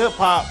 hip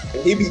hop.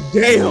 And he be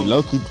damn.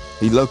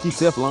 He low-key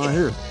Teflon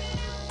here.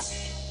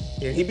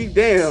 And he be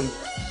damned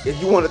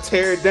if you want to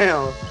tear it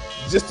down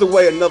just the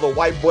way another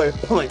white boy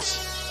punch.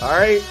 All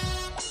right?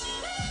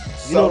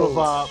 You know the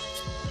vibe.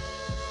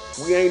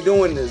 We ain't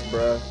doing this,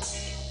 bruh.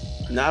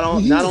 Not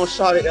on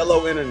Shawty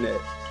LO internet.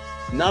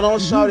 Not on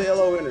Shawty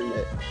LO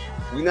internet.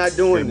 We not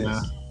doing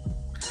this.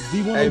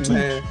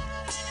 V102.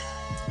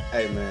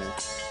 Hey man.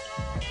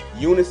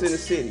 Eunice in the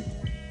city.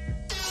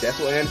 That's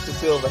what Anderson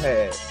Silva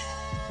had.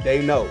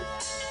 They know.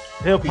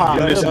 Hip hop.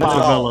 That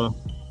Favela.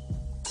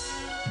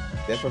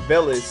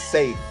 favela is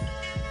safe.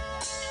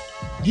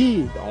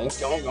 Yeah.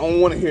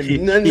 Don't want to hear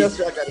nothing else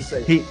y'all gotta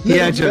say. He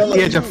had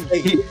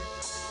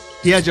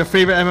your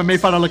favorite MMA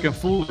fighter looking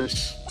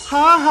foolish.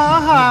 Ha ha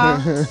ha.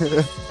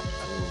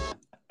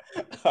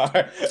 All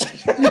right.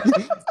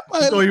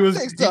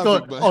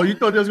 You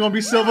thought there was gonna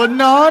be Silva?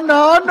 No.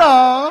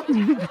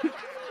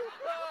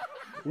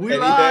 We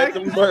And like, he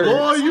had them birds.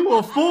 boy, you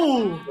a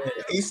fool.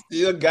 He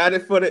still got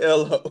it for the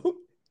LO.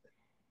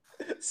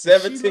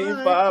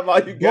 17-5, all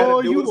you gotta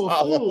Boy, do you is a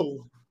follow.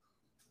 fool.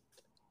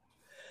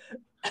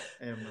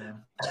 Hey,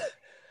 man.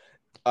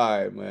 All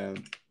right,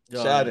 man.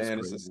 Yo, Shout out to that's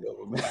Anderson crazy.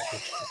 Silva, man.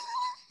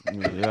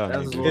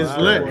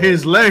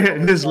 His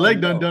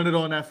leg done it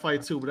on that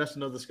fight too, but that's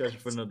another discussion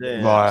for another day.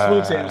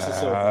 Salute to Anderson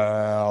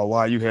Silva.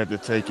 Why you had to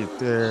take it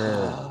there?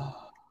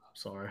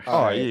 Sorry.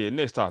 All right. Yeah,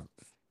 next topic.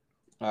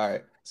 All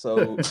right.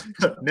 So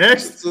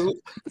next.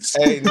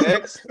 Hey,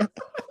 next.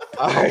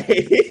 All right.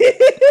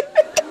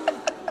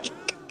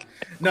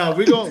 No,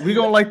 we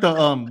gonna like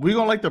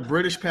the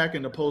British pack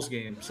in the post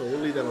game, so we'll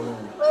leave that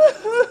alone.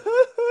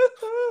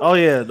 Oh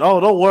yeah,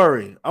 don't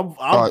worry. I'm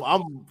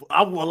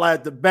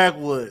like the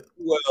backwood.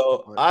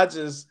 Well, I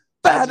just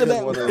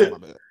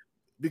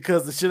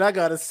because the shit I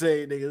gotta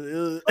say,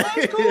 nigga.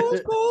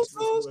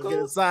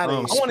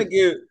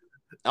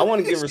 I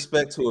want to give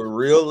respect to a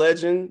real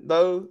legend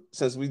though,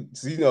 since we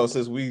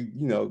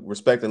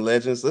respecting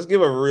legends. Let's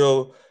give a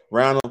real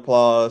round of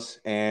applause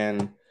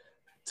and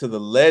to the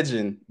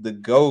legend, the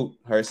GOAT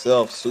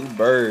herself, Sue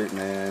Bird,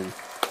 man.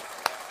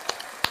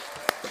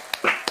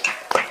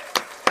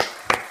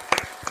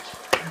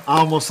 I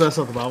almost said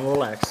something, but I'm gonna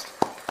relax.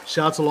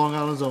 Shout out to Long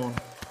Island Zone.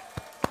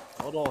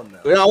 Hold on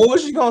now. Now, what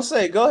was you gonna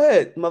say? Go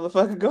ahead,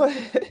 motherfucker. Go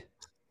ahead.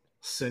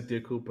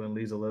 Cynthia Cooper and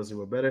Lisa Leslie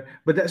were better,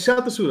 but that shout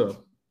out to Sue though.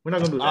 We're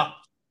not gonna do that.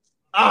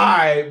 All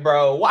right,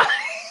 bro. Why?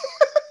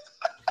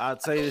 I'd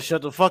tell you to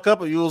shut the fuck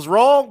up if you was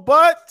wrong,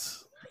 but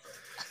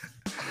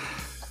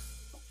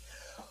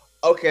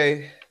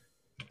okay.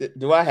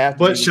 Do I have to?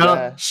 But be the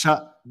guy?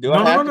 Do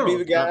I have to be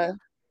the guy?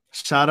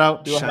 Shout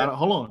out.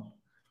 Hold on.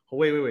 Oh,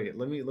 wait.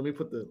 Let me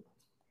put the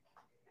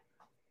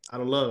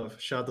out of love.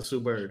 Shout out to Sue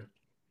Bird.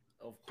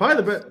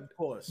 Probably the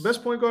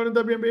best point guard in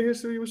WNBA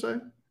history. You would say?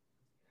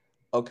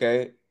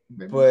 Okay,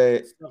 Maybe.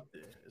 but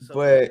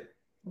Okay.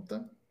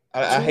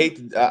 I hate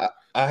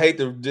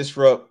to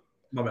disrupt.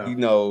 My bad. You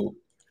know,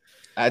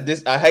 I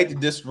hate to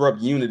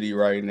disrupt unity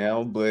right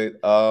now, but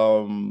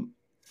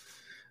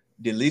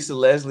did Lisa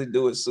Leslie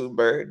do it? Sue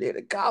Bird did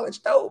at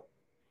college though.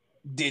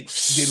 Did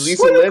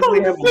Lisa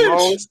Leslie have a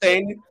long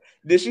standing?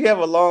 Did she have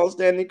a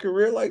long-standing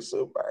career like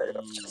Sue Bird?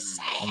 I'm just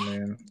saying.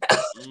 Man.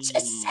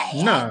 Just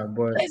saying. Nah,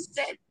 but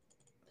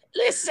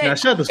listen. Nah,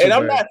 shout out to Sue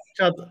Bird.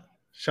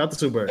 Shout out to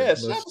Sue Bird. Yeah,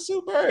 shout out to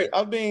Sue Bird.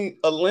 I mean,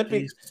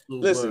 Olympic.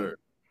 Listen.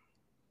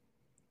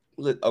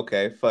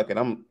 Okay, fuck it.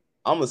 I'm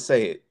gonna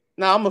say it.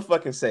 Nah, I'm gonna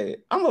fucking say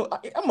it. I'm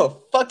gonna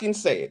fucking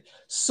say it.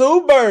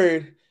 Sue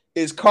Bird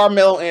is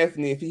Carmelo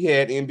Anthony if he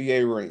had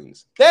NBA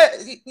rings.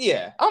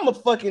 I'm gonna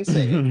fucking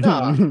say it.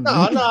 No.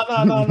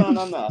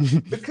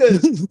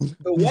 Because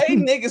the way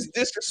niggas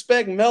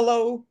disrespect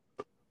Melo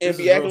and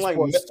be acting like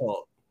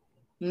Melo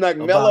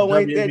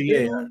ain't that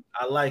dude.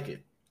 I like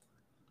it.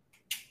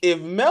 If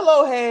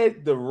Melo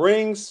had the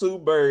ring Sue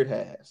Bird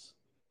has,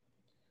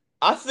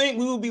 I think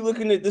we would be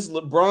looking at this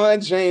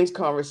LeBron James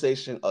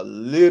conversation a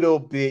little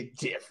bit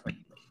different.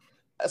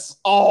 That's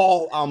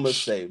all I'm gonna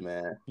say,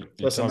 man.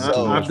 Listen,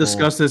 I've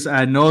discussed this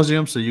ad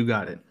nauseum, so you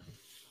got it.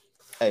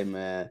 Hey,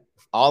 man.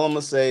 All I'm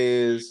gonna say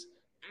is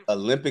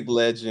Olympic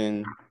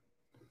legend.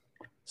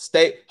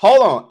 Stayed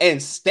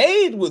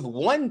with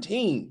one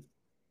team.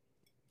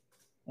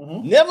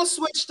 Mm-hmm. Never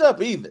switched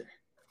up either.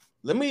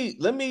 Let me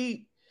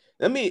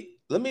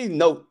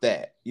note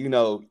that. You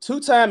know,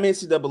 2-time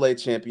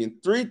NCAA champion,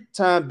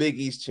 3-time Big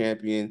East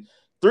champion,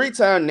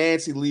 3-time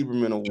Nancy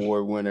Lieberman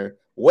Award winner,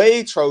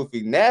 Wade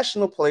Trophy,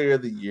 National Player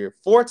of the Year,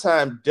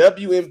 4-time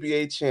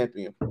WNBA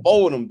champion,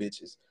 4 of them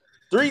bitches.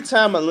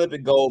 3-time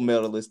Olympic gold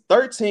medalist,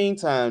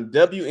 13-time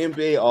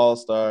WNBA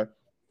All-Star,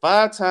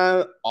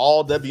 5-time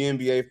All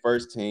WNBA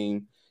first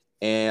team,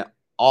 and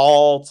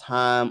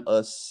all-time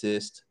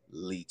assist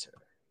leader.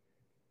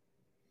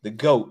 The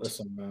GOAT.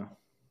 Listen, man.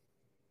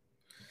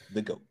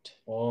 The GOAT.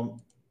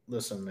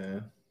 Listen,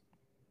 man.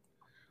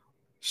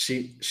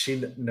 She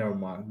never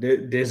mind.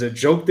 There's a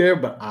joke there,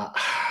 but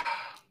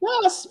no,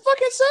 let's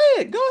fucking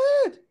say it. Go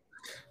ahead.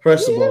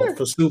 First of all,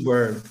 for Sue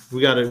Bird,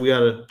 we gotta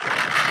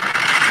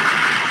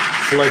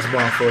flex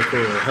bomb for a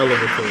career, hell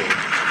of a career.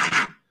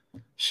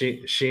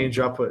 She ain't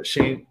drop her.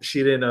 She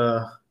didn't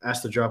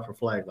ask to drop her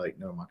flag. Like,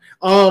 never mind.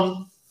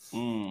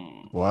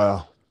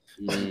 Wow.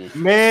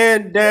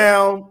 Man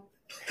down,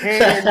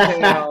 hand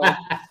down.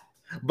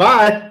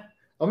 Bye.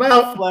 I'm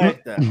out.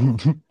 Flag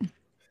down.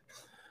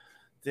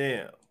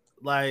 Damn.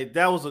 Like,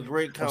 that was a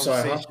great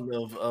conversation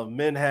of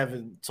men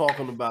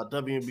talking about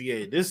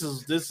WNBA. This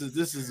is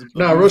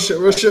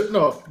real shit.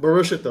 No, but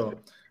real shit though.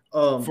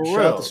 For shout real,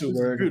 out to Sue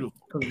Bird.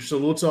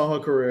 Salute on her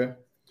career.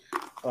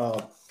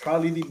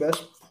 Probably the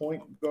best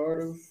point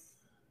guard of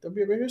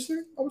WNBA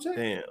history, I would say.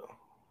 Damn.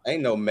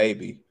 Ain't no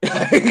maybe.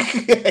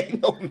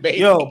 Ain't no maybe.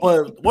 Yo,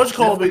 but what's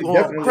called me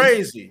going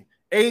crazy.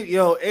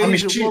 A'ja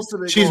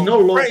Wilson she's no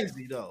lower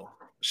crazy though.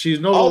 She's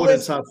no lower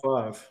than top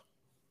 5.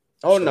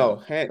 Oh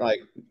no,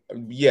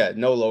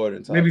 no lower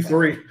than top maybe 5.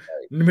 3,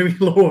 maybe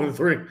lower than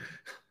 3.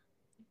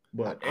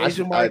 But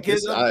A'ja might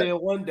get up there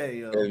one day.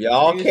 Yo. If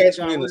y'all catch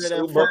me in the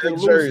Sue Bird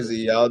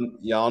jersey,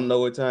 y'all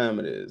know what time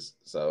it is.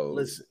 So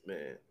listen,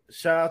 man.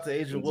 Shout out to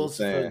A'ja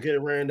Wilson for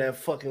getting rid of that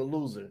fucking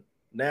loser.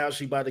 Now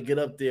she about to get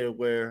up there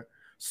where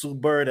Sue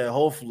Bird, and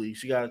hopefully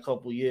she got a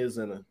couple years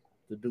in her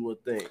to do her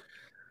thing.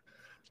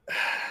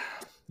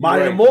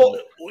 Maya Moore,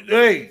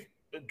 hey,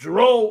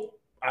 Jerome,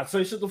 I'd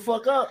say shut the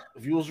fuck up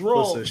if you was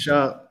wrong. Listen,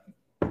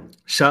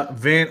 shout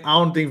Van. I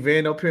don't think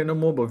Van up here no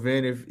more, but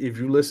Van, if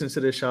you listen to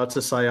this, shout out to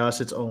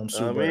Sayas, its own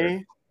Sue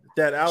Bird.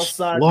 That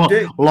outside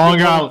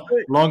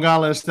Long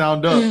Island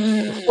stand up.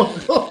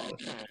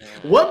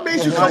 What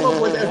made you come up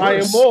with that?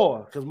 Maya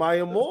Moore, because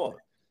Maya Moore.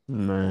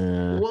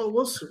 Man,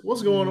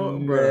 what's going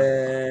on, bro?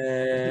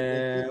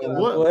 Man,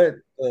 what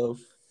the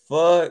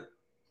fuck?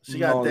 She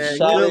got that.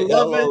 You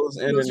love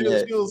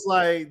it. She was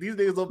like, these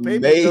niggas don't pay me.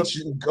 Made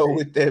you go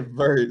with that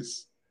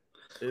verse.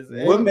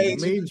 What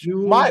made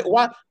you? My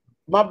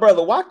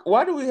brother?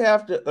 Why do we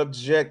have to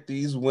object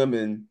these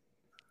women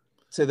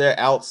to their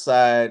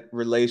outside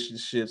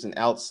relationships and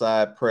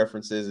outside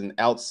preferences and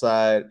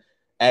outside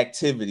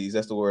activities?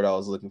 That's the word I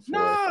was looking for.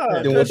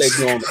 Than what they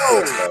do on the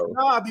court,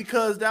 Nah,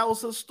 because that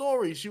was her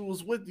story. She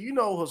was with,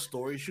 her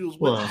story. She was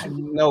with.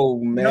 No,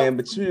 man,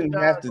 but you didn't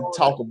have to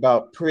talk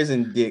about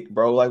prison dick,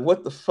 bro. Like,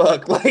 what the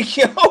fuck? Like,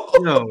 yo.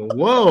 No,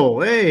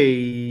 whoa, hey,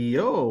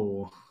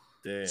 yo.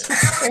 Damn.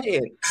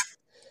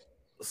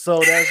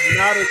 So that's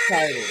not a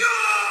title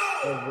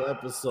of the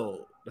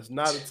episode. That's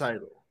not a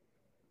title.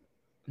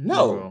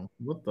 No. Bro,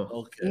 what the?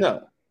 Okay.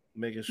 No.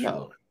 Making sure.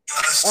 No.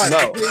 All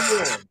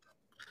right,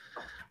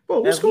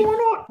 Bro, what's going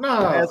on?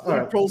 Nah, all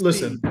right,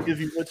 listen. Give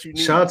you what you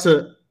need. Shout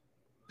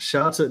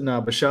out to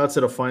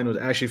the finals.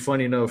 Actually,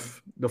 funny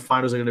enough, the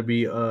finals are going to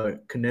be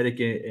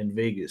Connecticut and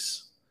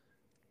Vegas.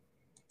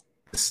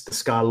 The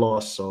Sky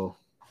lost, so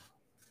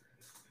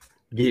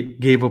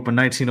gave up a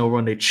 19-0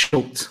 run. They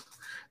choked.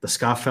 The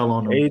Sky fell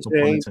on them.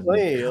 A'ja ain't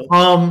playing.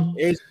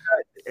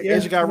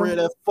 A'ja got rid of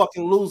that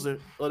fucking loser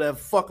or that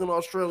fucking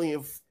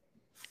Australian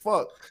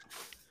fuck.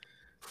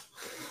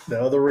 The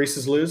other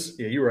racist Liz.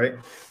 Yeah, you're right.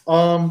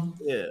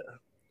 Yeah.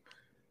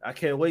 I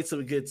can't wait till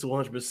we get to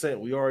 100%.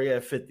 We already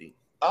at 50.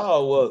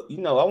 Oh well,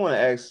 I want to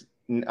ask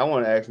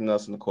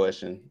Nelson a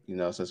question.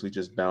 Since we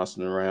just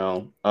bouncing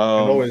around.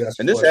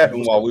 And this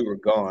happened while we were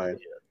gone.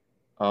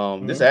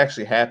 This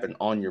actually happened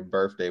on your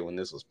birthday when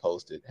this was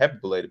posted. Happy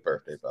belated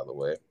birthday, by the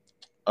way.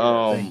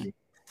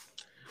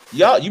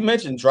 You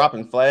mentioned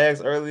dropping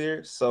flags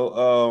earlier.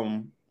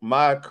 So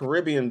my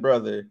Caribbean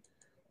brother,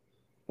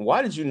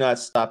 why did you not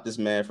stop this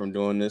man from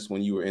doing this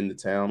when you were in the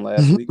town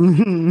last week?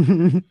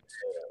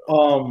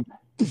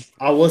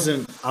 I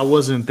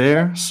wasn't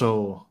there,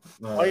 so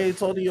why you ain't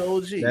told your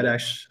OG? That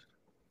actually,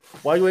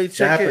 why you ain't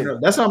checking?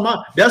 That's not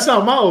my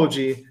OG.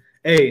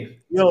 Hey,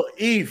 yo,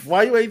 Eve,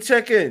 why you ain't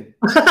checking?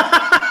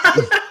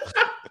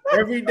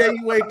 Every day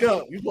you wake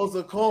up, you supposed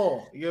to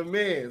call your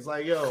man. It's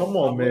like, yo, come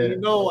on, man.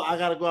 I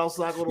gotta go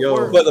outside, go to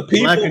work. For the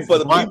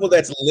people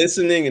that's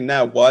listening and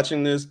not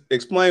watching this,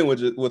 explain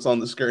what's on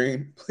the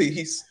screen,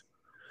 please.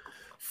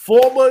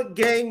 Former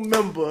gang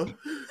member.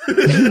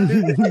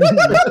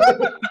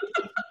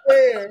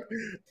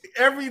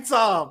 Every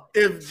time,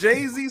 if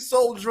Jay-Z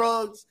sold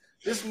drugs,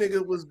 this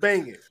nigga was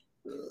banging.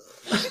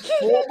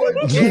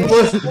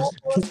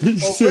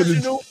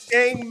 Original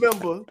gang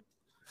member,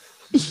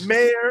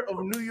 mayor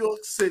of New York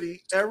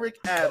City, Eric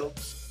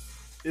Adams,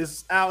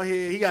 is out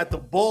here. He got the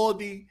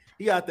baldy,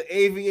 he got the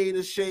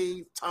aviator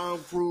shade,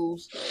 Tom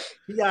Cruise.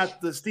 He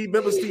got the Steve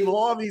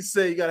Harvey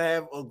said you gotta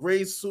have a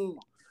gray suit,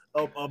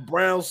 a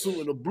brown suit,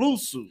 and a blue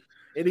suit.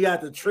 And he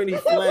got the Trinity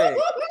flag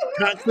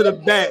cocked to the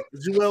back,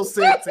 Joel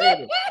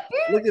Santana.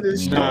 Look at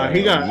this shit. Nah,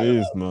 he got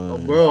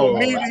bro. From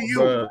me to you.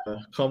 Bro,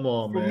 come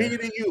on, From man. me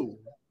to you.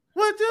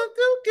 What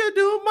you can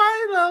do,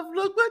 my love.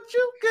 Look what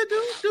you can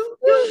do.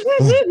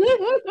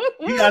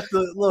 He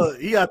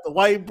got the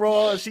white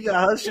bra. She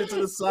got her shit to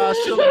the side.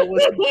 She don't know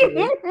what she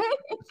doing.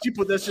 She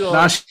put that shit on.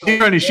 Nah, she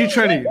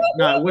trendy.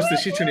 Nah, what's the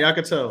she trendy? I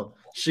could tell.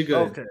 She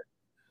good. Okay.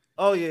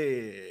 Oh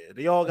yeah.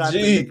 They all got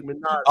Gee, Nicki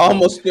Minaj. I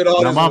almost spit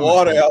all this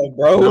water out,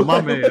 bro. Not my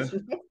man.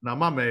 Not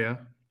my man.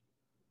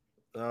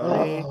 Yo,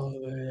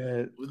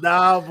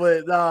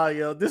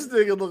 this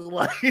nigga look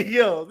like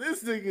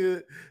this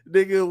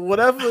nigga,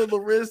 whatever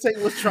Lorenz Tate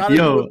was trying to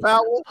do with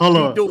power. Hold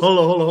on.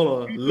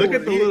 Look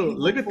at the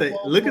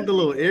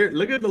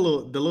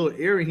little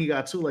earring he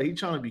got too. Like he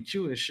trying to be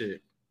cute and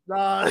shit.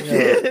 Nah,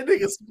 he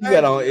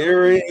got on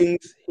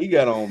earrings. He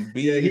got on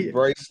bead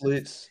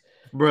bracelets.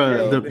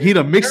 Bro, he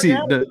the mixie.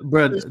 The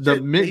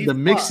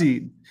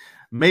mixie.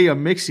 Mayor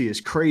Mixie is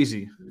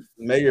crazy.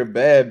 Mayor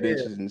Bad Bitch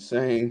is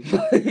insane.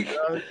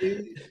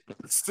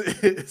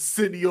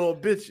 Senor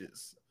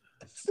bitches.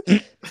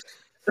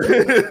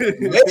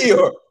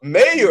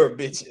 Mayor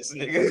bitches,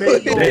 nigga.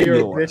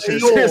 Mayor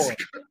bitches.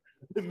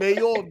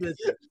 Mayor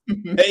bitches.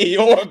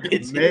 Mayor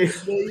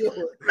bitches.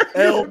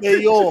 El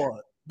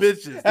Mayor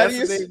bitches. How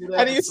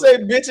do you say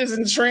bitches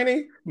in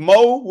Trini?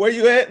 Mo, where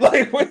you at?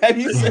 Like, how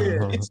do you say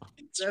bitches?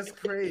 That's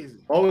crazy.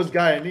 Always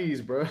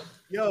Guyanese, bro.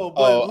 Yo,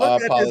 but look I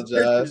at apologize.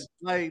 this picture.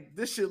 Like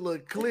this shit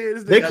look clear.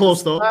 This They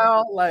close though.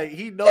 Like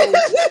he knows.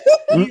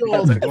 He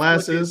got the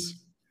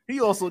glasses.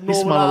 He also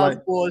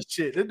normalized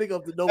bullshit. This nigga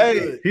up to no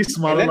good. He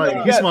smiling like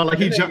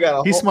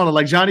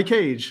Johnny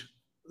Cage.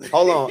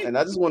 Hold on, and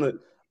I want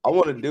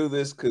to do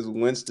this because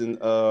Winston,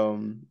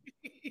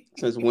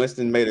 since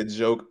Winston made a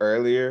joke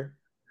earlier,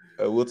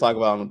 we'll talk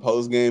about it on the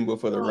post game, but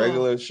for the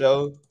regular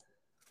show,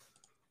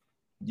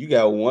 you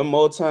got one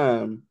more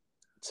time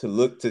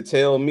to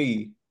tell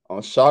me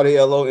on Shawty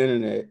LO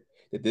internet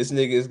that this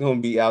nigga is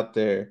gonna be out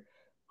there.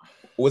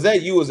 Was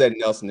that you? Or was that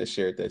Nelson that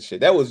shared that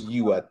shit? That was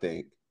you, I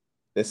think.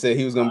 That said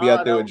he was gonna be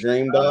out there with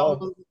Dream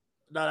Doll.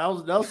 That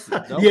was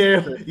Nelson. Yeah.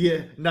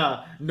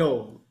 No.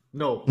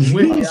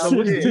 When you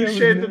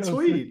shared the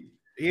tweet.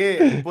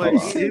 Yeah, but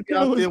he'll be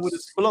out there with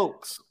his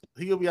blokes.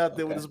 He'll be out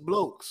there with his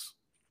blokes.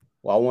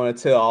 Well, I want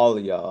to tell all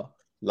of y'all,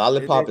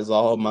 Lollipop is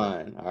all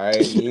mine. All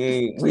right, we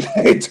ain't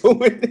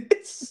doing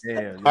this.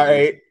 Yeah, all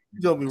right.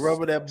 He's gonna be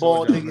rubbing that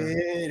ball nigga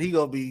head. He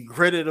gonna be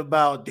gritted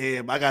about.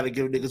 Damn, I gotta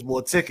give niggas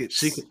more tickets.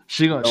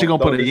 She gonna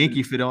put a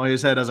Yankee fit on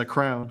his head as a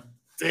crown.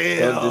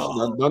 Damn.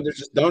 Don't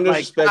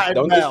disrespect.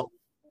 Don't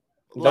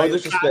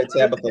disrespect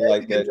Tabitha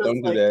like that.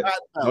 Don't do that.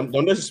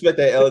 Don't disrespect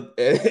that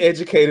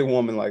educated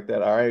woman like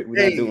that. All right,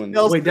 we're not doing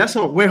that. Wait, that's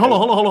her. Wait, hold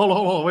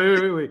on.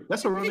 Wait.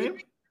 That's her real name?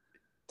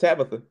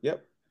 Tabitha.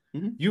 Yep.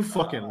 Mm-hmm. You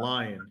fucking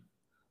lying.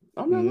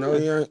 I'm not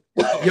lying.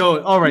 Yo,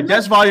 all right.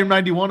 That's volume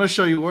 91. I'll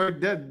show you where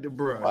that,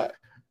 bro. What?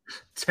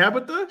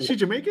 Tabitha? She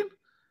Jamaican?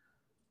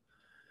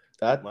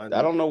 I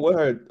don't know what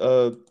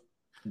her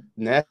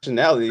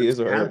nationality is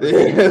or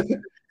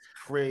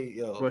Crazy,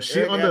 yo. But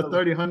she under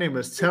 30. Her name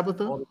is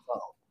Tabitha.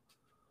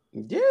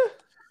 Yeah.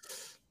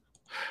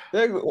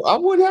 I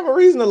wouldn't have a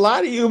reason to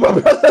lie to you, my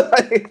brother.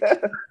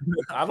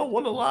 I don't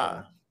want to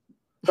lie.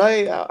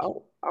 Like, I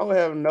would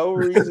have no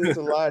reason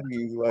to lie to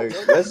you. Like,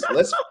 let's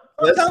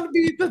tell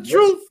me the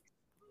truth.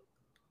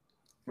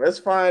 Let's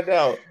find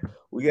out.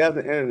 We have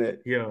the internet.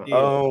 Yeah.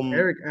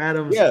 Eric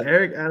Adams. Yeah.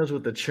 Eric Adams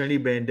with the Trini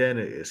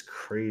bandana is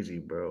crazy,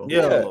 bro.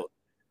 Yeah.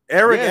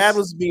 Eric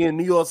Adams being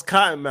New York's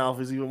Cottonmouth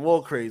is even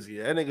more crazy.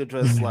 That nigga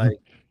dressed like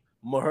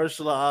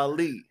Mahershala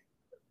Ali.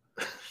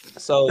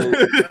 So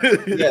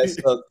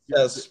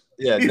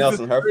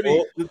Nelson, her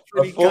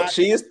full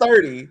she is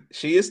 30.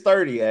 She is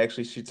 30,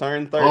 actually. She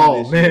turned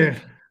 30 this year.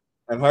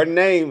 And her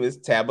name is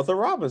Tabitha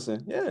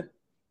Robinson. Yeah.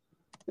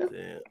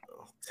 Damn.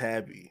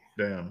 Tabby.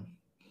 Damn.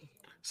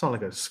 Sound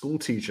like a school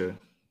teacher.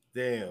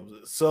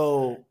 Damn.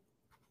 So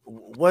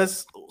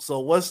what's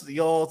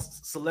y'all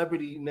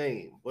celebrity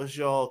name? What's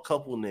y'all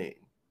couple name?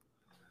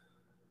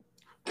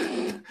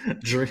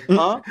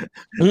 Huh?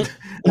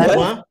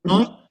 What?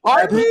 Huh?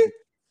 Pardon me?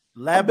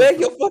 I beg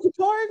your fucking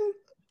pardon?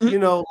 You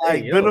know,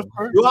 like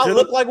Jennifer. Do I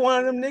look like one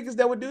of them niggas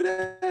that would do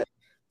that?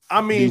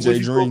 I mean, would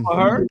you go for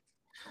her?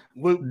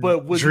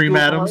 But would Dream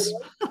Adams?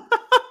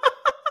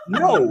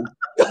 No.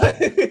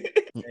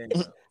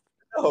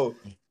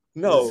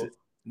 No.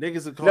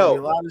 Niggas are calling me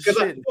a lot of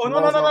shit.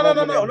 No.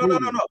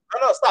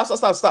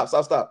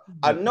 Stop.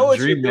 I know what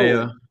you're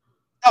doing.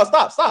 No,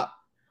 stop.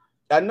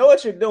 I know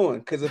what you're doing,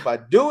 because if I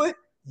do it,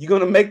 you're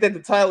gonna make that the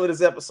title of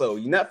this episode.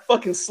 You're not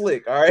fucking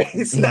slick, all right?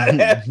 It's not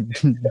happening.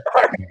 All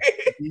right?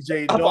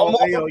 DJ Doll,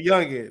 yo,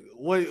 youngin.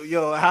 What,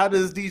 yo? How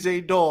does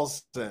DJ Doll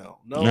sound?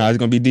 No, it's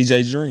gonna be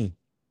DJ Dream.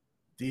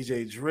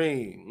 DJ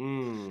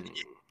Dream.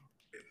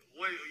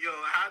 Wait, yo,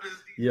 how does?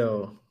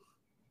 Yo,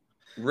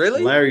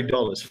 really? Larry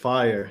Doll is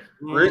fire.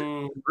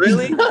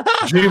 Really?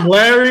 Dream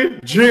Larry.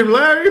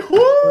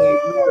 Woo!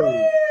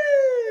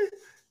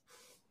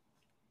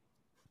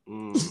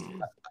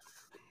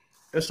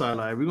 It's all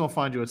right. We're gonna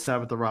find you a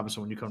Tabitha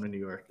Robinson when you come to New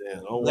York. Yeah,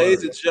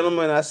 Ladies and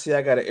gentlemen, I see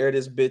I gotta air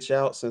this bitch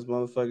out since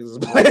motherfuckers is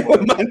playing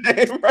with my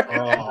name right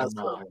now.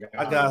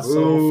 I got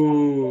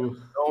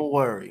some. Don't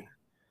worry.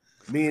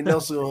 Me and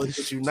Nelson will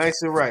get you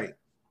nice and right.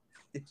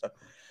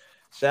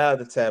 Shout out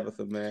to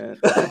Tabitha, man.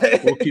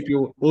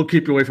 We'll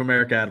keep you away from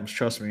Eric Adams.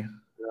 Trust me.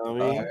 You know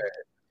what I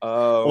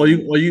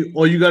mean?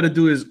 All you gotta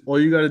do is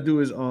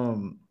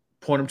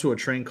point him to a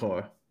train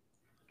car.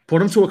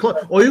 Point him to a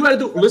club. All you gotta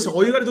do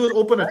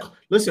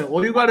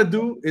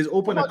is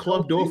open a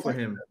club door for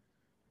him.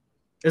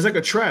 It's like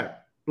a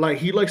trap. Like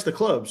he likes the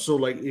club. So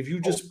like if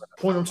you just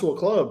point him to a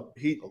club,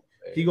 he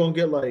gonna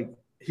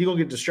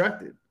get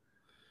distracted.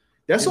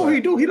 That's all he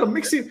do. He don't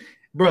mix it,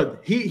 bro.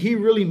 He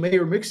really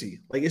Mayor Mixie.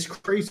 Like it's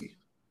crazy.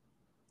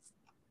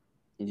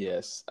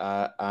 Yes,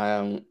 I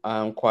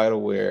am quite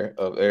aware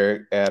of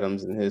Eric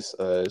Adams and his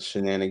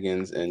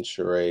shenanigans and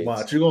charades.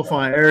 Watch, you're gonna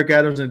find Eric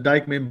Adams and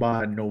Dykeman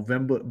by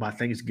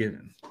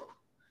Thanksgiving.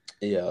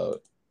 Yo,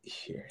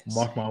 here.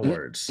 Mark my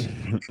words.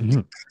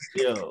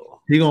 Yo,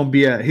 Eric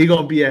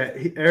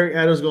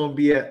Adams gonna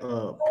be at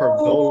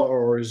Pergola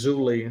or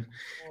Zuli.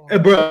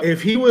 And bro,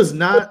 if he was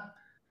not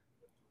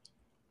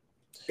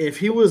If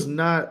he was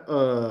not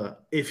on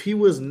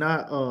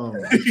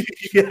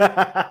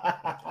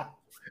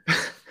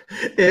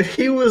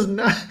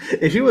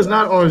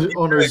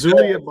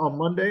Erzuli on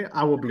Monday,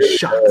 I would be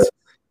shocked.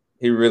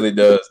 He really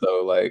does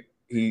though. Like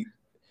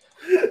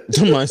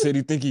somebody said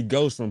he think he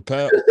goes from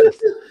Pal.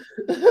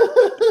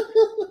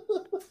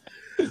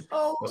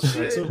 Oh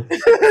shit.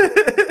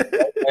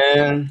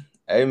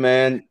 Hey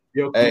man.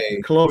 Yo, hey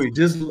Chloe,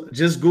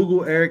 just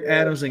Google Eric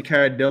Adams and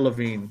Cara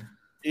Delevingne.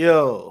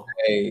 Yo.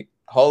 Hey,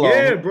 hold on.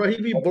 Yeah, bro.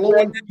 He be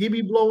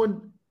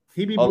blowing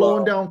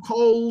down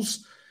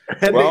coals.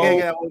 That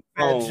nigga got with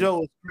Fat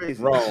Joe is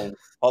crazy. Rome.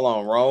 Hold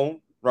on,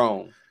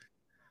 Rome.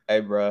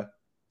 Hey, bro,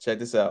 check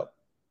this out.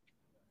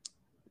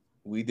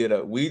 We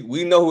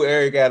know who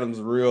Eric Adams'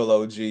 real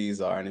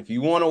OGs are, and if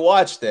you want to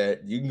watch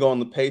that, you can go on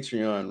the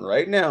Patreon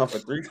right now for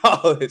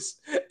 $3.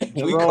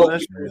 Jerome,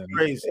 that shit was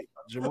crazy.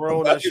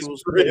 Jerome, that shit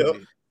was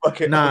crazy.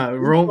 Okay.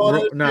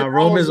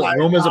 Rome is a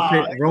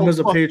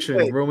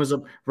patron. Rome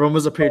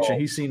is a patron.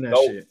 He's seen that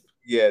shit.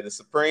 Yeah, the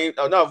Supreme.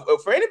 Oh no,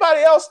 for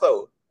anybody else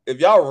though. If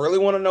y'all really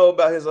want to know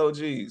about his OGs,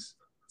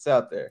 it's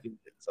out there.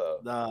 So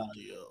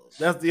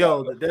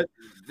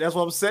that's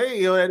what I'm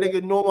saying. Yo, that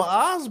nigga Norman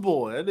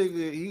Osborn. That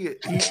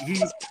nigga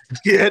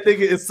that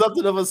nigga is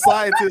something of a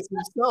scientist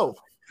himself.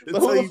 So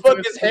who the fuck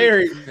is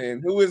Harry,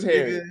 man? Who is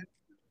Harry?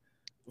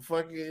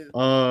 Fucking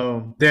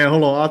damn,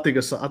 hold on. I'll think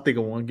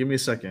of one. Give me a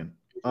second.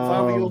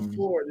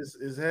 504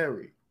 is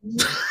Harry.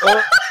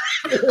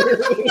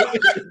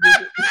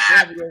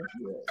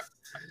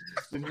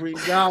 The Green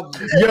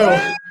Goblin.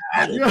 The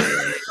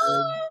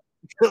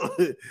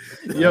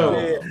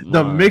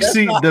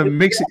mixie.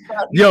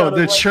 Yo,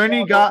 the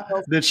Trini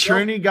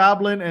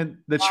Goblin and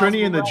the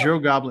Trini and the Drill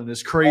Goblin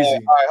is crazy. All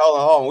right, hold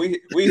on. We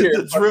hear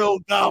the Drill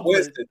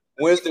Goblin.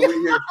 Winston, we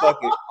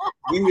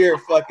hear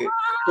fuck it.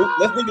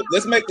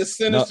 Let's make the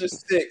Sinister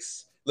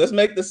Six. Let's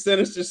make the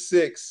Sinister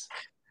Six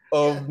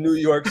of New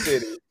York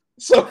City.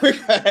 So we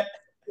got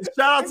shout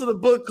out to the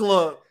book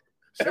club.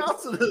 Shout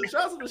out to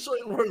the Show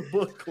Your Work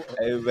book club.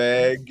 Hey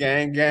man,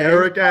 gang.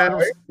 Eric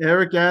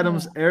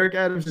Adams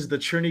is the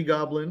Trini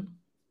Goblin.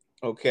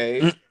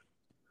 Okay.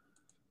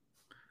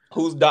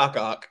 Who's Doc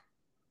Ock?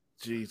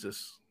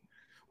 Jesus.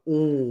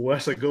 Ooh,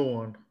 that's a good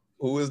one.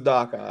 Who is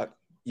Doc Ock?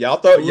 Y'all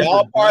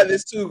part of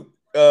this too.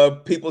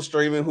 People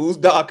streaming. Who's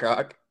Doc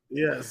Ock?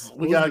 Yes,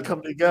 we gotta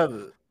come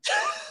together.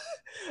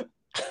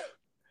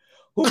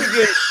 Who can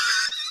get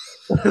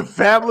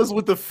Fabulous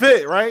with the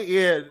fit, right?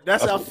 Yeah,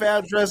 that's how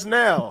Fab dressed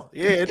now.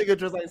 Yeah, nigga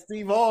dressed like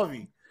Steve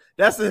Harvey.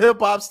 That's the hip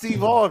hop Steve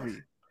Harvey.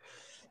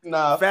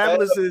 Nah,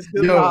 Fabulous is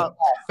hip hop.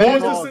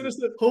 Fab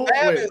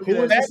is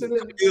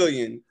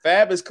chameleon.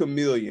 Fab is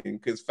chameleon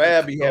because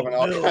Fab be having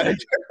all kind of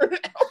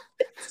different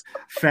outfits.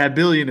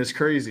 Fabillion is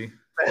crazy.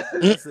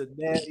 That's a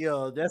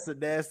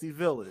nasty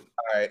villain.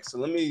 All right,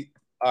 so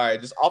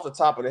just off the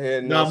top of the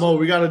head. Nah, Mo,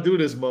 we gotta do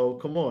this, Mo.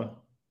 Come on.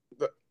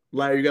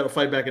 Larry, you got to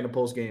fight back in the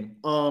post game.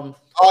 Oh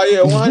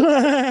yeah, one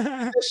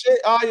shit.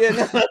 Oh yeah,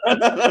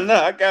 no.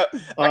 I got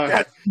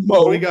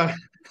Mo. We got.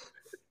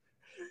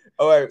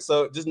 All right,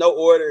 so just no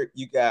order.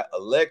 You got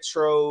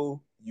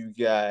Electro, you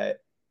got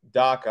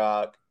Doc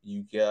Ock,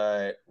 you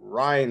got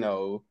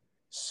Rhino,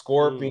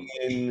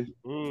 Scorpion,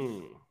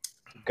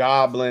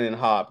 Goblin, and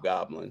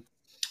Hobgoblin.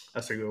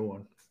 That's a good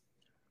one.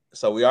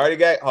 So we already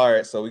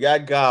got So we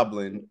got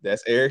Goblin.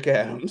 That's Eric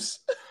Adams.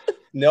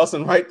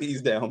 Nelson, write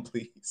these down,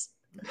 please.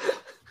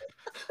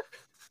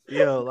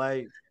 Yo,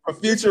 like for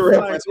future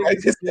reference, write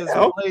this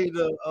down. Play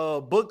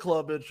the book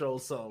club intro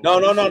song.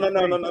 No.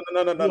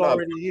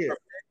 Already here.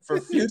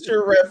 For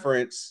future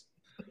reference,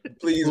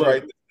 please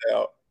write this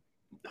down.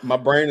 My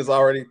brain is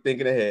already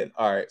thinking ahead.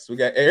 All right, so we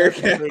got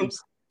Eric Adams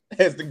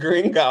as the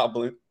Green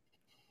Goblin.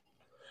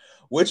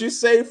 What you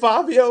say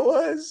Fabio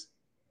was?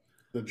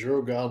 The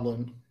Drill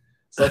Goblin.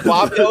 So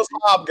Fabio's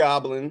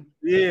Hobgoblin.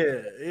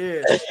 Yeah.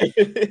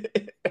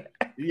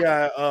 You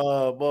got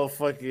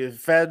motherfucking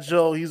Fat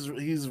Joe.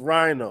 He's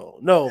Rhino.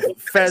 No,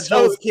 Fat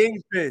Joe's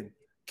Kingpin.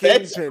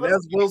 Kingpin.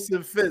 That's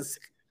Wilson Fisk.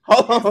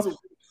 Hold on.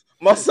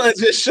 My son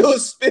just showed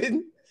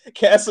spitting.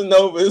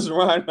 Casanova is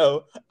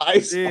Rhino.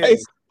 Ice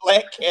Ice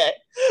Black Cat.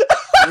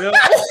 Yep.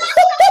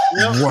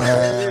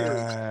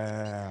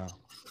 Wow.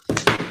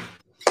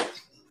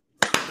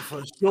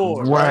 For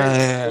sure. Wow.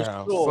 Right?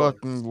 For sure.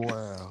 Fucking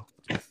wow.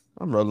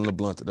 I'm rolling the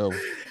blunt though.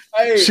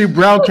 Hey, She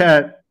brown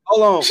cat.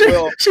 hold on.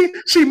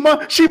 She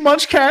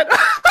munch cat.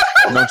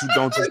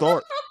 Don't you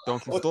start.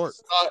 Don't you start.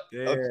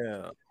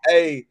 Yeah.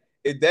 Hey,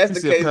 if that's He the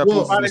said case,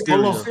 Papoose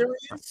Mysterio.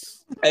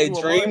 hey,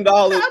 Dream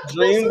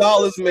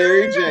Dollars,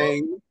 Mary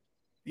Jane.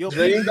 Yo,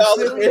 Dream Peter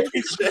Dollars, Mary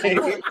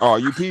Mysterio. Jane. Oh,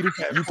 you Peter?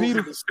 You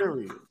Peter?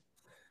 Mysterio.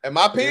 Am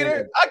I Peter?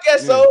 Yeah. I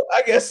guess so.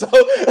 I guess so.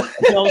 You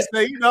know what I'm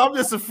saying? I'm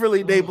just a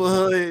Philly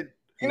neighborhood.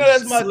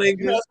 That's my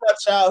slinger. that's my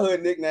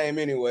childhood nickname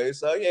anyway.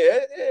 So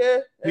yeah.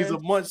 He's a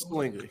munch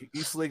slinger.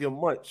 He's slinging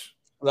munch.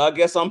 Well, I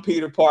guess I'm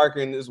Peter Parker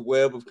in this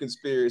web of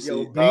conspiracy.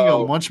 Yo, being a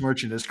munch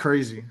merchant is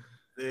crazy.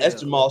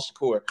 That's Jamal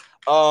Shakur.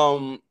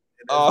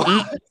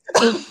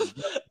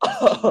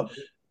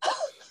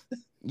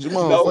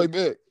 Jamal, fight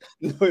back.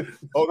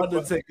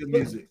 Undertaker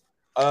music.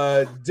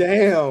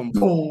 Damn.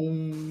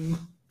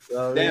 Boom.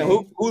 Damn,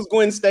 who's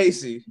Gwen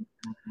Stacy?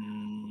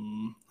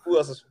 Who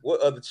else is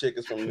what other chick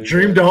is from New York?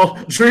 Dream Doll.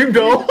 Dream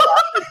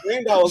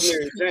Doll's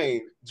Mary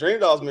Jane. Dream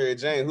Doll's Mary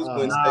Jane. Who's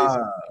Gwen Stacy?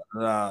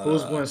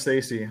 Who's Gwen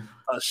Stacy?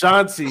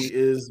 Ashanti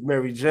is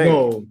Mary Jane.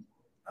 No.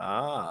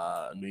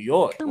 New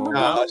York.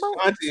 Nah,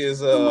 Ashanti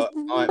is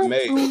Aunt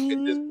May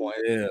at this point.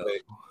 Yeah.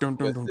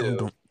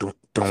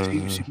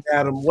 She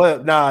Madam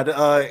Web.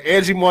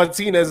 Angie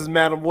Martinez is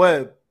Madam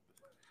Web.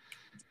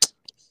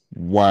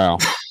 Wow.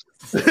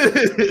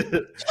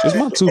 Is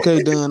my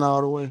 2K done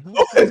all the way?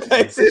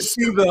 Is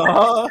she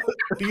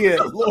yeah,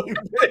 Lloyd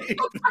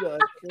Banks.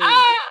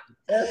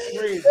 That's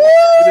crazy.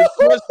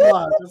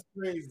 That's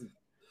crazy.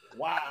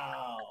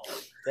 Wow.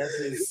 That's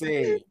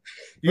insane.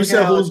 You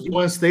said who's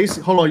Gwen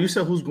Stacy? Hold on. You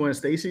said who's Gwen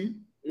Stacy?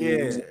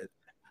 Yeah.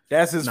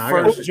 That's his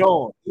first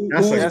joint.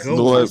 That's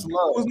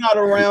who's not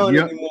around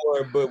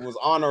anymore, but was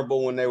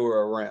honorable when they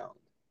were around.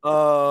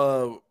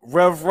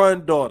 Rev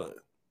Run daughter.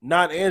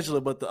 Not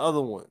Angela, but the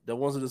other one. The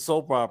ones in the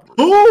soap opera.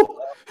 Who?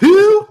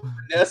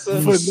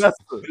 Vanessa.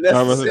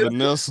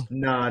 Vanessa.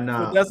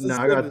 Nah. I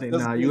gotta think.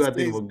 Nah, you gotta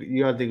think. We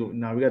gotta think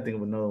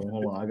of another one.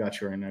 Hold on, I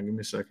got you right now. Give me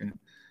a second.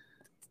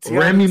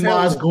 Remy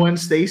Ma's Gwen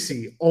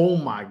Stacy. Oh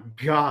my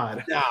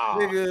god. Nah,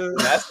 nigga.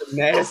 That's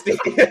nasty.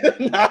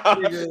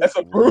 That's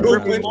a brutal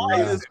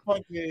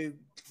fucking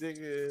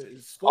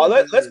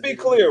nigga. Let's be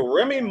clear.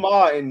 Remy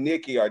Ma and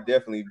Nicki are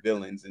definitely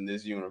villains in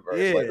this universe.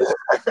 Yeah.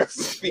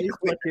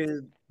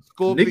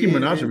 Nicki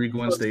Minaj would be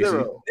Gwen Stacy.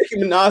 Nicki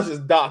Minaj is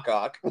Doc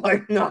Ock.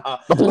 Like, nah.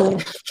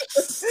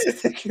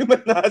 Nicki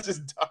Minaj is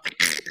Doc.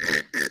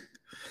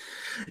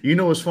 You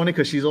know what's funny?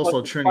 Because she's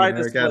also Trini and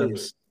Eric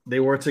Adams. They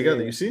work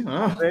together. You see?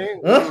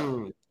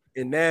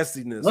 In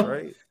nastiness,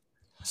 right?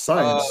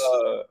 Science.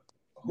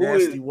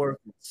 Nasty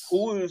workers.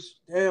 Who's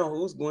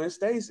Gwen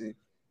Stacy?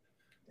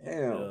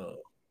 Damn.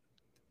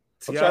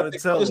 Tiana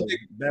Taylor.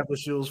 That's what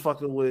she was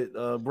fucking with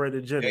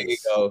Brandon Jennings. There you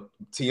go.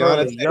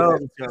 Tiana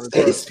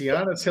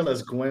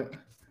Taylor's Gwen.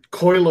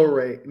 Coyle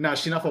Ray. Nah,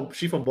 she's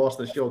from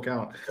Boston. She'll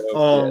count.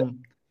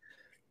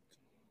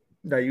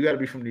 Now you gotta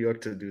be from New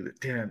York to do that.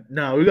 Damn.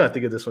 No, we gotta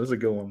think of this one. It's a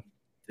good one.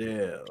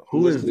 Yeah.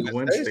 Who is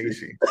Gwen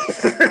Stacy?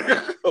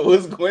 Who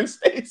is Gwen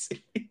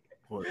Stacy?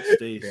 Gwen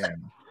Stacy.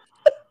 Damn.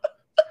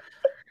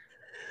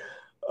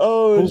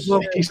 Oh,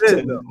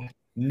 shit.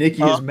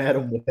 Nicki is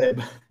Madam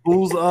Web.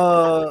 Who's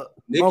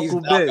Nicki's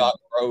Uncle Ben? Doc Ock,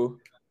 bro.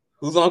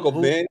 Who's Uncle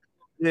Ben?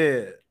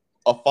 Yeah.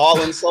 A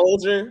fallen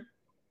soldier?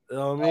 You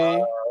know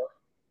what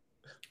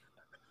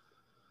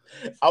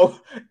I mean?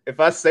 If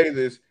I say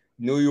this,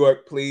 New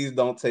York, please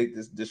don't take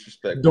this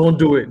disrespect. Don't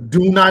do it.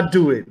 Do not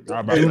do it.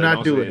 Do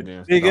not do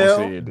it. Big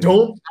L?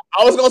 Don't.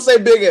 I was gonna say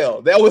Big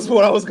L. That was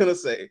what I was gonna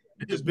say.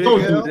 Big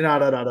Don't L? do it.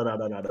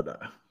 No.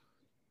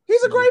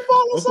 He's a great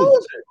fallen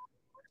soldier.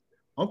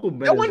 Uncle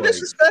Ben. That wasn't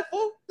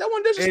disrespectful. That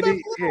wasn't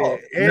disrespectful.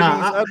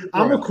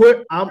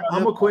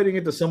 I'm equating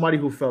it to somebody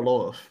who fell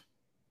off.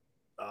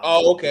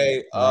 Oh,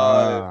 okay.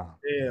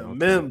 Yeah,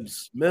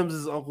 Mims. Mims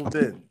is Uncle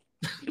Ben.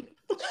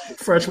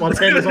 Fresh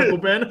Montana's Uncle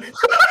Ben.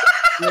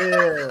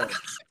 Yeah.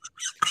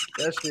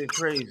 That shit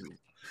crazy.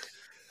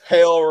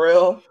 Hell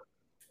real.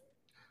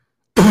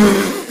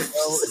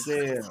 Oh,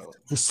 damn.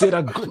 He said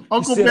Uncle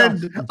Ben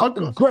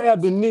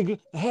grabbed the nigga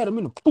and had him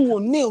in the pool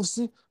of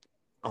Nelson.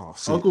 Oh,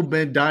 shit. Uncle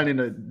Ben dying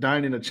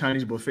in a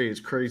Chinese buffet is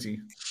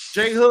crazy.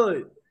 Jay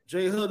Hood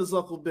is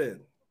Uncle Ben.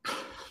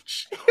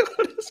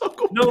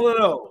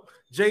 No.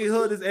 Jay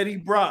Hood is Eddie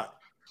Brock.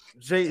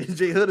 Jay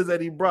Hood is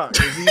Eddie Brock.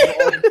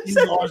 He's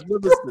an arch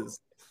nemesis.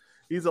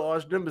 He's an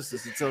arch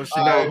nemesis until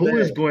shit. Who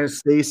is Gwen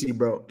Stacy,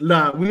 bro?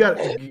 Nah, we got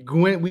to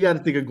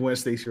think of Gwen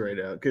Stacy right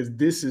now because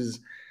this is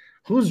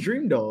who's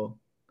Dream Doll.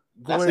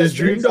 Is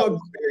Dream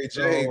Doll Mary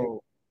Jane?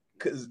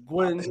 Because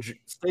Gwen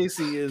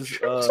Stacy is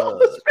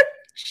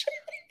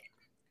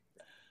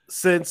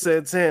Sin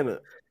Santana.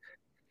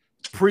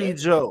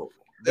 Pre-Joe.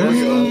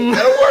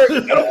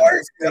 That'll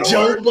work.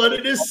 Joe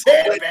butted his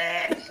head,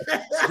 man.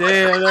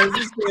 Damn, that's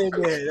just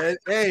man.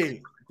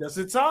 Hey, that's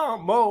the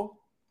time, Mo.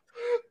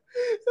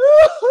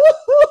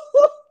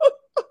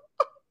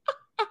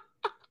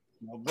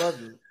 My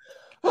brother.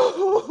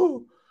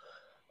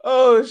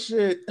 Oh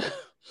shit.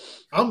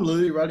 I'm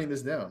literally writing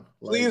this down.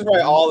 Please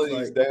write all of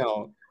these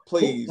down.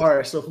 Please. All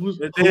right, so who is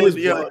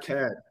Black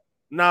Cat?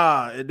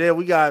 Nah, and then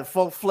we got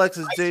Funk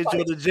Flex's J.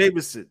 Jonah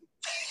Jameson.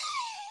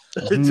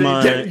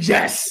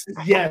 Yes.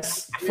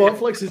 Funk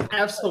Flex is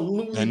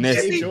absolutely. And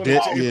that's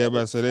that's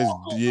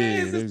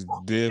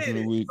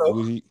definitely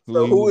who he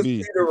would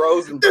be. Peter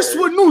Rosenberg? That's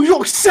what New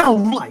York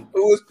sound like.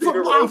 Who is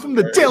Peter from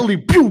the Daily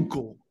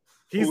Bugle?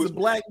 He's the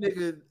black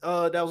nigga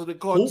that was in the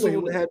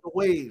cartoon that had the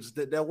waves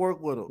that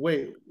worked with him.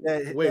 Wait,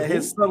 that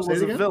his son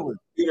was a villain.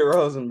 Peter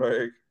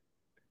Rosenberg.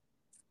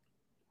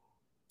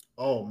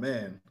 Oh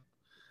man,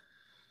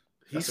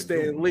 He's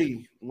Stan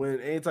Lee.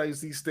 When anytime you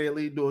see Stan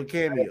Lee do a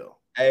cameo.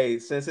 Hey,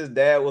 since his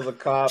dad was a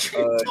cop,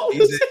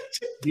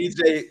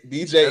 DJ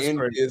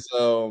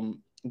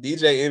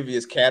Envy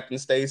is Captain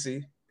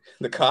Stacy,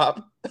 the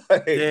cop.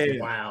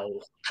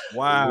 Wow.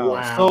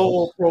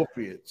 So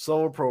appropriate.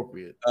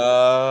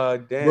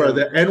 Damn. Bro,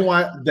 the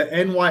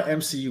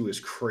NYMCU is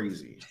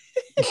crazy.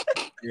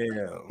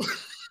 Yeah.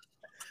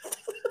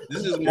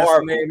 This is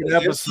more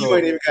MCU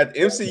ain't even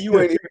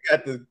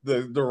got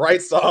the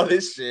rights to all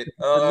this shit.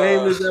 The name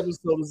of this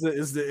episode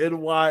is the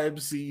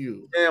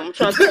NYMCU. Damn, I'm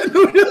trying to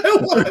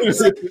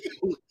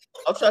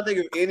think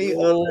of any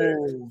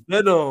other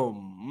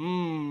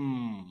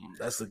Venom.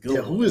 That's a good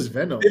one. Who is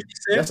Venom?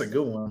 That's a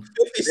good one. I'm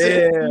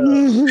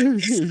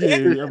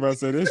about to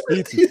say that's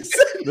 50.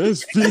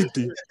 That's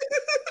 50.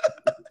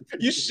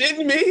 You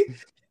shitting me?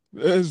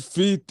 That's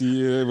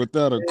 50,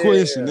 without a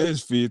question.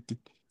 That's 50.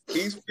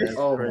 He's 50.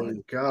 Oh my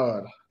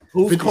god.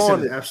 Who's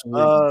Carnage?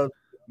 Absolutely.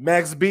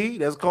 Max B,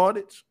 that's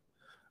Carnage.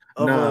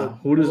 Nah,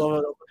 who does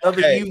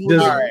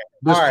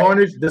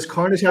Does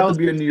Carnage have to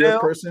be a New York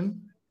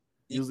person?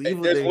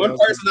 There's one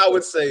person I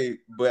would say,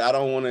 but I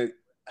don't want to.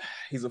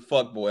 He's a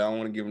fuck boy. I don't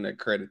want to give him that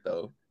credit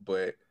though.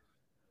 But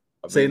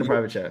say in the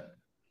private chat.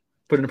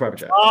 Put in the private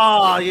chat.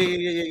 Oh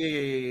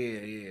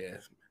yeah.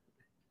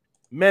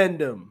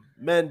 Mendham.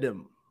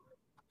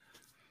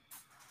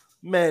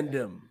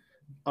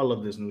 I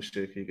love this new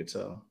shit. You could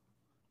tell.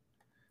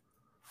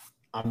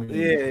 I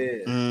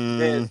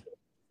mean,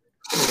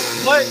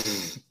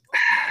 But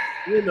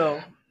you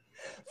know,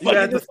 you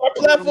got the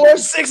platform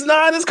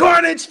 6ix9ine is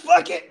Carnage.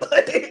 Fuck it.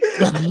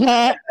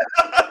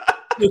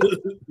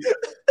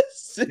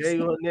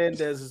 Diego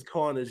Hernandez is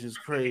Carnage is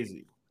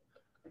crazy.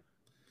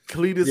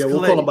 Cletus we'll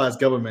Clay. call him by his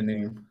government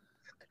name.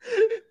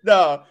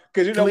 No,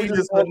 because you know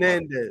Cletus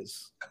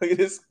Hernandez.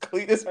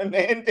 Cletus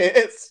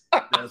Hernandez.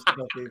 That's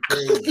fucking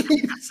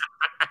crazy.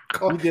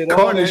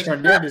 Carnage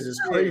Hernandez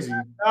is crazy.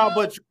 Nah,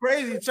 but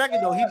crazy. Check it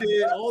though. He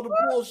did all the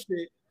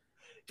bullshit.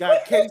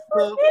 Got cased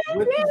up,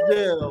 went to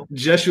jail.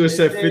 Joshua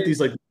said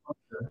 50's like.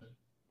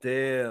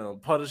 Damn,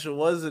 Punisher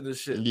was in the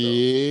shit.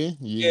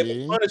 Yeah.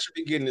 But Punisher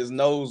be getting his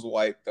nose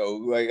wiped though.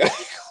 Like,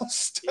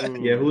 who's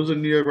a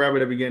New York rapper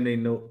that began? They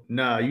know.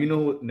 Nah, you know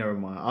what? Never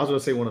mind. I was gonna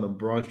say one of the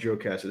Bronx drill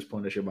cats is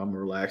Punisher, but I'm gonna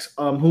relax.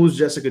 Who's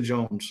Jessica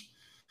Jones?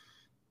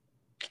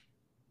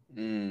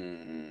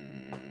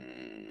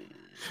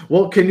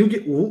 Well, can you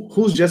get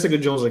who's Jessica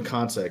Jones in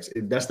context?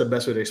 That's the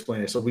best way to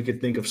explain it, so we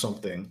could think of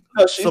something.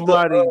 No,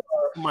 somebody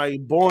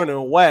born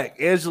in whack.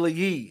 Angela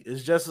Yee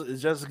is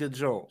Jessica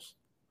Jones.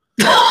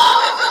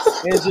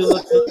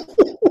 Angela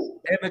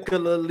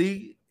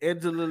Lee,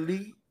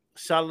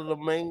 Charlotte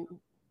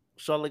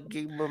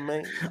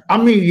Gaiman. I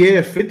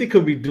mean, 50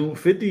 could be Doom.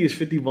 50 is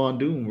 50 Von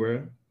Doom,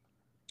 bro.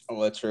 Oh,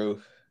 well,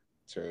 true.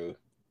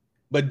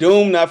 But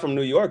Doom not from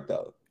New York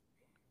though.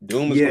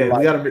 Doom is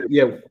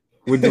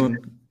we're doing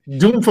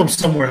Doom from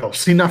somewhere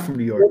else. He's not from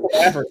New York.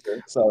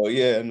 Africa. So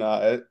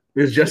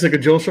Is Jessica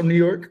Jones from New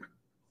York?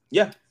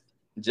 Yeah.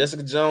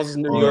 Jessica Jones is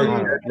New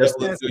York.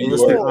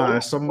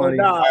 Somebody.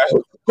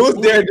 Who's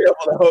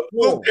Daredevil?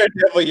 Who's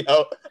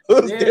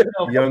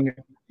Daredevil?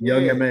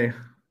 Young M.A.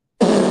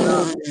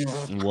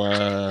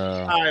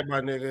 Wow. All right,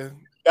 my nigga.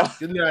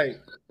 Good night.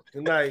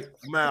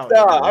 I'm out.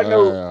 I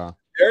know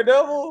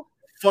Daredevil.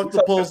 Fuck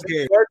the post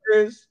game.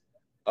 Workers.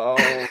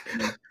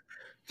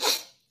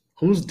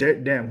 Who's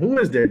Daredevil? Who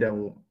is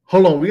Daredevil?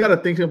 Hold on, we gotta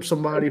think of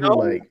somebody who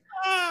like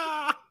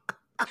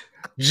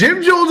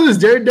Jim Jones is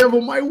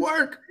Daredevil might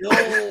work.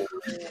 Come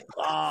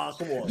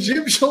on.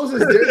 Jim Jones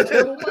is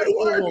Daredevil might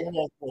work.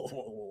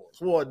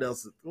 Come on,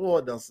 Nelson.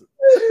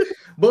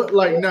 But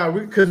like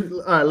because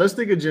all right, let's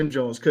think of Jim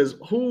Jones. Because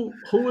who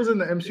was in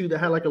the MCU that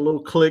had like a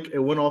little clique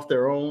and went off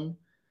their own,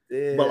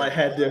 but like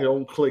had their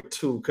own clique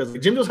too? Because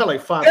Jim Jones had like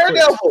 5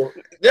 Daredevil.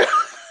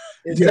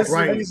 Is this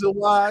the reason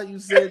why you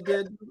said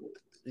that?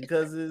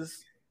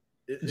 Because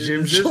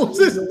Jim Jones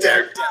is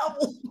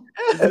Daredevil.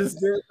 Is this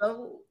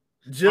Daredevil?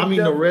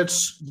 The red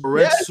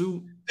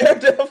suit.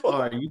 Daredevil.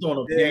 All right, you throwing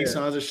up gang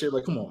signs and shit.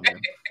 Like, come on, man.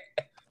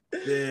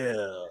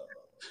 Yeah.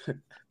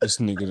 This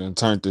nigga done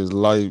turned his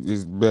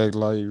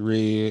backlight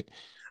red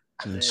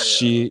and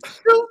shit.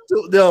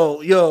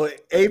 Yo,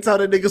 anytime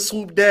that nigga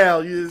swoop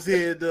down, you just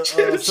hear the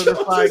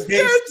certified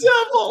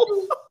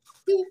Daredevil.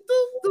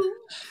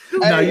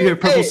 Now you hear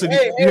Purple City.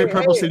 You hear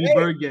Purple City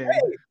Bird Gang.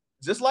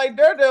 Just like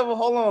Daredevil.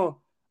 Hold on.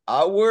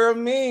 I wear a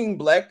mean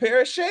black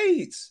pair of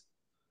shades.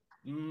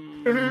 They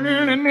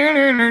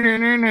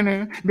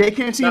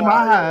can't see my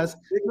eyes.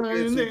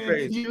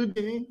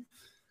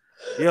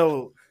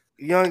 Yo,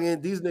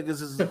 youngin, these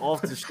niggas is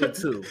off the shit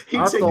too. He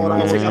take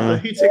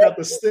out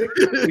the stick.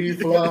 We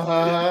fly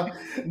high,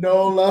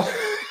 no lie.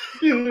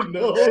 You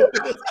know,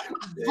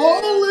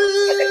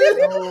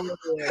 ballin'.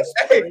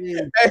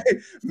 Hey,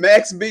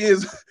 Max B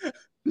is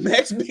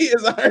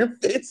Iron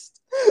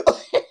Fist.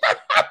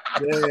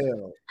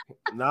 Damn.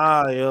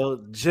 Nah,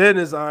 yo, Jen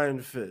is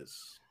Iron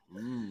Fist.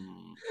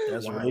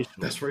 That's racial.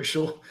 That's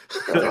racial.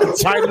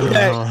 China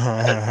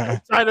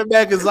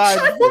Mac is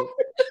Iron Fist.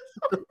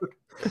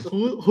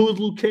 Who's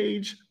Luke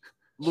Cage?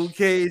 Luke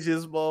Cage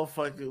is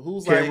motherfucking.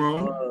 Who's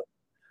Cameron?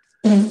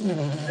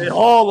 Like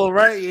Harlem,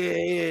 right?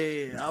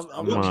 Yeah.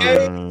 I'm Luke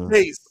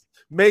Cage.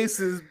 Mace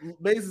is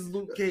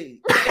Luke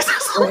Cage.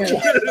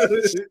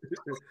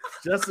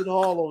 Justin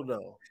Harlow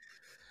though.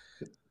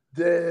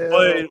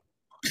 Damn.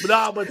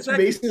 But check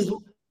Mace it.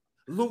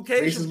 Luke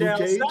Cage from down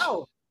Cage?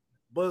 south.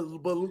 But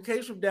Luke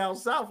Cage from down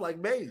south like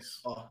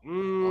Mace.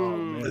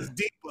 It's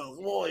deeper.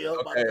 Boy,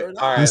 Okay. All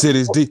right. He said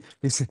it's deep.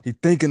 He said he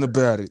thinking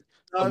about it.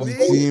 There's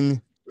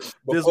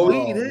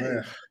weed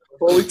here.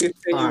 Before we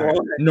continue on,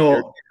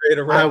 No,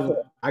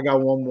 I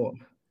got one more.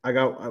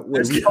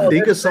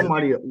 Think of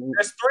somebody.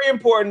 There's 3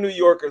 important New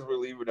Yorkers we're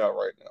leaving out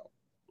right now.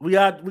 We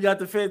got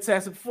the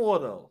Fantastic Four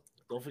though.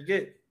 Don't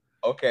forget.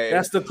 Okay.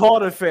 That's the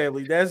Carter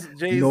family. That's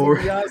Jay-Z,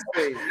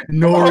 Beyonce.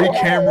 Nori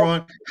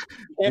Cameron.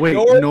 Wait,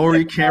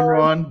 Nori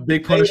Cameron,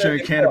 Big Punisher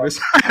and Cannabis.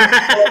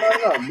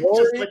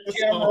 Nori,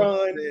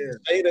 Cameron,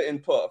 Jada,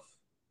 and Puff.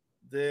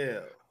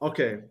 Damn.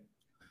 Okay.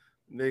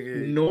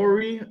 Nigga.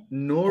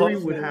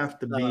 Nori would have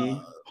to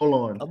be. Hold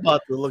on. I'm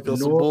about to look up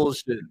some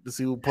bullshit to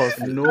see who Puff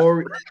is.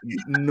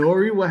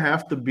 Nori would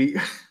have to be.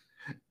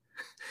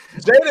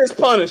 Jada's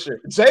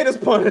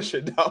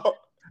Punisher, dog.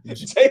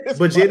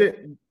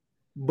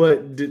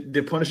 But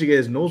did Punisher get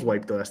his nose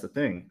wiped though? That's the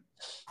thing.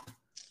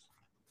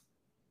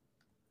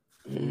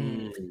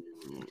 I'm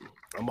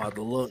about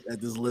to look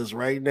at this list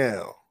right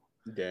now.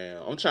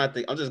 Damn, I'm trying to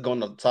think. I'm just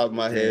going off the top of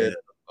my head.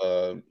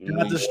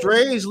 Dr.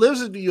 Strange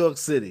lives in New York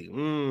City.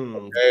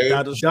 Okay.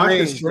 Dr.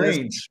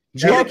 Strange.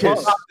 Dr.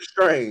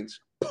 Strange.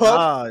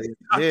 Puff.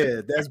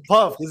 Yeah, that's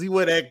Puff because he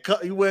wear that.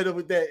 He wear it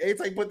with that.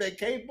 Anytime he put that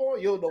cape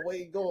on, you don't know where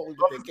he going with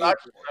that cape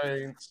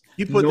on.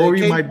 He put Nori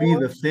that cape might be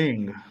on. the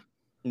thing.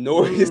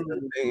 Nori is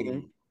the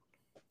thing.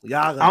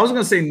 I was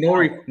gonna say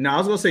Nori. No, I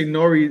was gonna say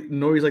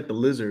Nori's like the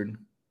lizard.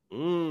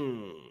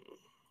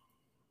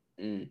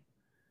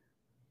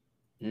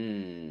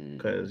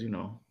 Because you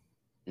know.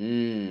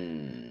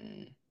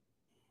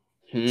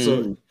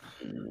 So,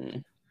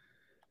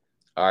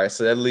 all right,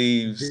 so that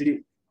leaves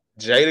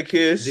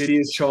Jadakiss. Diddy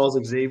is Charles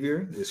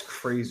Xavier. It's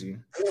crazy.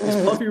 Is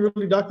Puffy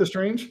really Doctor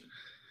Strange?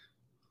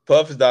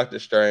 Puff is Doctor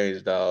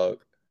Strange, dog.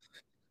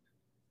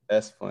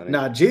 That's funny.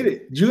 Nah,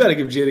 Jada, you got to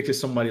give Jadakiss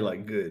somebody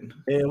like good.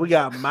 And we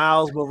got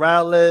Miles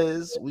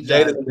Morales.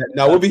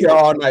 No, we'll be here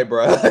all night,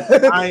 bro.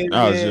 I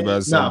was just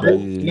about to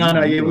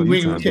say,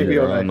 we can't be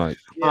all night.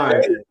 All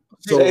right.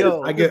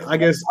 So I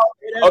guess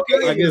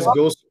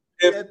Ghost.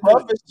 If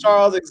Puff is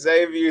Charles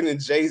Xavier and then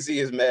Jay-Z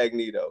is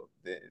Magneto,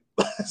 then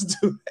let's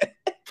do that.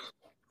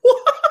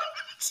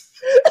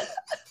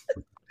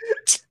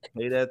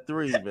 Hey, that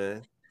 3,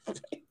 man.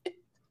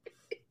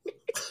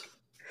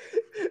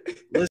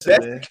 Listen,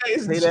 man. Hey,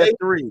 that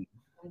 3.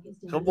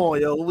 Come on,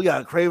 yo. We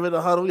got Craven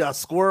the Hunter. We got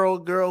Squirrel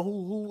Girl.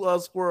 Who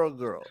Squirrel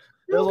Girl?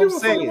 That's what I'm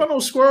saying.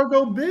 No Squirrel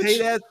Girl, bitch. Pay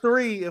that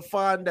 3 and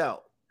find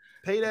out.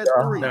 Pay that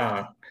 3.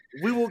 Nah.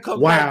 We will come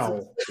back.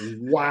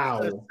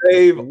 Wow.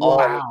 Save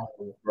all,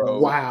 bro.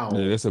 Wow.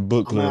 Yeah, that's a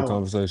book club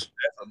conversation.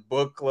 That's a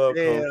book club.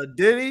 Yeah,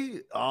 Diddy.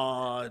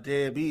 Oh,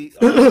 damn.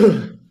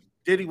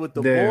 Diddy with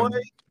the boy.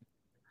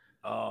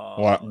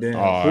 Wow.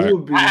 Damn. Who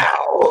would be?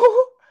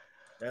 Wow.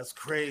 That's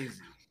crazy.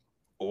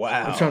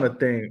 Wow. I'm trying to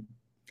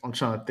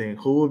think.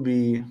 Who would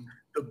be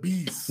the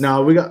beast?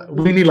 Nah, we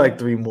need like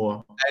 3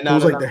 more.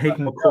 Who's like the Hank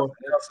McCoy?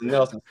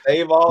 Nelson.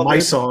 Save all. My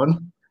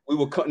son. We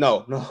will come.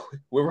 No,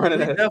 we're running.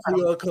 We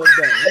definitely gonna come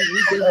back.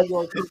 We definitely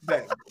gonna come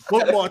back.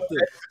 Football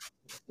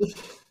thing.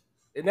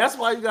 And that's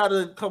why you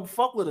gotta come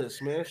fuck with us,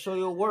 man. Show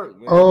your work,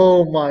 man.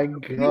 Oh my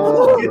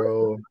god,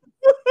 bro.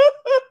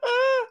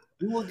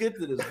 We will get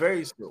to this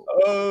very soon.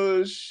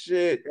 Oh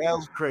shit, that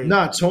was crazy.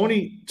 Nah,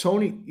 Tony.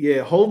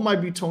 Yeah, Hove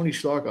might be Tony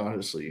Stark.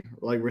 Honestly,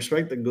 like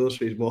respect the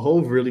Ghostface, but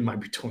Hove really might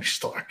be Tony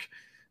Stark.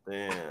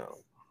 Damn.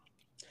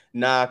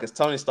 Nah, because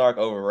Tony Stark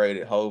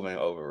overrated. Hove ain't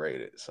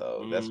overrated,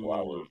 so that's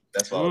why we're.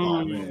 That's why.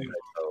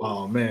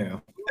 Oh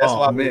man. That's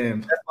why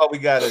we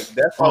gotta.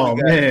 That's why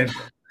we gotta.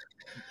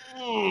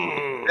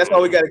 That's why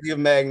we gotta give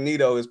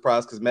Magneto his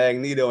props because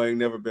Magneto ain't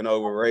never been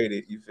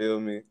overrated. You feel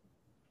me?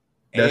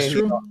 That's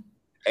true.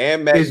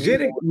 And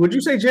Magneto, would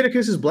you say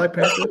Jadakiss is Black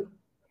Panther?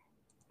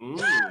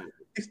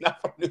 He's not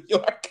from New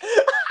York.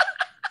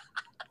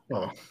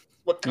 Oh,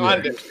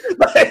 Wakanda.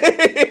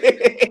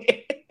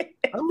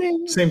 I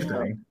mean, same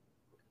thing.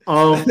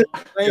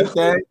 Same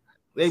thing.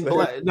 They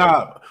black.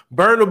 Nah,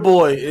 Burna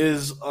Boy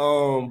is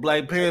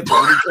Black Panther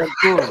when he come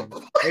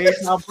through. Every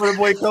time Burna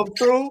Boy come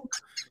through,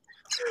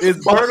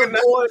 it's Burna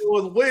Boy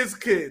with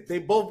WizKid. They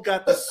both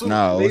got the suit.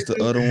 Nah, They what's the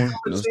do other one?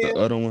 the What's the shit.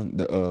 other one?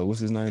 The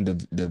what's his name?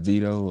 The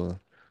Vito or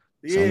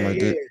something Yeah,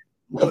 like yeah. that.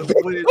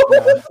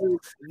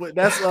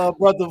 That's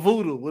Brother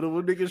Voodoo. When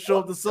niggas show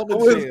up to Summer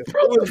Who Jam,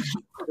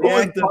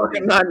 is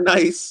barking not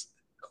nice?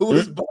 Who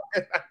is barking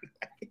not nice?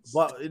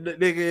 But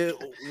nigga,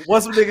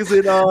 what's some niggas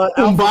in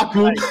Alpha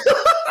Flight?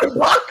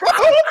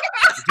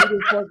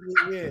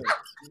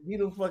 He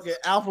the fucking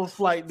Alpha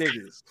Flight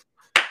niggas.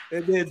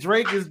 And then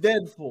Drake is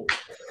Deadpool.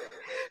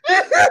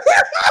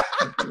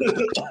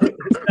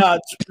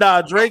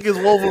 nah, Drake is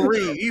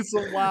Wolverine. He's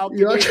some wild.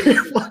 Yo, I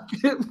can't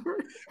fucking.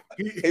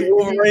 Hey,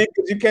 Wolverine,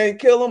 because you can't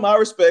kill him. I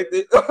respect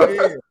it.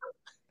 Yeah.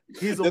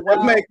 He's a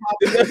wild.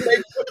 Does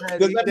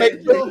that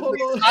make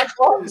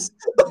Cyclops?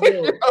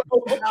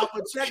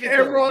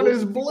 Cameron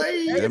is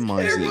Blade. That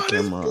man said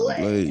Cameron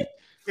Blade.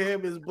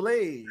 Cam is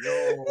Blade.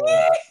 Yo.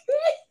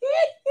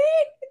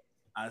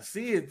 I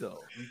see it though.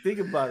 You think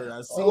about it.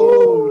 I see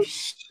it.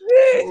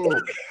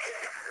 Shit.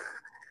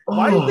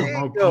 Why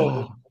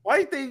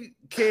you think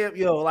Cam,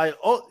 like,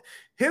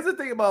 here's the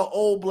thing about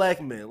old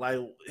black men. Like,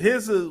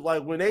 his is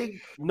like when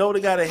they know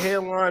they got a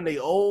hairline, they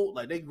old,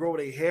 like they grow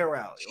their hair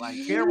out. Like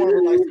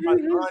Cameron like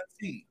somebody's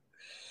auntie.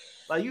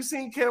 Like you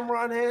seen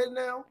Cameron head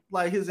now?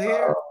 Like his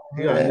hair.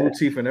 He got new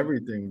teeth and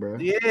everything, bro.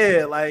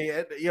 Yeah, like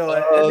that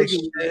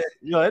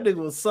nigga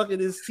was sucking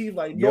his teeth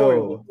like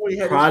yo.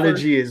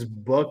 Prodigy is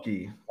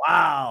Bucky.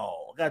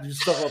 Wow, got you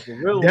stuck up the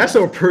real. That's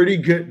a pretty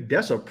good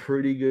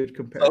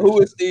comparison. So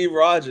who is Steve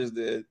Rogers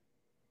then?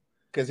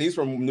 Because he's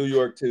from New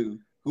York too.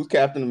 Who's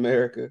Captain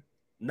America?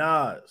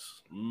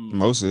 Nas.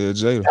 Most said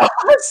Jada.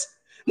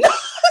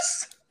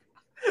 Nas.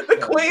 The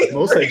Queen.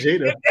 Most said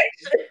Jada.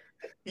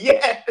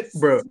 Yes,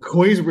 bro.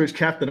 Queensbridge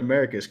Captain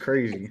America is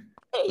crazy.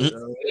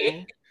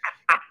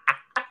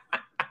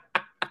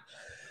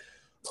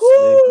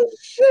 Oh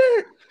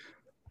shit!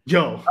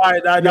 Yo, all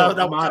right, I'm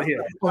out of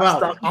here. I'm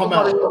out.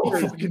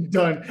 I'm fucking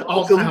done.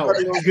 I'm out.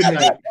 Good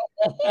night.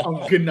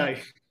 Good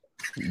night.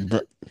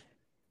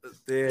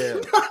 Damn.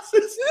 We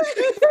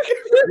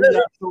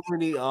got so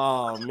many.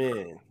 Oh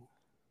man.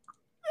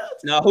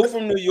 Now, who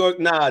from New York?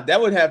 Nah, that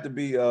would have to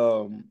be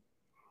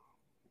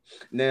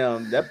now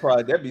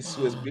that'd be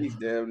Swiss Beats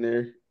down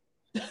there.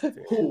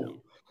 Who?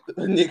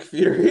 Nick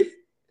Fury.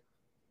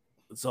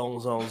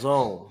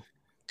 Zone.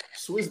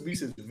 Swiss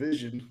Beats is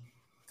Vision.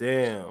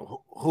 Damn.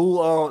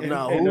 Who? And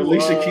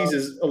Alicia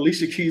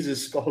Keys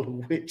is Scarlet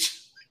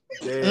Witch.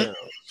 Damn.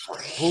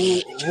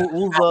 Who's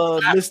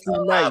Misty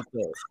Knight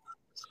though?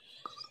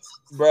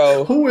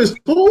 Bro, who is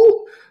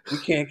who? We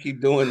can't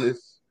keep doing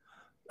this.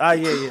 Yeah.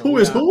 Who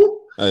is who?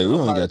 Hey, we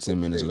only got 10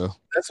 minutes left.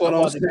 That's what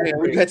I'm saying.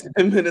 We got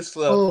 10 minutes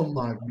left. Oh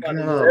my god!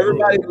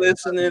 Everybody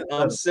listening,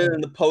 I'm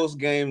sending the post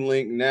game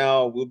link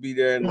now. We'll be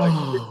there in like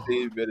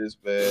 15 minutes,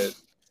 man.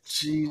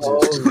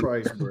 Jesus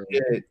Christ, bro!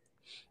 Shit.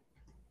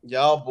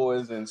 Y'all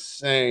boys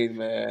insane,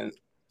 man.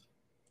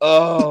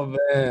 Oh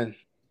man.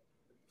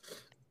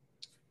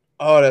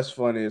 Oh, that's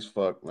funny as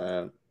fuck,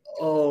 man.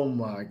 Oh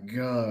my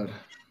god.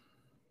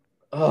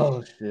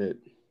 Oh shit.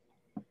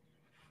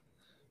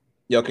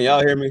 Yo, can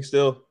y'all hear me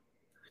still?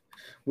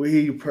 We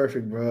hear you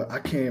perfect, bro. I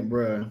can't,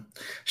 bro.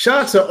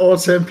 Shout out to all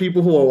 10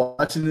 people who are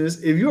watching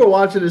this. If you are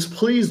watching this,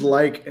 please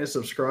like and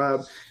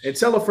subscribe and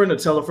tell a friend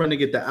to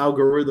get the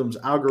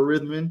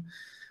algorithming.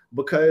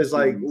 Because,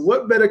 like,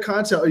 what better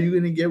content are you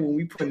going to get when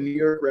we put New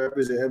York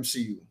rappers in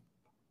MCU?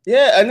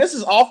 Yeah, and this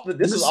is off the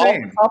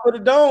top of the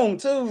dome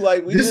too.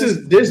 Like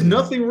there's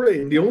nothing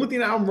written. The only thing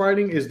that I'm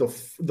writing is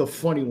the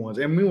funny ones.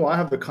 And meanwhile, I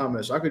have the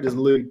comments, so I could just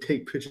literally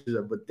take pictures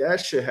of it. But that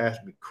shit has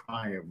me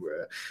crying,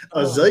 bro.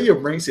 Azalea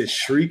Banks'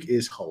 shriek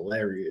is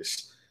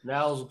hilarious.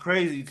 That was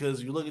crazy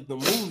because you look at the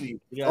movie.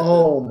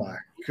 Oh my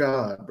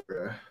god,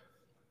 bro.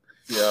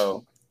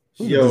 Yo,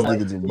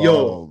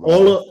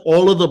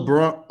 all of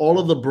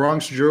the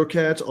Bronx Drill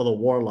Cats are the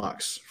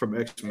Warlocks from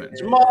X-Men.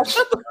 Jamal,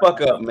 shut the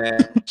fuck up, man.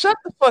 Shut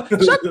the fuck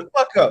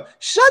up.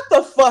 Shut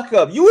the fuck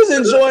up. You was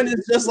enjoying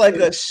this just like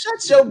a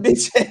shut your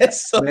bitch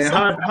ass up. Man,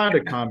 hide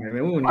the comment,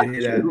 man. We want to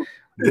hear that.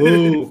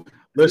 Boo.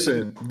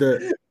 Listen,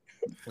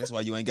 that's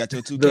why you ain't got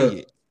your 2K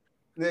yet.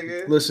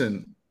 Nigga.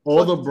 Listen,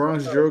 all the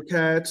Bronx Drill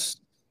Cats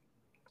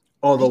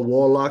are the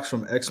Warlocks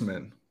from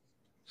X-Men.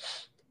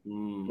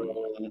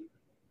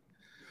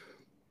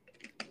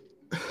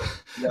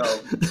 Yo.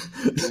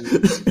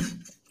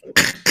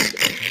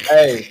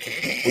 Hey,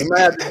 we might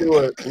have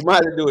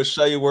to do a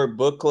Show Your Work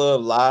book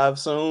club live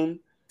soon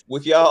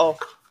with y'all.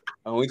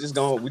 And we just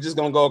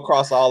gonna go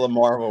across all of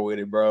Marvel with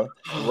it, bro.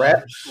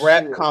 Rap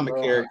comic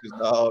characters,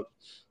 dog.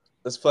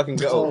 Let's fucking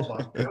go. Oh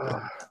my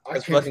god.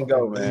 Let's fucking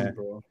go, man.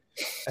 Bro.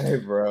 Hey,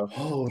 bro.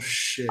 Oh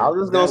shit. I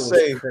was just gonna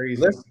say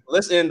crazy.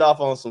 let's end off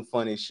on some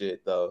funny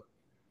shit though.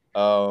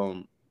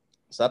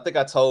 So I think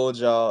I told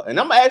y'all, and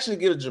I'm gonna actually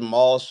give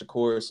Jamal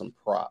Shakur some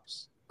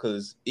props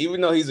because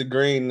even though he's a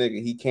green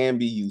nigga, he can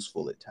be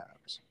useful at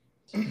times.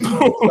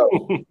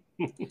 So,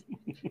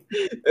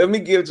 let me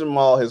give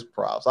Jamal his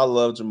props. I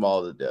love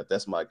Jamal to death.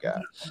 That's my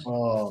guy.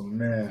 Oh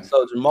man.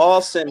 So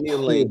Jamal sent me a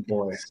link,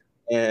 boy,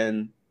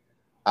 and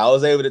I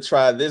was able to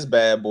try this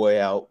bad boy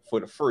out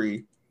for the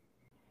free.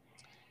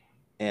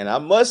 And I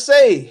must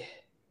say,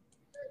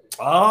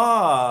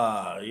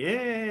 yeah.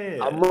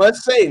 I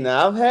must say,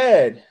 now I've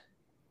had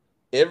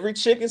every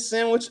chicken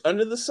sandwich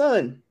under the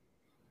sun.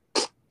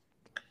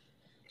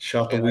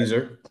 Shout to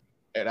Weezer.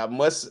 And I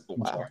must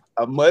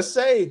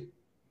say,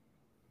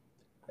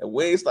 a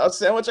Wingstop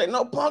sandwich ain't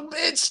no punk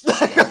bitch.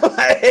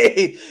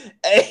 hey,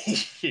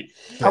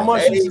 how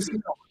much is the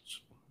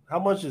sandwich? How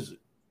much is it?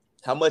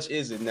 How much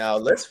is it now?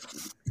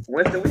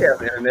 When we have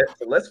the internet,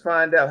 so let's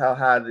find out how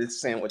high this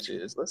sandwich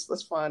is.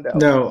 Let's find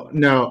out.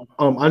 Now,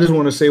 I just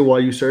want to say while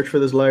you search for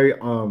this, Larry,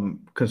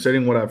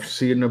 considering what I've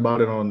seen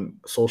about it on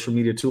social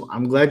media too,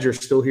 I'm glad you're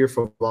still here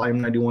for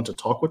Volume 91 to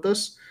talk with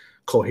us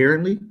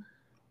coherently.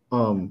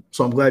 So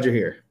I'm glad you're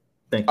here.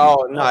 Thank you.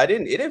 Oh no, it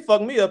didn't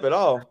fuck me up at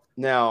all.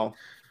 Now,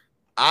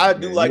 I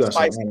do like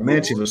spicy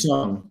Manchie or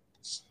something.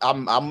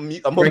 I'm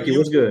Frankie,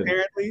 what's good?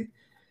 Apparently,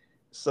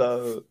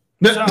 so.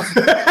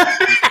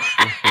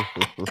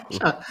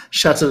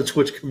 Shout to the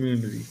Twitch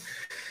community.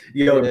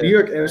 Yo, New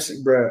York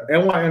MC, bro.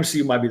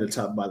 NYMC might be the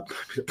top by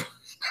the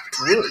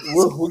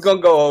we're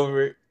gonna go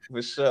over it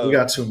for sure. We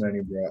got too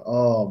many, bro.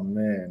 Oh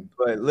man.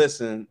 But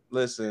listen.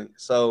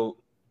 So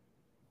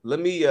let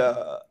me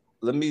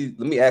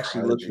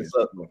actually look this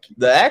up.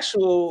 The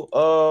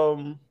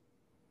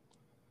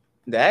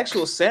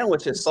actual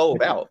sandwich is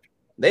sold out.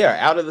 They are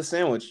out of the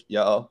sandwich,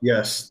 y'all.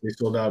 Yes, they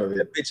sold out of it.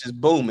 That bitch is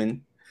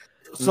booming.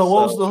 So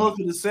what was the hook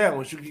of the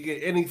sandwich? You could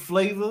get any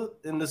flavor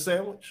in the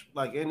sandwich,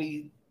 like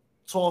any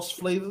tossed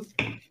flavor.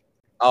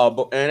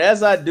 Oh, and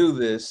as I do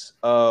this,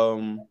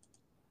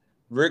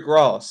 Rick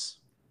Ross,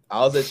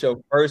 I was at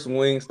your first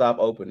Wingstop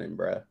opening,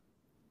 bro.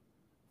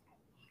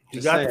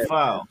 You got the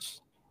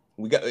files.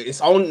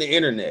 It's on the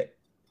internet.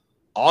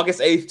 August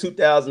 8th,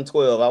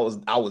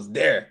 2012. I was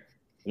there.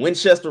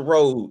 Winchester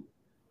Road,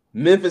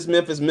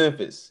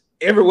 Memphis.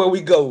 Everywhere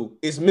we go,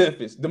 it's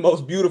Memphis, the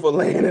most beautiful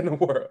land in the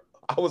world.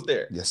 I was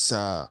there. Yes,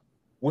 sir.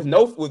 With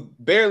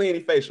barely any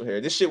facial hair.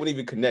 This shit wasn't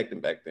even connecting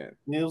back then.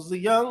 He was a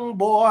young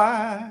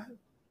boy.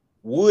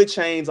 Wood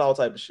chains, all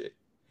type of shit.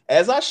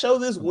 As I show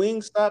this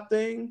Wingstop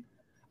thing,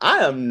 I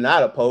am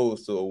not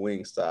opposed to a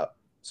Wingstop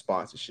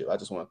sponsorship. I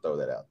just want to throw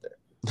that out there.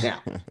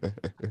 Now.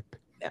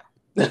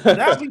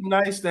 That'd be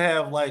nice to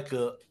have like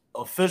a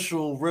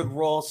official Rick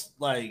Ross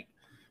like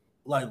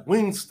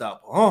Wingstop,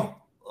 huh?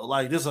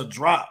 Like this a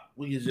drop.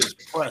 We can just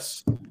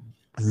press.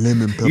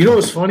 Lemon pepper. You know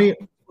what's funny?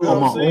 On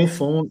my own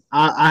phone,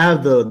 I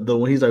have the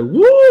when he's like,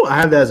 woo, I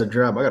have that as a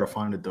drop. I gotta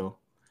find it though.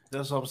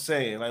 That's what I'm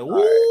saying. Like,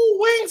 woo,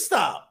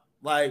 Wingstop.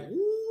 Like,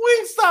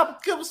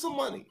 Wingstop, give us some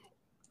money.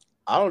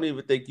 I don't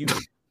even think you,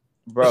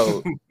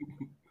 bro.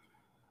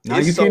 Now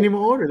you can't even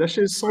order. That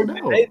shit is sold out.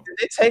 They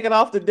take it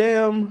off the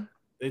damn.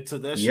 They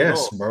took that shit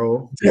off.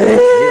 Bro.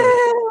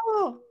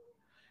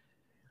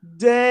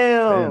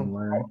 Damn.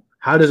 Man.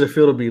 How does it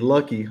feel to be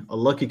lucky? A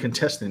lucky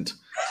contestant.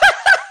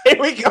 Here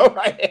we go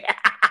right here.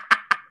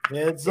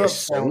 Heads up,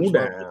 sold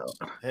out.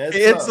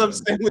 Heads up,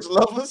 sandwich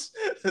lovers.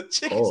 The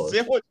chicken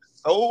sandwich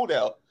is sold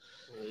out.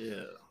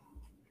 Yeah.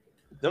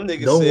 Them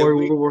niggas Don't said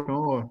worry, we're working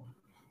on.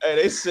 Hey,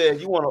 they said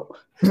you want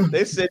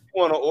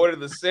to order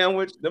the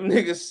sandwich. Them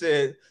niggas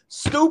said,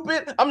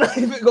 stupid. I'm not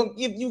even gonna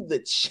give you the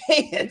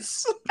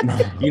chance.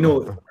 You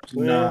know,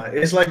 nah.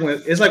 It's like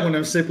when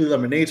them Simply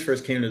Lemonades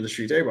first came to the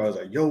streets. Everybody was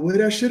like, "Yo, where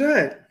that shit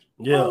at?"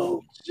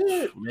 Yo,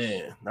 shit,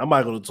 man. I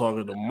might go to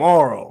Target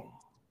tomorrow.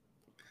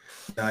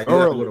 Nah, you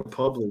gotta go to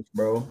Publix,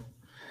 bro.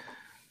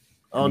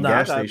 Oh no,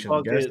 I got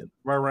Target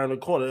right around the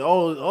corner.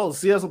 Oh,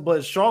 see,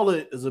 but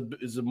Charlotte is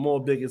a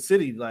more bigger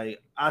city.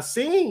 Like I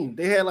seen,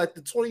 they had like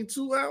the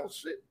 22-ounce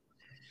shit.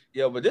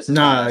 Yo, but this is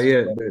the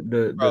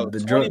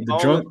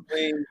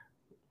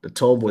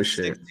tall boy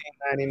shit.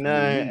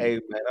 $16.99. Hey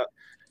man,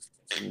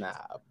 nah.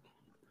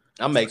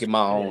 I'm making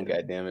my own.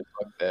 Goddamn it,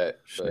 fuck that.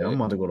 Shit, I'm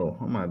about to go to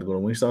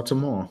Wingstop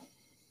tomorrow.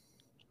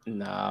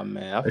 Nah,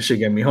 man, that shit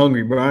get me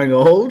hungry, bro. I ain't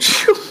gonna hold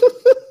you.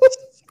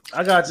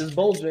 I got this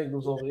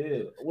Bojangles over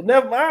here. Well,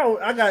 never mind.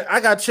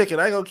 I got chicken.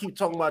 I ain't gonna keep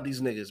talking about these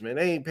niggas, man.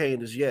 They ain't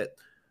paying us yet.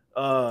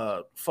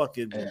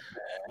 Fucking,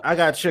 I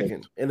got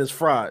chicken and it's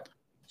fried.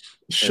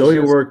 Show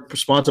Your Work,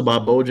 sponsored by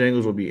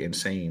Bojangles, would be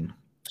insane.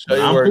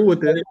 I'm cool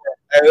with that.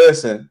 Hey,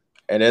 listen,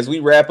 and as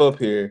we wrap up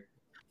here,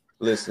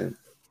 listen.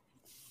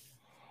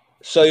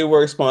 Show Your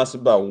Work,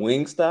 sponsored by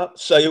Wingstop.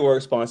 Show Your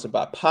Work, sponsored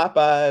by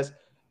Popeyes.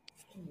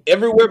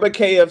 Everywhere but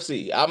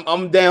KFC.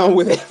 I'm down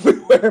with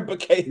everywhere but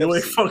KFC. You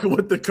ain't fucking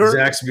with the Kirk.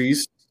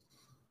 Zaxby's.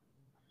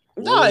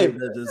 No,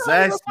 the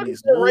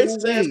Zaxby's.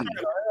 Hell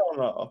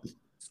no.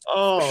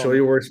 Show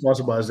Your Work,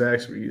 sponsored by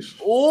Zaxby's.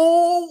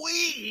 Oh,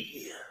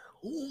 yeah.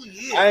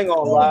 I ain't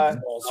gonna lie.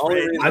 The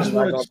only reason I'm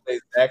not gonna say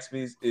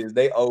Zaxby's is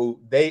they owe.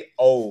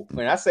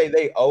 When I say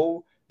they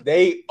owe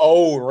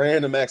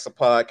Random Acts of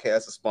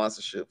Podcast a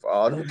sponsorship for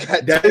all them.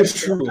 That is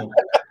true.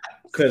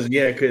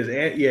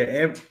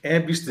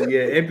 Amp used to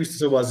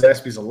talk about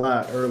Zaxby's a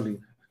lot early.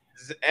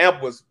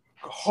 Amp was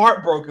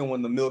heartbroken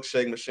when the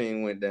milkshake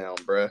machine went down,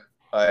 bruh.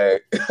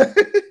 Like,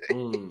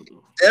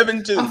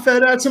 7-2. I fell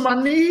down to my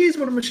knees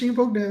when the machine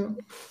broke down.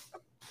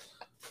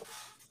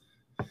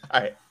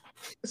 All right,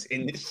 let's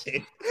end this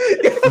shit.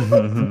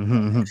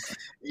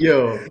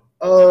 Yo,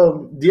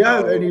 do you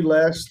have any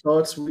last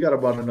thoughts? We got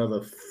about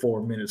another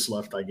 4 minutes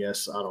left, I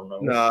guess. I don't know.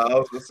 No, I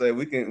was gonna say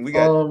we got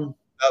about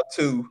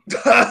 2.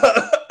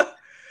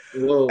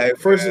 Well, hey,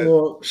 first of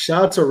all,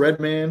 shout out to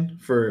Redman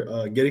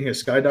for getting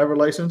his skydiver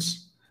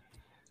license.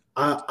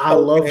 I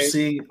love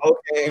seeing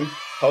post game.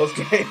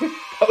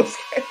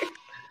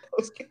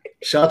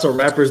 Shout out to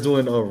rappers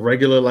doing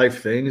regular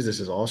life things.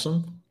 This is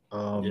awesome.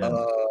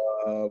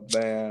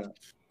 Man,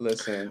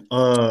 listen.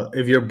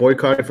 If you're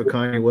boycotting for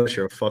Kanye West,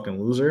 you're a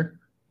fucking loser.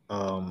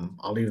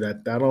 I'll leave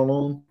that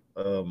alone.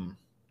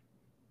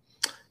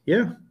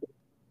 Yeah.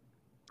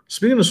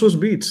 Speaking of Swiss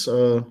Beats,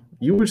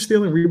 you were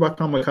stealing Reebok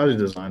Kamikaze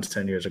designs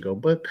 10 years ago,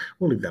 but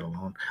we'll leave that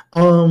alone.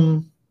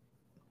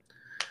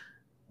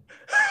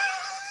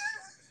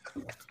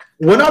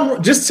 When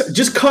I'm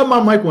just cut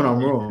my mic when I'm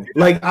wrong.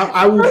 Like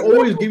I will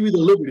always give you the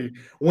liberty.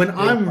 When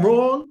I'm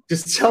wrong,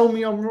 just tell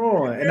me I'm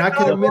wrong, and I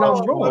can admit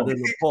I'm wrong.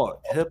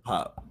 Hip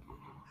hop.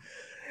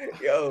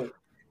 Yo,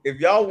 if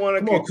y'all want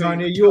to, come on,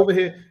 Kanye, you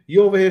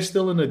over here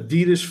still in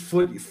Adidas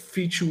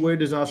feet you wear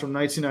designs from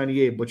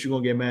 1998, but you're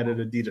gonna get mad at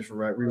Adidas for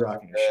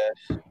re-rocking this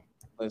shit.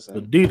 Listen,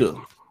 Adidas.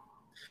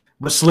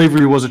 But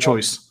slavery was a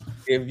choice.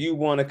 If you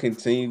want to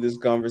continue this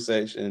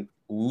conversation,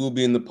 we will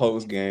be in the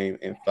post game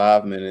in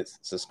 5 minutes.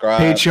 Subscribe.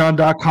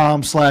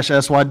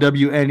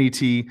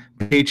 Patreon.com/SYWNET.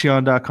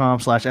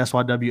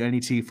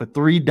 Patreon.com/SYWNET for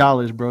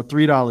 $3, bro.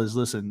 $3.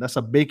 Listen, that's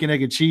a bacon,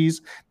 egg, and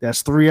cheese.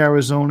 That's 3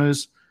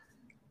 Arizonas.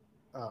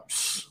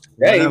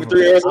 That ain't even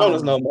 3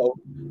 Arizonas no more.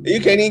 You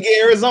can't even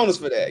get Arizonas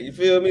for that. You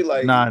feel me?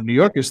 Like, nah, New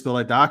York is still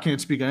like that. I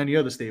can't speak of any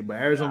other state, but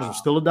Arizona was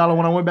still $1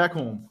 when I went back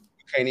home.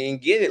 You can't even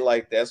get it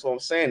like that. That's what I'm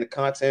saying. The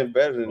content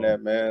better than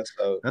that, man.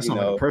 So that's not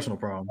like a personal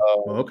problem.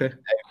 Well, okay. Hey,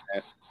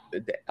 man.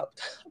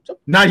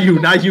 Not you.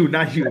 Not you.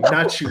 Not you.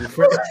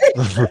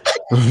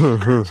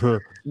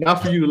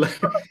 Not for you. Like,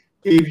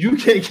 if you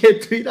can't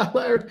get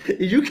 $3,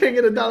 if you can't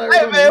get $1,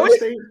 hey man, we're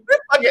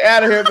fucking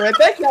out of here, man.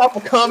 Thank y'all for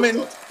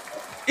coming.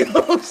 You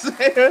know what I'm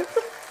saying?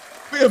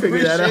 We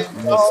appreciate y'all.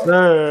 Yes,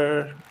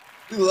 sir.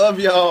 We love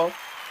y'all.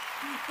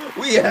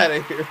 We out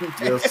of here.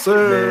 Yes,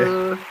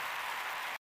 sir. Man.